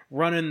that,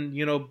 running,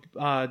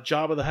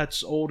 Jabba the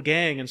Hutt's old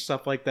gang and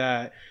stuff like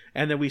that.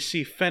 And then we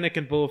see Fennec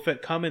and Boba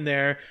Fett come in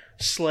there,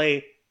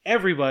 slay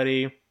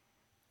everybody,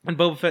 and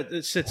Boba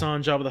Fett sits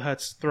on Jabba the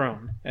Hutt's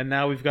throne. And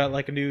now we've got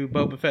like a new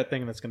Boba Fett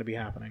thing that's going to be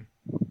happening.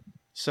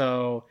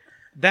 So...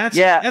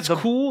 That's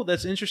cool.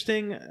 That's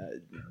interesting.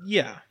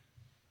 Yeah.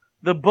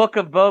 The Book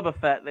of Boba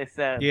Fett, they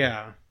said.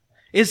 Yeah.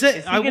 Is he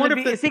going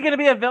to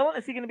be a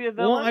villain?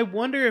 Well, I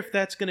wonder if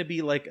that's going to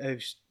be like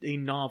a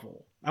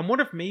novel. I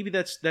wonder if maybe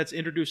that's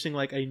introducing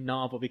like a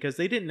novel, because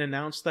they didn't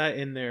announce that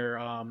in their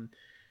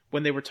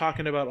when they were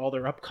talking about all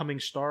their upcoming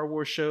Star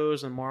Wars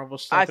shows and Marvel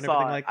stuff and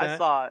everything like that. I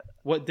saw it.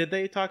 What did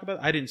they talk about?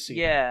 I didn't see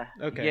it. Yeah.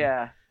 Okay.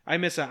 Yeah. I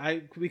miss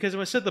that. Because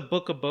when I said the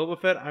Book of Boba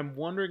Fett, I'm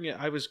wondering.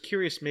 I was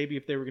curious maybe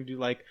if they were going to do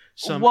like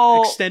some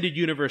extended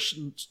universe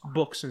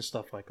books and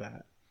stuff like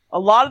that. A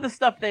lot of the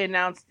stuff they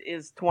announced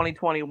is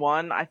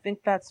 2021. I think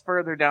that's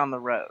further down the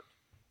road.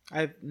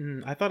 I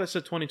thought it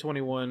said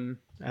 2021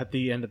 at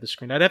the end of the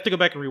screen. I'd have to go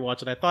back and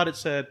rewatch it. I thought it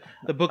said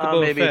the Book of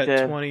Boba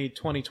Fett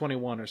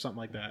 2021 or something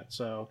like that.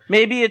 So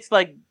maybe it's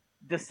like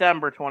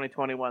December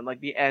 2021,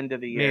 like the end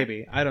of the year.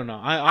 Maybe. I don't know.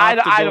 I'll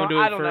have to go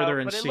into it further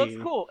and see. But it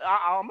looks cool.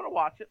 I'm going to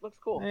watch it. It looks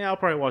cool. Yeah, I'll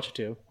probably watch it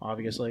too,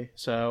 obviously.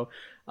 So,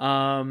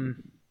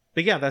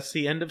 But yeah, that's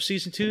the end of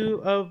season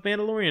 2 of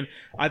Mandalorian.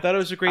 I thought it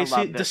was a great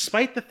season.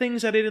 Despite the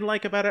things I didn't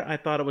like about it, I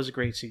thought it was a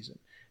great season.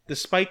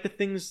 Despite the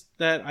things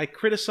that I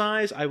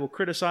will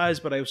criticize,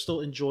 but I still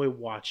enjoy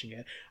watching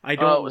it. I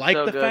don't like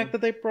the fact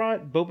that they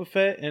brought Boba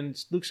Fett and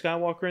Luke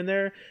Skywalker in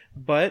there,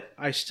 but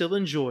I still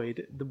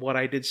enjoyed what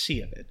I did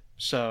see of it.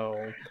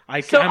 So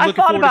I'm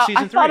looking forward to season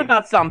 3. I thought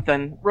about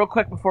something real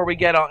quick before we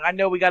get on. I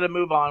know we got to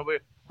move on.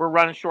 We're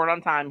running short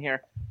on time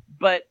here.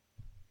 But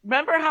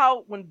remember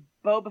how when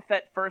Boba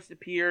Fett first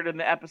appeared in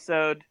the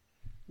episode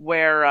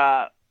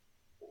where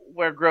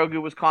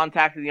Grogu was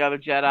contacting the other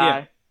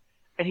Jedi,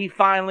 and he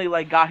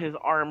finally got his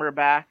armor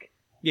back?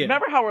 Yeah.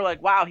 Remember how we're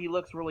like, wow, he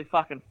looks really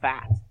fucking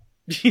fat?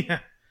 Yeah.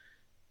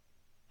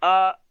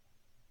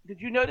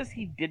 Did you notice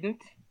he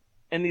didn't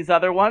in these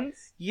other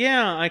ones?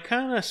 Yeah, I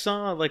kind of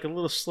saw a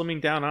little slimming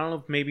down. I don't know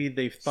if maybe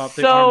they thought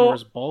the armor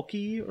was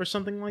bulky or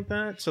something like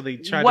that, so they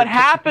tried. What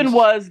happened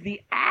was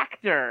the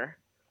actor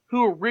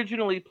who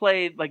originally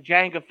played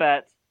Jango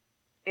Fett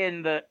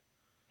in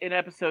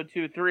episode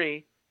 2,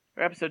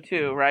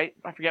 right?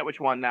 I forget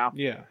which one now.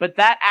 Yeah. But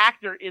that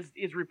actor is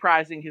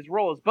reprising his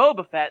role as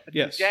Boba Fett, but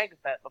he was Jango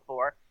Fett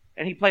before,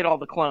 and he played all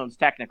the clones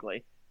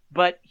technically.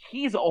 But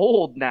he's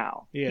old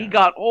now. Yeah. He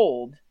got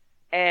old,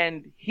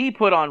 and he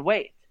put on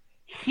weight.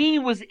 He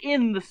was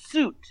in the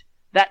suit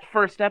that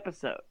first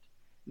episode.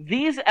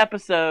 These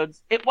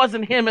episodes, it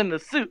wasn't him in the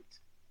suit.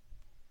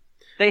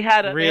 They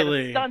had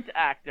a stunt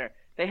actor.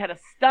 They had a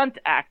stunt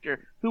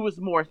actor who was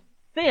more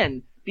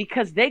thin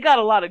because they got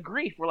a lot of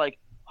grief. We're like,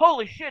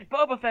 holy shit,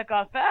 Boba Fett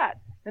got fat.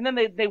 And then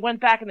they went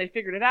back and they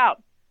figured it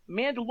out.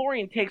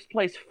 Mandalorian takes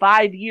place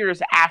 5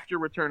 years after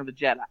Return of the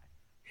Jedi.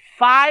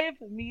 5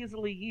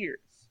 measly years.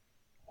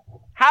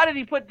 How did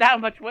he put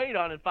that much weight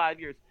on in 5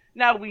 years?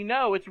 Now we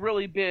know it's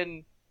really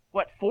been,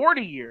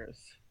 40 years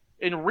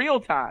in real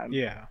time.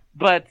 Yeah.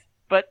 But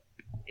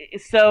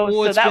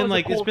so it's that been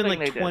was it's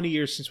been 20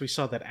 years since we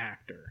saw that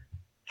actor.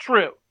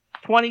 True.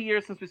 20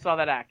 years since we saw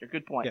that actor.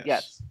 Good point.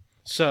 Yes.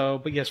 So,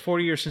 but yes,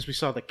 40 years since we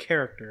saw the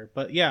character.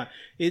 But yeah,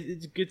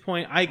 it's a good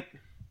point. I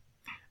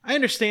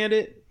understand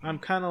it. I'm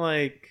kind of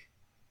like,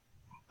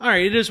 all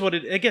right, it is what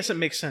it. I guess it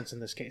makes sense in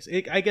this case.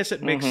 I guess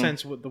it makes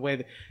sense with the way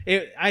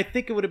that. I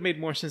think it would have made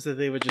more sense that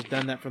they would just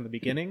done that from the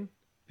beginning,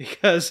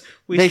 because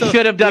they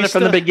should have done it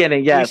from the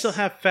beginning. Yes, we still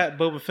have fat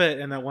Boba Fett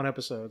in that one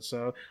episode,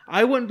 so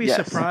I wouldn't be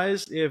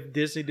surprised if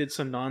Disney did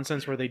some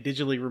nonsense where they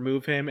digitally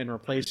remove him and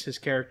replace his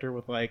character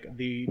with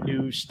the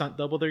new stunt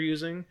double they're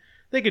using.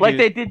 They could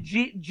they did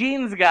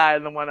Jeans Guy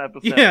in the one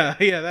episode. Yeah,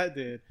 that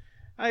did.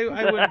 I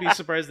wouldn't be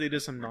surprised they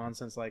did some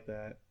nonsense like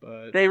that.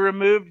 But they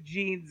removed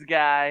Jeans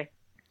Guy.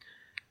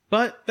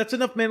 But that's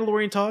enough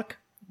Mandalorian talk.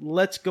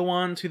 Let's go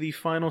on to the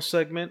final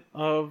segment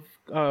of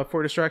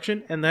For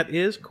Distraction, and that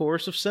is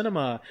Course of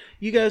Cinema.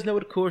 You guys know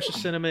what a Course of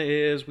Cinema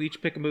is. We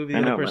each pick a movie the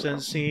other person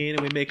has seen,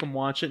 and we make them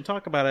watch it and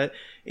talk about it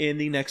in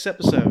the next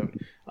episode.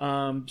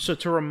 So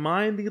to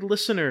remind the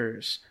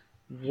listeners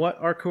what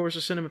our Course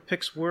of Cinema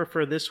picks were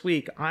for this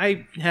week,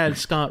 I had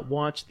Scott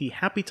watch The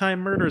Happy Time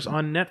Murders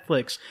on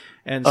Netflix,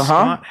 and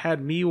Scott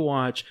had me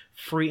watch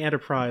Free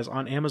Enterprise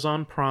on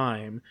Amazon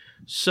Prime.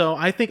 So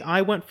I think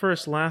I went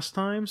first last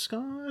time,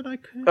 Scott. I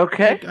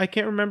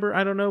can't remember.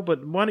 I don't know,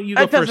 but why don't you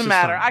go first? It doesn't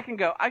matter. I can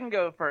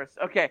go first.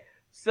 Okay.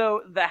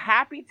 So The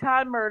Happy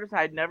Time Murders,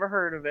 I'd never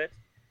heard of it,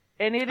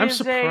 and I'm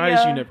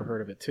surprised you never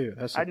heard of it too.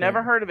 I'd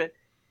never heard of it.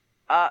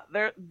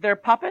 They're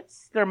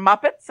puppets. They're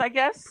Muppets, I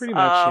guess. Pretty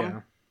much,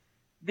 yeah.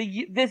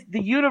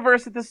 The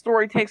universe that this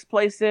story takes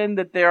place in,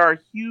 that there are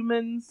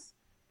humans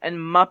and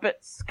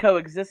Muppets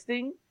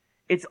coexisting.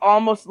 It's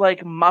almost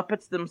like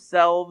Muppets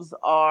themselves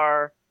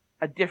are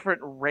a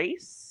different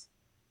race.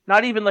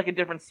 Not even like a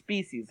different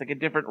species, like a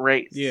different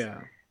race. Yeah.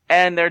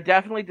 And they're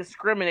definitely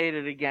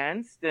discriminated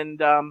against. And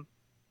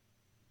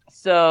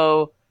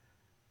so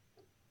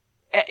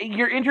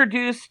you're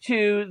introduced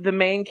to the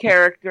main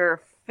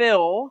character,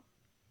 Phil,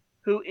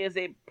 who is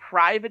a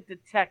private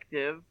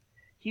detective.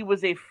 He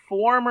was a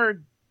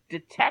former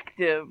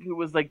detective who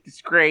was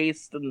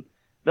disgraced, and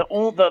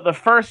the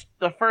first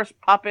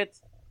puppet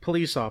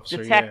police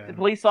officer,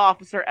 police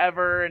officer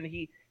ever, and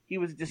he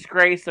was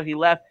disgraced, so he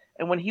left.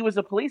 And when he was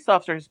a police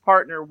officer, his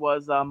partner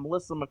was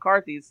Melissa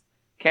McCarthy's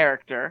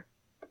character,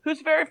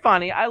 who's very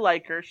funny. I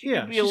like her. She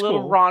could be a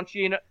little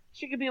raunchy,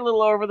 she could be a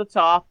little over the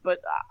top, but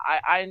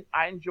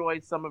I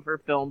enjoyed some of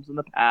her films in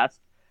the past.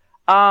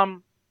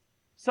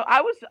 So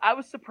I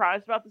was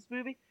surprised about this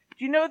movie.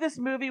 Do you know this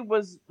movie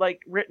was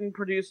written,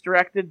 produced,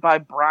 directed by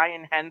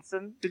Brian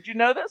Henson? Did you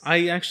know this?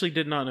 I actually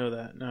did not know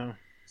that, no.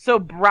 So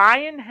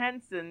Brian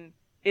Henson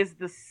is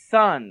the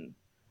son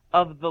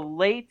of the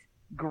late,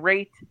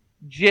 great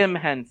Jim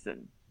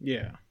Henson.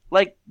 Yeah.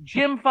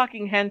 Jim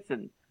fucking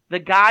Henson, the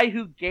guy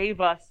who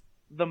gave us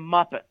The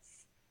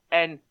Muppets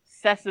and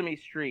Sesame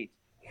Street,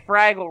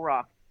 Fraggle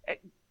Rock,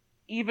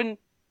 even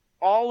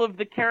all of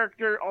the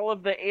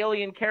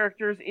alien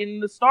characters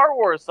in the Star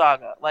Wars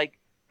saga.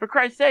 For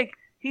Christ's sake,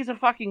 he's a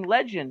fucking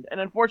legend, and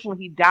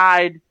unfortunately he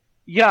died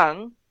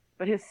young,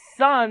 but his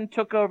son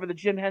took over the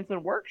Jim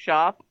Henson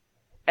workshop,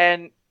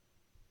 and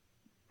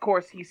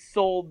course, he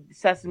sold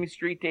Sesame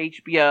Street to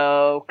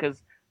HBO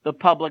because the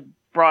public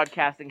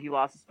broadcasting, he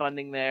lost his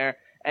funding there,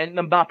 and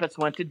the Muppets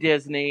went to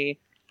Disney.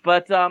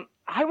 But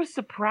I was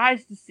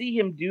surprised to see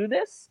him do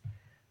this.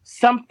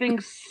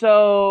 Something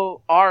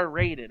so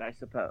R-rated, I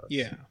suppose.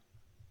 Yeah.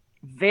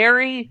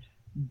 Very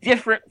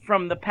different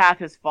from the path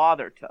his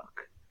father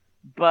took.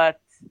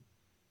 But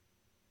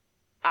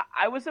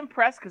I was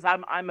impressed because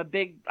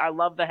I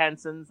love the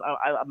Hensons.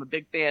 I'm a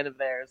big fan of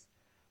theirs.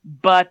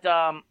 But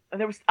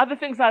there was other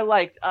things I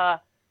liked.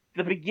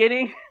 The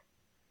beginning,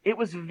 it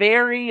was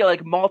very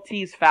like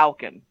Maltese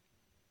Falcon.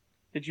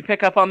 Did you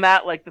pick up on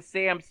that? Like the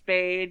Sam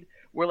Spade,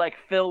 where like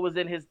Phil was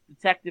in his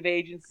detective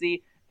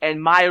agency,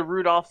 and Maya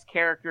Rudolph's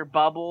character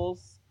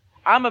Bubbles.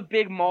 I'm a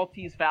big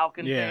Maltese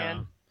Falcon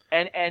fan,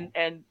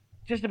 and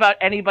just about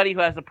anybody who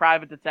has a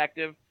private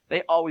detective,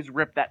 they always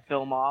rip that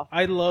film off.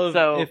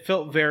 It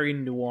felt very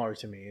noir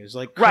to me. It was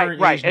like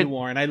current age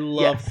noir, and I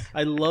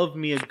love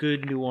me a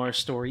good noir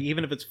story,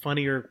 even if it's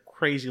funny or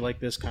crazy like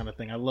this kind of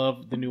thing. I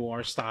love the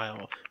noir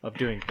style of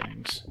doing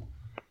things.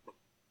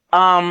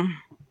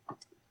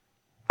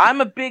 I'm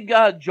a big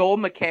Joel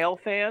McHale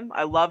fan.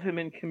 I love him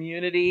in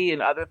Community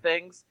and other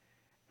things,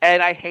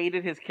 and I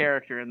hated his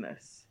character in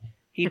this.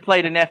 He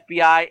played an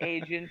FBI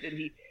agent,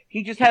 and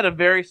he just had a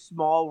very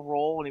small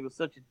role, and he was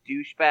such a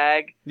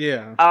douchebag.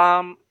 Yeah.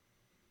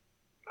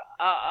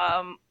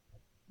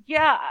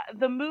 Yeah,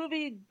 the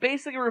movie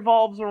basically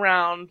revolves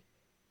around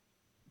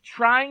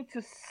trying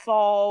to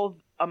solve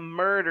a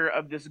murder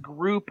of this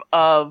group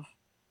of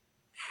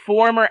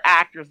former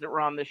actors that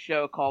were on this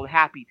show called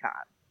Happy Time.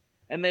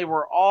 And they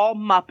were all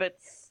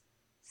Muppets,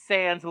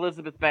 sans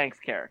Elizabeth Banks'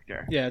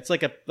 character. Yeah, it's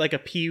like a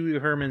Pee Wee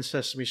Herman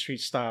Sesame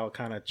Street style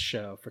kind of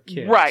show for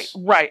kids.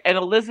 Right. And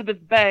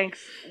Elizabeth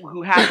Banks,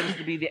 who happens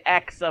to be the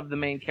ex of the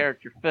main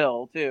character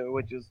Phil, too,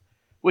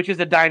 which is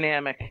a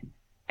dynamic.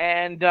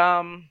 And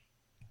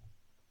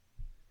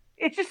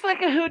it's just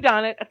like a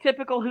whodunit, a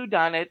typical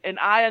whodunit, and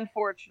I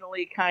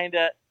unfortunately kind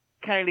of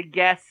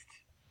guessed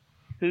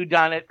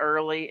whodunit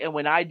early, and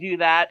when I do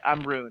that,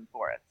 I'm ruined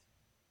for it.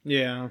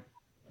 Yeah.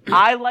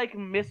 I like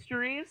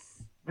mysteries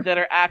that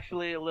are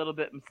actually a little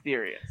bit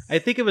mysterious. I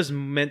think it was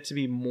meant to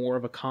be more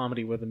of a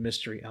comedy with a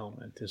mystery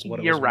element, is what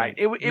it was. You're right.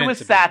 It was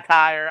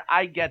satire.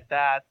 I get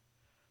that.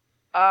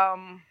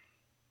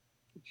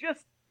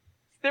 Just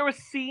there were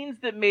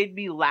scenes that made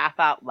me laugh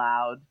out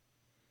loud,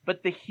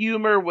 but the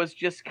humor was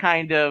just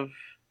kind of,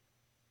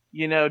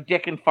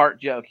 dick and fart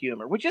joke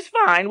humor, which is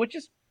fine.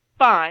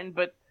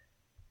 But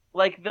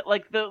like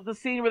the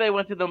scene where they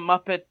went to the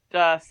Muppet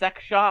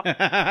sex shop.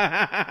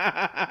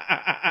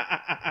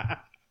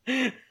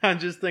 I'm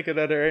just thinking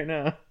of it right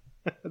now.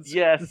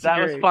 That's that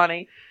great. Was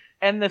funny.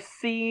 And the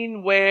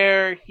scene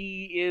where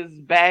he is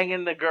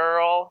banging the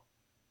girl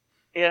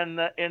in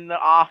the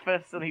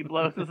office and he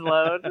blows his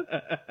load.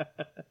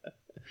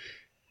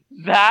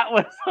 That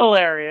was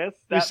hilarious.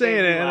 You're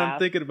saying it, and I'm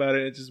thinking about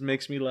it. It just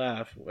makes me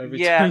laugh every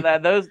time.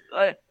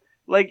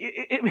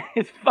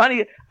 It's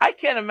funny. I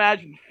can't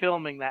imagine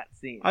filming that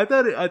scene. I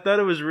thought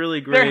it was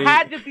really great.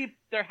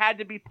 There had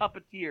to be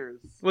puppeteers.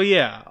 Well,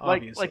 yeah,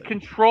 obviously. Like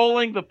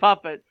controlling the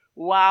puppet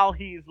while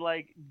he's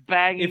like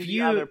banging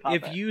the other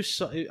puppet. If you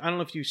saw, I don't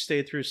know if you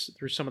stayed through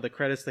some of the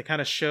credits. They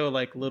kind of show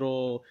like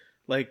little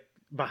like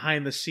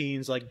behind the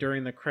scenes, like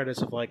during the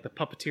credits of like the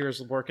puppeteers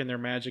working their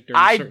magic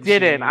during certain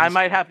didn't. scenes. I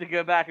might have to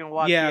go back and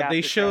watch. Yeah,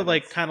 they show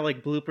like kind of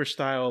like blooper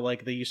style,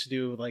 like they used to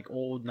do with like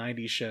old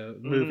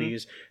 '90s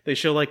movies. They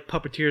show like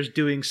puppeteers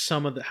doing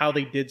how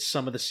they did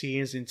some of the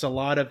scenes. And it's a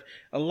lot of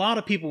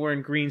people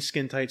wearing green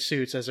skin tight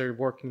suits as they're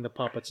working the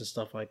puppets and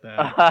stuff like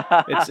that.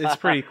 it's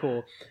pretty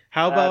cool.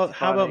 How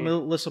about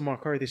Melissa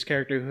McCarthy's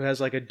character, who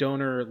has like a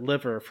donor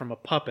liver from a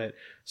puppet?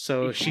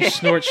 So she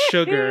snorts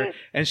sugar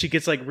and she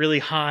gets like really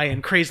high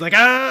and crazy, like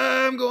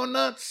I'm going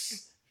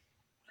nuts.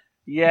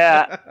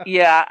 Yeah.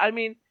 I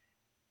mean,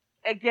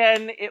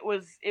 again, it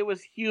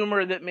was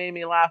humor that made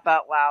me laugh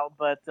out loud,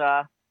 but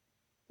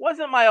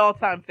wasn't my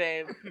all-time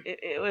fave.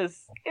 It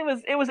was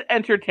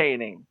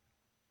entertaining.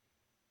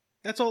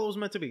 That's all it was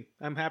meant to be.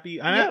 I'm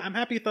happy. I'm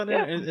happy you thought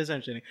it is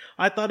entertaining.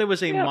 I thought it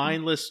was a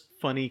mindless,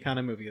 funny kind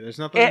of movie. There's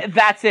nothing.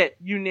 That's it.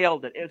 You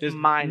nailed it. It's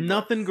mindless.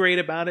 Nothing great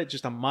about it.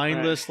 Just a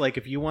mindless. Like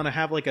if you want to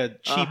have like a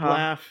cheap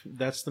laugh,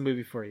 that's the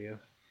movie for you.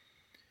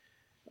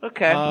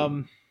 Okay.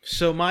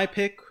 So my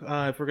pick,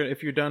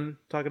 if you're done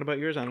talking about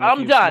yours, I don't know.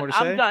 I'm done.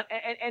 I'm done.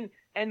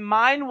 And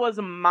mine was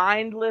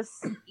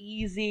mindless,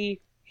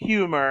 easy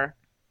humor.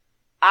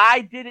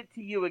 I did it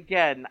to you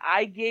again.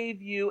 I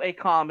gave you a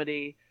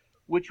comedy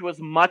which was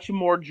much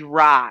more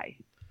dry.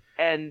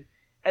 And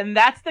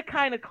that's the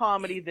kind of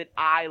comedy that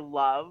I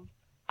love.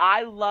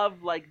 I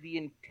love like the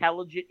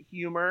intelligent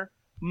humor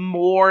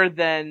more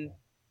than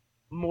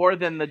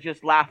the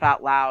just laugh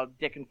out loud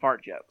dick and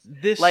fart jokes.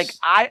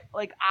 I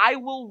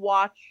will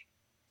watch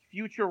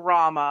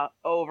Futurama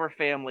over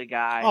Family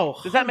Guy. Oh,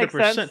 does that make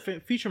sense?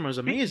 Futurama is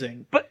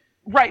amazing. But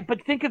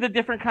think of the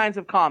different kinds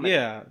of comedy.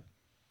 Yeah.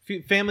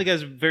 Family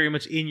Guy's very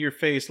much in your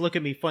face. Look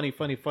at me, funny.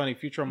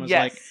 Futurama's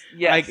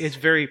like it's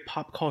very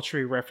pop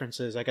culture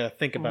references. I got to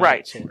think about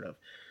it, sort of.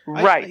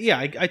 Right.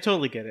 I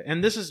totally get it.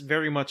 And this is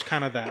very much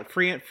kind of that.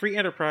 Free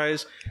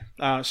Enterprise,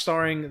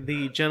 starring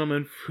the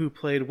gentleman who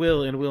played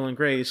Will in Will and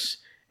Grace,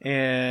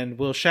 and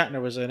Will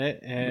Shatner was in it,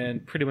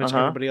 and pretty much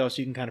everybody else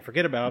you can kind of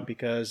forget about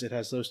because it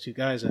has those two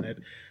guys in it.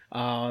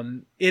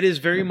 It is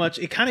very much,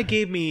 it kind of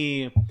gave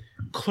me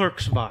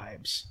Clerks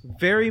vibes.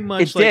 Very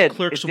much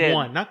Clerks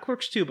 1. Not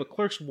Clerks 2, but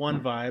Clerks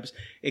 1 vibes.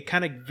 It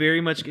kind of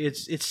very much,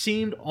 it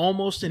seemed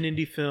almost an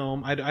indie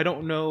film. I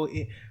don't know.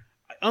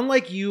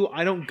 Unlike you,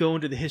 I don't go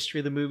into the history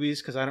of the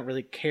movies because I don't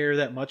really care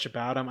that much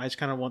about them. I just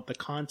kind of want the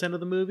content of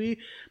the movie.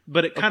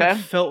 But it kind of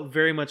felt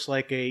very much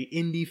like a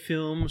indie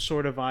film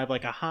sort of vibe,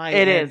 like a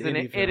high-end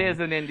indie film. It is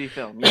an indie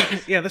film,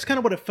 yes. Yeah, that's kind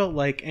of what it felt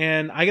like.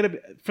 And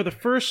for the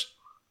first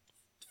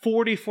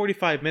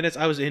 45 minutes,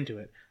 I was into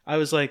it. I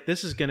was like,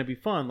 this is going to be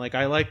fun. Like,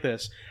 I like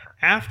this.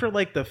 After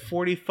like the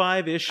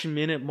 45-ish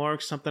minute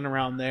mark, something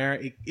around there,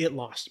 it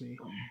lost me.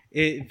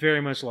 It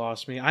very much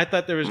lost me. I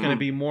thought there was going to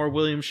be more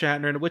William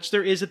Shatner, which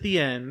there is at the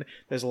end.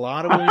 There's a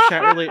lot of William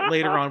Shatner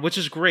later on, which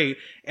is great.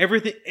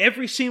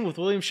 Every scene with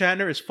William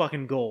Shatner is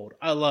fucking gold.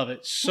 I love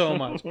it so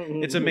much.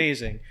 It's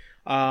amazing.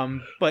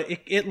 But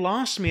it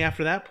lost me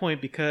after that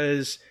point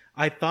because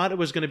I thought it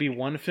was going to be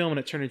one film and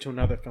it turned into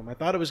another film. I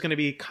thought it was going to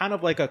be kind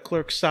of like a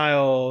Clerk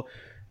style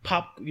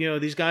pop,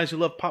 these guys who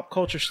love pop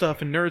culture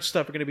stuff and nerd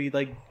stuff are going to be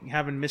like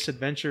having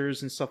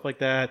misadventures and stuff like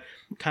that,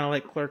 kind of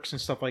like Clerks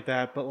and stuff like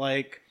that. But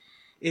like,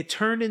 it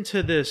turned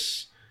into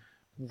this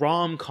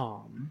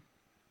rom-com,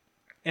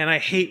 and I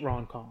hate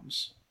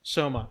rom-coms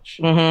so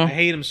much. I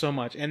hate them so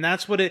much, and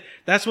that's what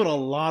a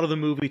lot of the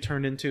movie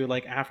turned into.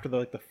 Like after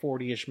the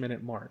 40-ish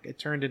minute mark, it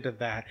turned into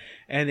that,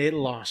 and it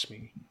lost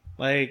me.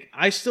 Like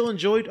I still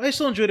enjoyed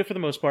it for the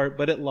most part,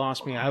 but it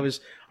lost me.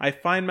 I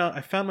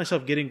found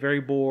myself getting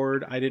very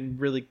bored. I didn't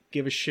really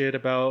give a shit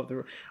about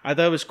I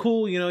thought it was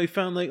cool, he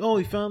found like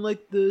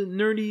the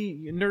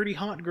nerdy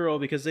hot girl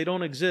because they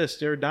don't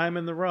exist. They're a dime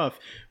in the rough.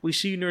 We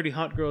see nerdy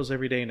hot girls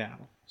every day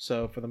now.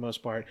 So for the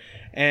most part,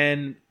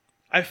 and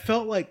I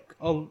felt like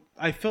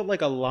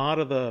a lot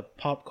of the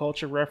pop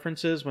culture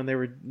references when they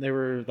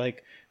were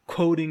like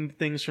quoting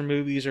things from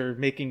movies or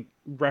making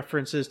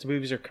references to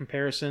movies or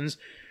comparisons.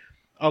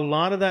 A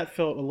lot of that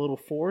felt a little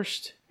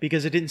forced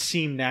because it didn't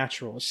seem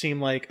natural. It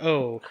seemed like,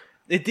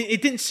 it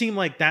didn't seem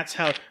like that's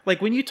how,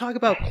 like when you talk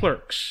about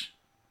Clerks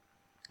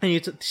and you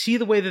see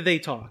the way that they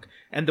talk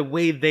and the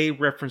way they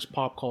reference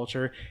pop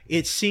culture,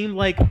 it seemed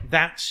like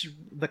that's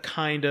the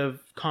kind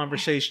of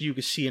conversation you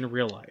could see in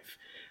real life.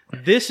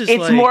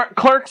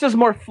 Clerks is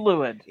more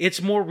fluid.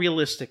 It's more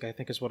realistic, I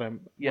think, is what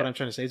I'm trying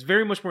to say. It's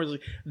very much more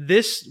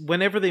this.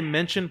 Whenever they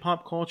mention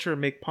pop culture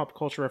and make pop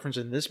culture reference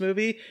in this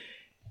movie,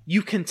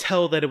 you can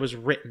tell that it was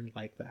written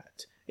like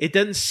that. It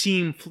doesn't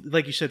seem,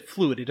 like you said,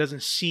 fluid. It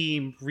doesn't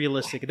seem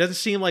realistic. It doesn't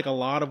seem like a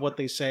lot of what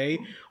they say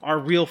are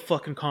real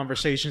fucking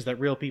conversations that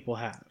real people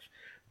have.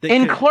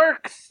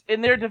 Clerks,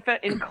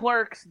 in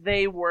Clerks,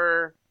 they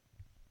were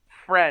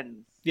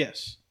friends.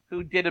 Yes.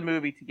 Who did a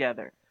movie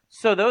together.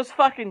 So those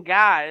fucking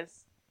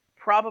guys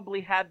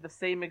probably had the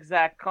same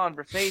exact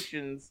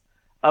conversations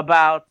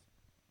about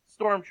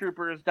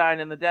stormtroopers dying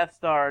in the Death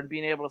Star and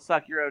being able to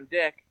suck your own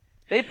dick.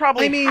 They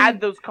probably had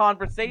those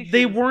conversations.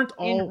 They weren't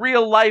all in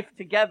real life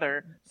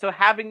together. So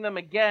having them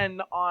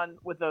again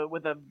with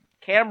a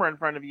camera in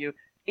front of you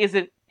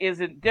isn't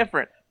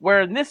different.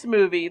 Where in this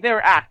movie, they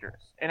were actors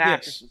and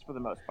actresses for the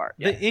most part.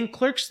 Yes. In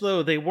Clerks,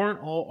 though, they weren't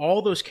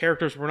all those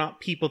characters were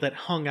not people that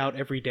hung out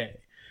every day.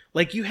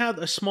 Like you had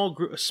a small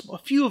group, a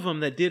few of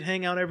them that did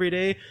hang out every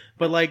day,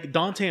 but like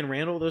Dante and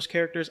Randall, those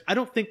characters, I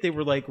don't think they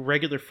were like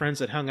regular friends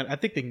that hung out. I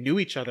think they knew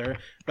each other,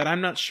 but I'm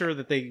not sure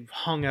that they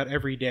hung out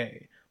every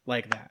day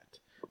like that.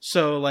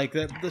 So like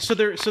that, so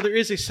there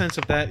is a sense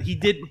of that. He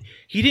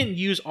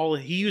used all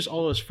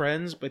his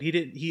friends, but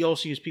he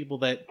also used people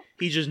that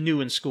he just knew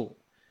in school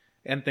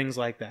and things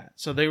like that.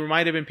 So they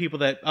might have been people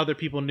that other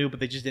people knew, but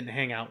they just didn't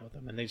hang out with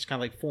them, and they just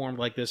kind of like formed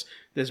like this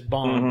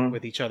bond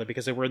with each other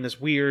because they were in this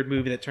weird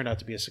movie that turned out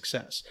to be a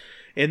success.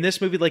 In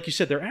this movie, like you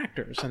said, they're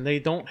actors and they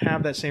don't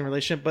have that same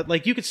relationship, but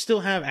like you could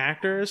still have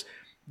actors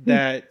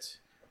that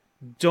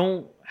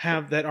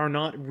that are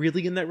not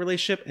really in that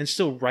relationship and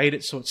still write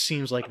it so it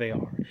seems like they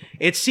are.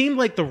 It seemed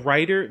like the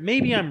writer,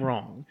 maybe I'm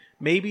wrong,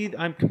 maybe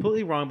I'm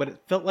completely wrong, but it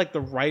felt like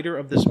the writer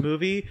of this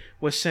movie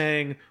was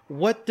saying,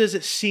 what does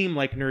it seem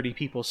like nerdy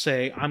people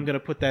say? I'm going to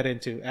put that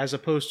into, as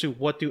opposed to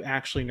what do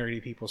actually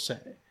nerdy people say?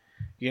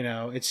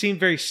 It seemed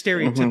very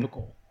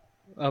stereotypical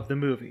of the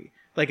movie.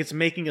 Like it's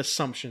making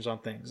assumptions on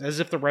things,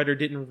 as if the writer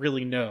didn't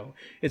really know.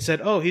 It said,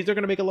 they're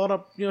going to make a lot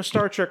of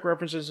Star Trek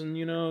references and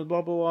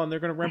blah blah blah, and they're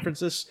going to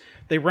reference this.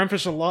 They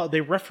reference a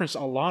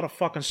lot of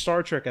fucking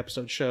Star Trek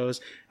episode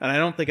shows, and I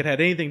don't think it had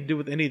anything to do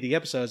with any of the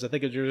episodes. I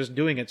think they're just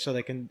doing it so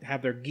they can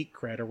have their geek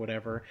cred or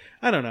whatever.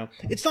 I don't know.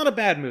 It's not a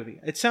bad movie.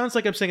 It sounds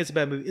like I'm saying it's a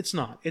bad movie. It's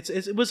not.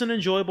 It was an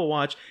enjoyable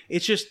watch.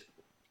 It's just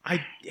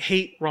I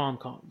hate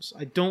rom-coms.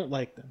 I don't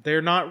like them.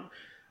 They're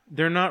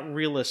not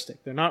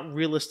realistic. They're not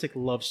realistic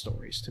love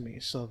stories to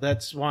me. So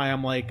that's why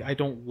I'm like, I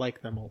don't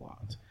like them a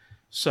lot.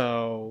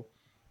 So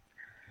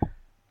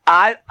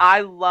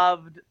I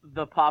loved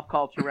the pop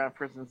culture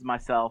references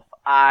myself.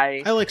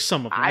 I like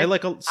some of them. I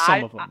like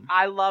some of them.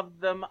 I loved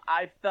them.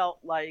 I felt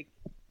like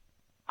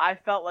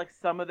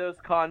some of those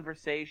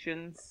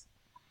conversations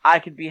I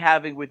could be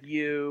having with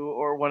you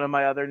or one of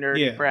my other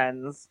nerdy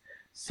friends.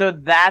 So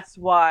that's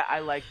why I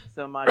liked it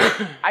so much.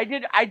 I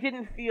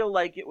didn't feel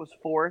like it was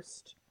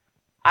forced.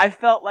 I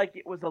felt like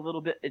it was a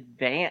little bit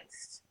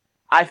advanced.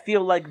 I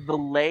feel like the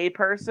lay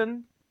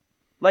person,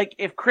 like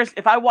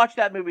if I watched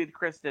that movie with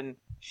Kristen,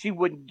 she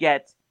wouldn't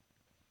get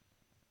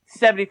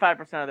 75%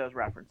 of those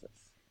references.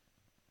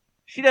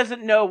 She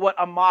doesn't know what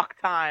a mock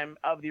time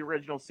of the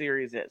original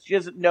series is. She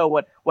doesn't know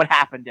what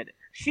happened in it.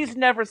 She's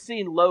never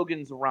seen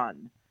Logan's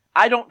Run.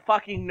 I don't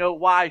fucking know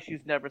why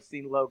she's never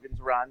seen Logan's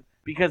Run,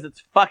 because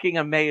it's fucking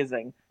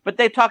amazing. But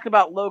they talked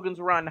about Logan's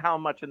Run how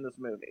much in this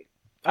movie?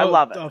 I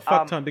love it. A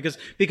fuck ton, because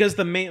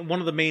one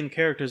of the main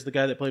characters, the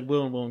guy that played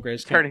Will and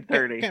Grace, turning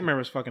 30. Can't remember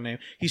his fucking name.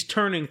 He's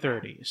turning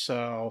 30,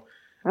 so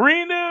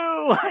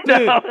Renu!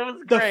 Dude, it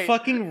was great. The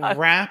fucking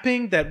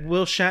rapping that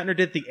Will Shatner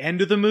did at the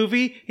end of the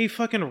movie, he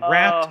fucking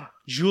rapped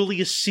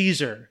Julius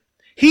Caesar.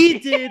 He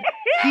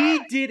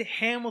did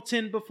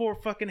Hamilton before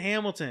fucking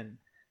Hamilton.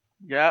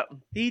 Yep.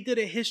 He did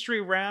a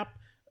history rap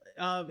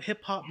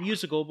hip hop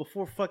musical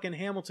before fucking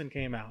Hamilton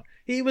came out.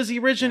 He was the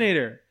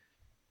originator.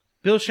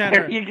 Bill Shatner.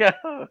 There you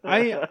go.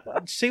 I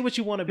say what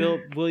you want about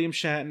William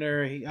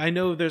Shatner. I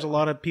know there's a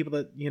lot of people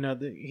that,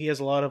 he has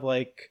a lot of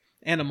like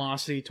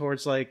animosity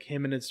towards like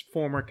him and his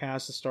former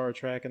cast of Star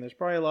Trek, and there's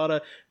probably a lot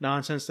of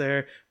nonsense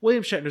there.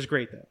 William Shatner's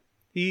great though.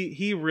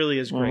 He really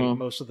is great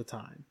most of the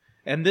time.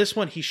 And this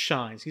one, he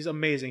shines. He's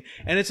amazing.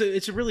 And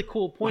it's a really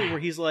cool point where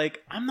he's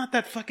like, I'm not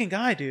that fucking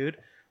guy, dude.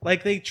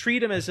 Like, they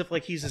treat him as if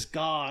like he's this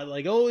god.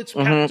 Like, oh, it's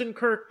Captain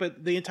Kirk.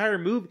 But the entire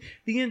movie,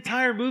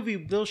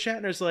 Bill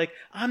Shatner's like,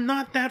 I'm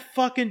not that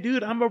fucking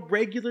dude. I'm a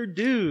regular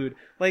dude.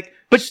 Like,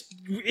 but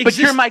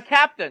you're my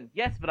captain.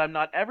 Yes, but I'm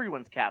not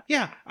everyone's captain.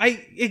 Yeah,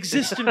 I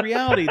exist in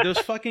reality. Those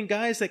fucking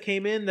guys that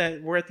came in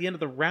that were at the end of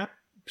the rap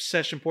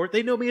session port,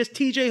 they know me as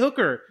TJ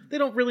Hooker. They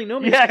don't really know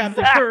me as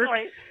Captain Kirk.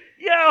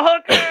 Yo,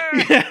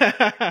 Hooker!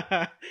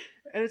 Yeah.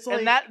 And it's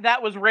like, and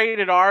that was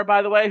rated R,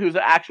 by the way, who's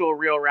an actual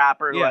real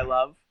rapper who I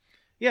love.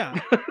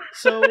 Yeah.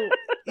 So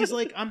he's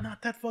like, I'm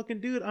not that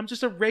fucking dude. I'm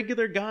just a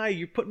regular guy.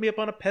 You're putting me up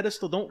on a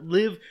pedestal. Don't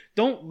live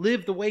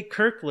the way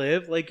Kirk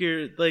lived. Like,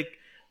 you're like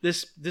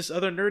this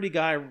other nerdy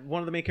guy,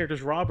 one of the main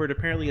characters, Robert,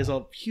 apparently is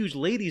a huge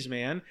ladies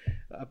man.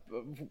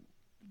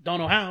 Don't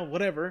know how,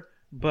 whatever.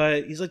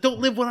 But he's like, don't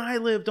live what I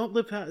live. Don't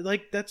live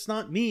like, that's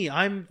not me.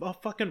 I'm a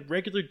fucking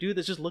regular dude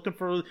that's just looking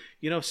for,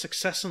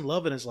 success and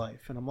love in his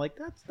life. And I'm like,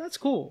 that's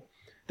cool.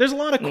 There's a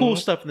lot of cool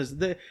stuff in this.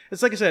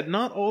 It's like I said,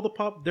 not all the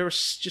pop. There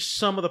was just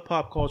some of the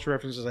pop culture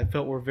references I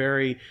felt were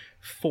very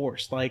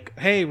forced. Like,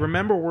 hey,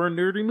 remember, we're a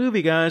nerdy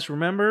movie, guys.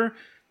 Remember?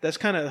 That's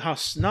kind of how,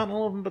 not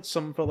all of them, but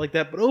some felt like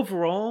that. But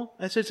overall,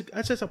 I'd say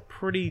it's a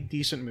pretty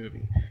decent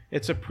movie.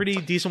 It's a pretty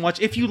decent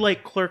watch if you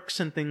like Clerks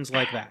and things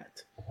like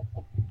that.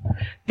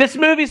 This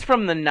movie's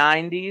from the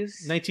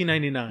 90s.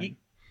 1999.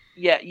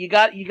 You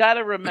got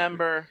to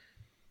remember,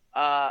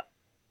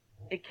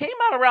 it came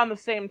out around the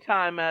same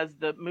time as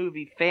the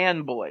movie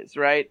Fanboys,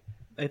 right?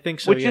 I think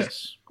so,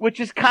 yes. Which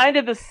is kind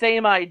of the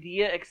same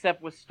idea,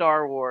 except with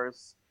Star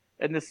Wars,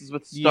 and this is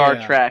with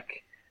Star Trek.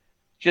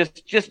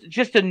 Just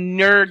a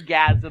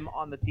nerdgasm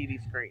on the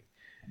TV screen.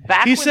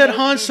 He said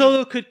Han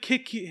Solo could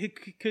kick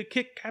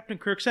Captain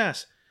Kirk's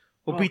ass.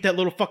 We'll beat that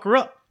little fucker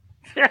up.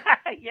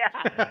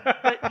 Yeah,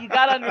 but you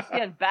gotta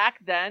understand, back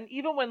then,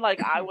 even when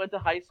like I went to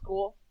high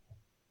school,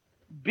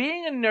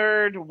 being a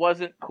nerd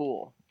wasn't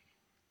cool.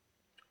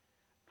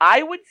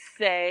 I would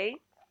say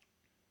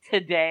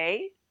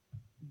today,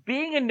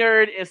 being a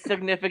nerd is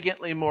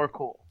significantly more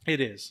cool. It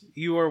is.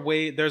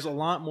 There's a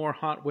lot more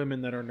hot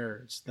women that are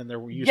nerds than there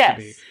used to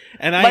be,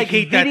 and I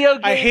hate that.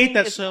 I hate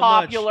that so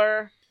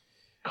popular. much.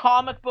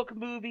 Comic book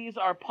movies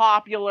are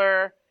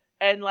popular,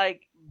 and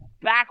like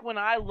back when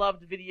I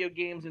loved video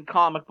games and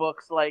comic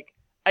books, like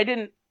I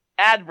didn't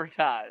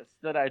advertise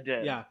that I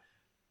did. Yeah,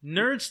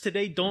 nerds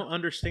today don't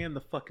understand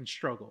the fucking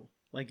struggle.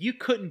 Like, you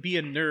couldn't be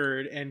a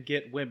nerd and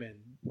get women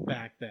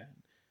back then.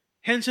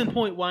 Hence in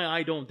point why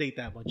I don't date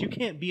that much. You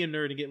can't be a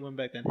nerd and get women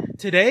back then.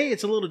 Today,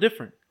 it's a little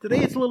different.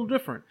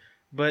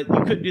 But you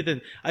couldn't do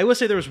that. I will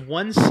say there was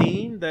one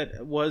scene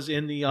that was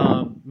in the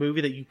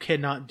movie that you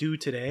cannot do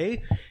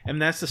today,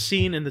 and that's the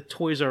scene in the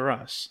Toys R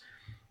Us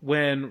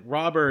when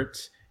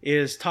Robert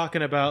is talking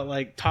to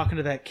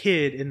that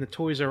kid in the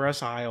Toys R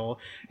Us aisle,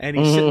 and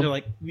he's sitting there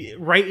like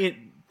right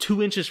in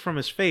 2 inches from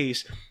his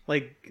face,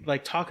 like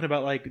talking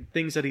about like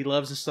things that he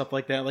loves and stuff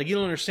like that. Like, you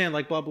don't understand,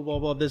 like blah blah blah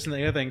blah this and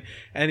the other thing.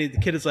 And the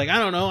kid is like, I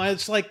don't know,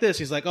 it's like this.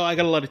 He's like, oh, I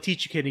got a lot to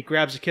teach you, kid. And he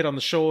grabs the kid on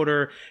the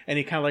shoulder and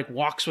he kind of like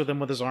walks with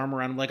him with his arm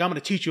around him, like, I'm going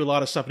to teach you a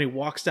lot of stuff. And he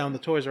walks down the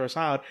Toys R Us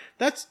aisle.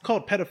 That's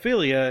called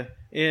pedophilia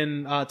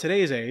in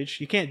today's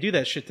age. You can't do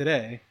that shit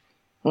today.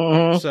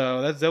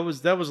 So that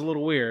was a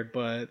little weird,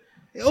 but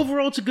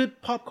overall, it's a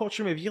good pop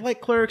culture movie. You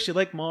like Clerks, you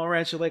like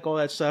Mallrats, you like all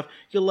that stuff.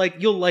 You'll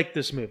like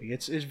this movie.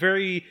 It's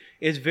very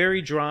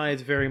dry.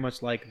 It's very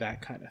much like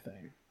that kind of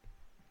thing.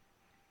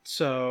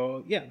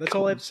 So yeah, that's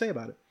all I have to say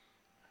about it.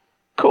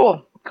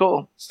 Cool.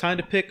 It's time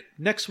to pick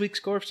next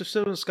week's Gorfs of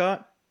Cinema,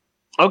 Scott.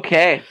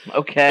 Okay.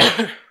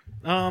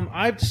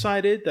 I've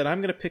decided that I'm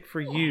going to pick for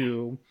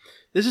you.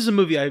 This is a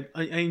movie I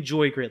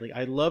enjoy greatly.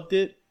 I loved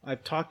it.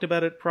 I've talked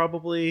about it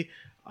probably.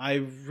 I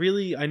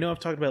know I've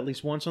talked about it at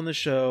least once on the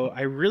show.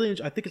 I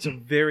think it's a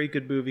very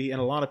good movie,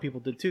 and a lot of people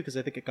did too, because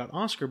I think it got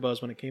Oscar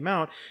buzz when it came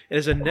out. It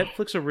is a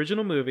Netflix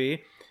original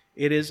movie.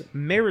 It is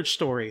Marriage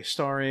Story,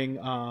 starring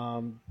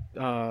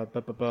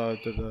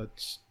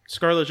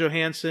Scarlett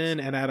Johansson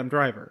and Adam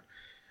Driver.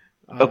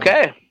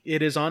 Okay.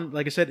 It is on,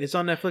 like I said, it's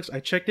on Netflix. I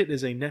checked it. It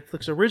is a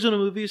Netflix original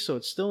movie, so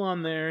it's still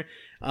on there.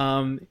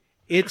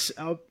 It's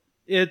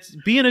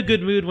be in a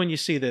good mood when you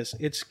see this.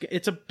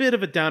 It's a bit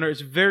of a downer.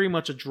 It's very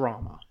much a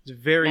drama. It's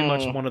very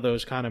much one of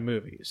those kind of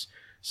movies.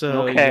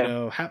 So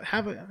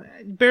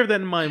bear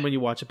that in mind when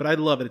you watch it. But I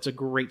love it. It's a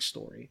great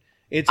story.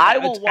 It's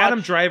Adam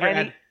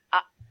Driver.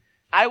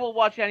 I will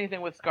watch anything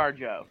with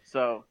ScarJo.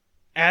 So.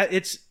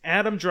 It's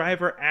Adam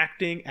Driver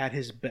acting at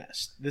his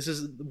best. This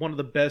is one of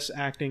the best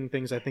acting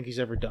things I think he's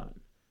ever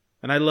done,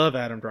 and I love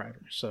Adam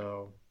Driver.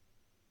 So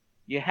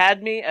you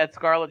had me at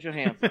Scarlett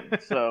Johansson.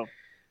 So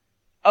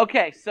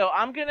okay, so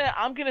I'm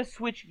gonna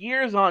switch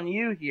gears on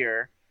you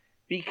here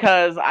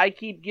because I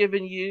keep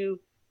giving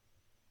you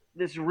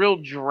this real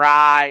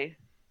dry,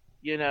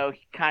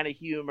 kind of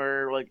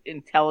humor, like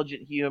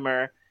intelligent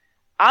humor.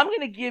 I'm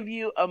gonna give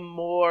you a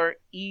more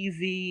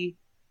easy,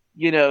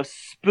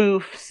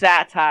 spoof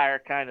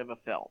satire kind of a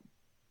film.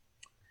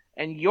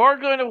 And you're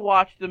going to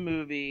watch the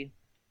movie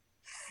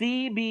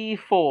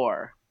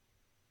CB4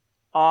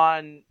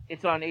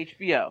 it's on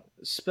HBO.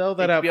 Spell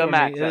that HBO out for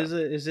Max. me.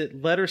 Is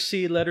it letter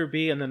C, letter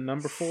B, and then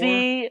number 4?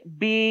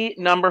 CB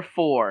number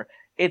 4.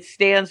 It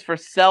stands for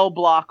Cell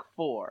Block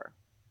 4.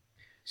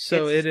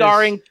 So it's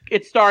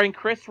starring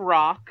Chris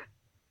Rock,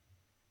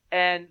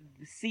 and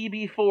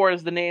CB4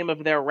 is the name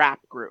of their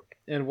rap group.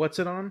 And what's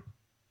it on?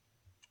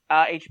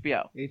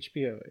 HBO.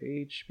 HBO.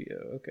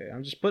 Okay,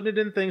 I'm just putting it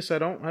in things so I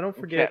don't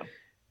forget.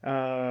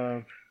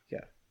 Okay.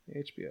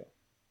 HBO.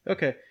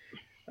 Okay.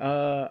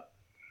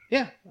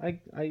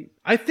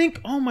 I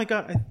think. Oh my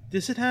God,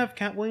 does it have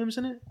Cat Williams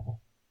in it?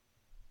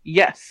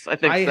 Yes, I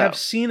think so. I have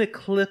seen a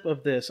clip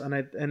of this, and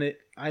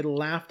I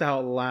laughed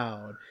out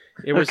loud.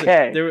 It was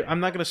okay. I'm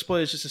not going to spoil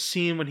it. It's just a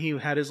scene when he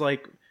had his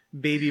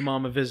baby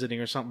mama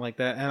visiting or something like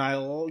that, and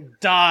I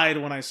died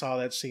when I saw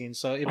that scene.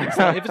 So if it's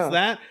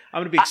that, I'm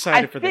going to be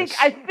excited for this.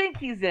 I think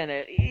he's in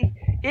it.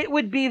 It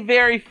would be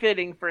very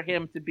fitting for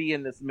him to be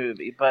in this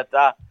movie, but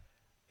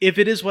if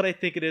it is what I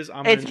think it is,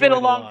 it's been a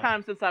long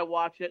time since I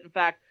watched it. In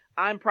fact,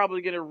 I'm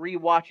probably going to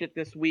rewatch it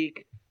this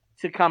week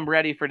to come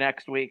ready for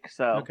next week.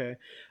 So okay.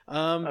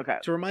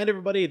 To remind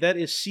everybody, that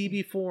is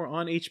CB4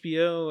 on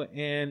HBO,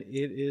 and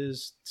it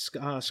is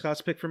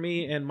Scott's pick for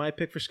me and my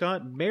pick for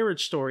Scott,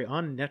 Marriage Story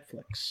on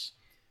Netflix.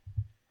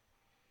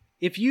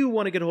 If you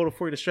want to get a hold of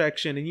For Your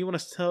Distraction and you want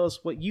to tell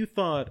us what you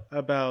thought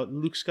about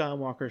Luke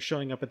Skywalker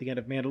showing up at the end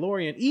of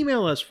Mandalorian,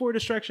 email us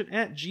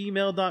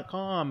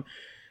fordistraction@gmail.com.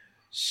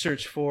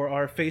 Search for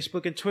our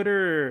Facebook and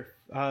Twitter.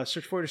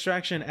 Search For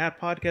Distraction at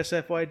Podcast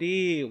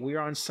FYD. We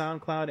are on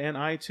SoundCloud and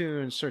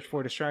iTunes. Search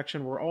For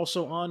Distraction. We're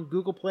also on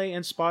Google Play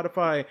and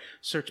Spotify.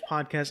 Search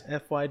Podcast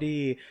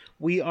FYD.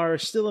 We are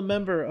still a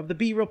member of the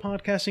Be Real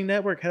Podcasting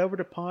Network. Head over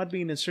to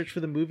Podbean and search for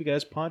the Movie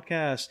Guys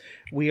Podcast.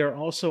 We are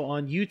also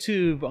on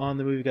YouTube on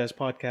the Movie Guys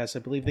Podcast. I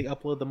believe they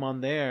upload them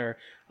on there.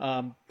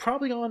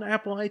 Probably on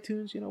Apple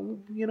iTunes.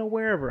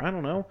 Wherever. I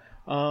don't know.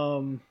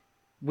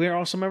 We're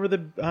also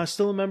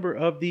still a member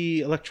of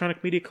the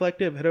Electronic Media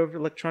Collective. Head over to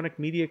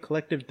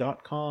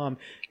electronicmediacollective.com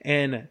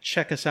and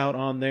check us out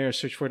on there.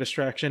 Search For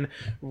Distraction.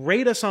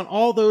 Rate us on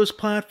all those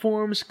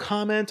platforms.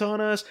 Comment on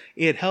us.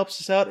 It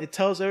helps us out. It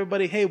tells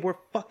everybody, hey, we're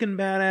fucking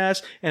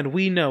badass, and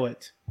we know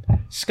it.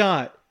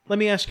 Scott, let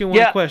me ask you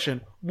one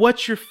question.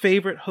 What's your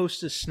favorite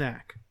Hostess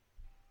snack?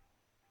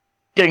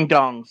 Ding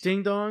dongs.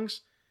 Ding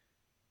dongs?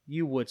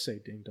 You would say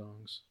ding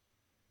dongs.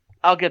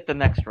 I'll get the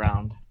next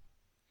round.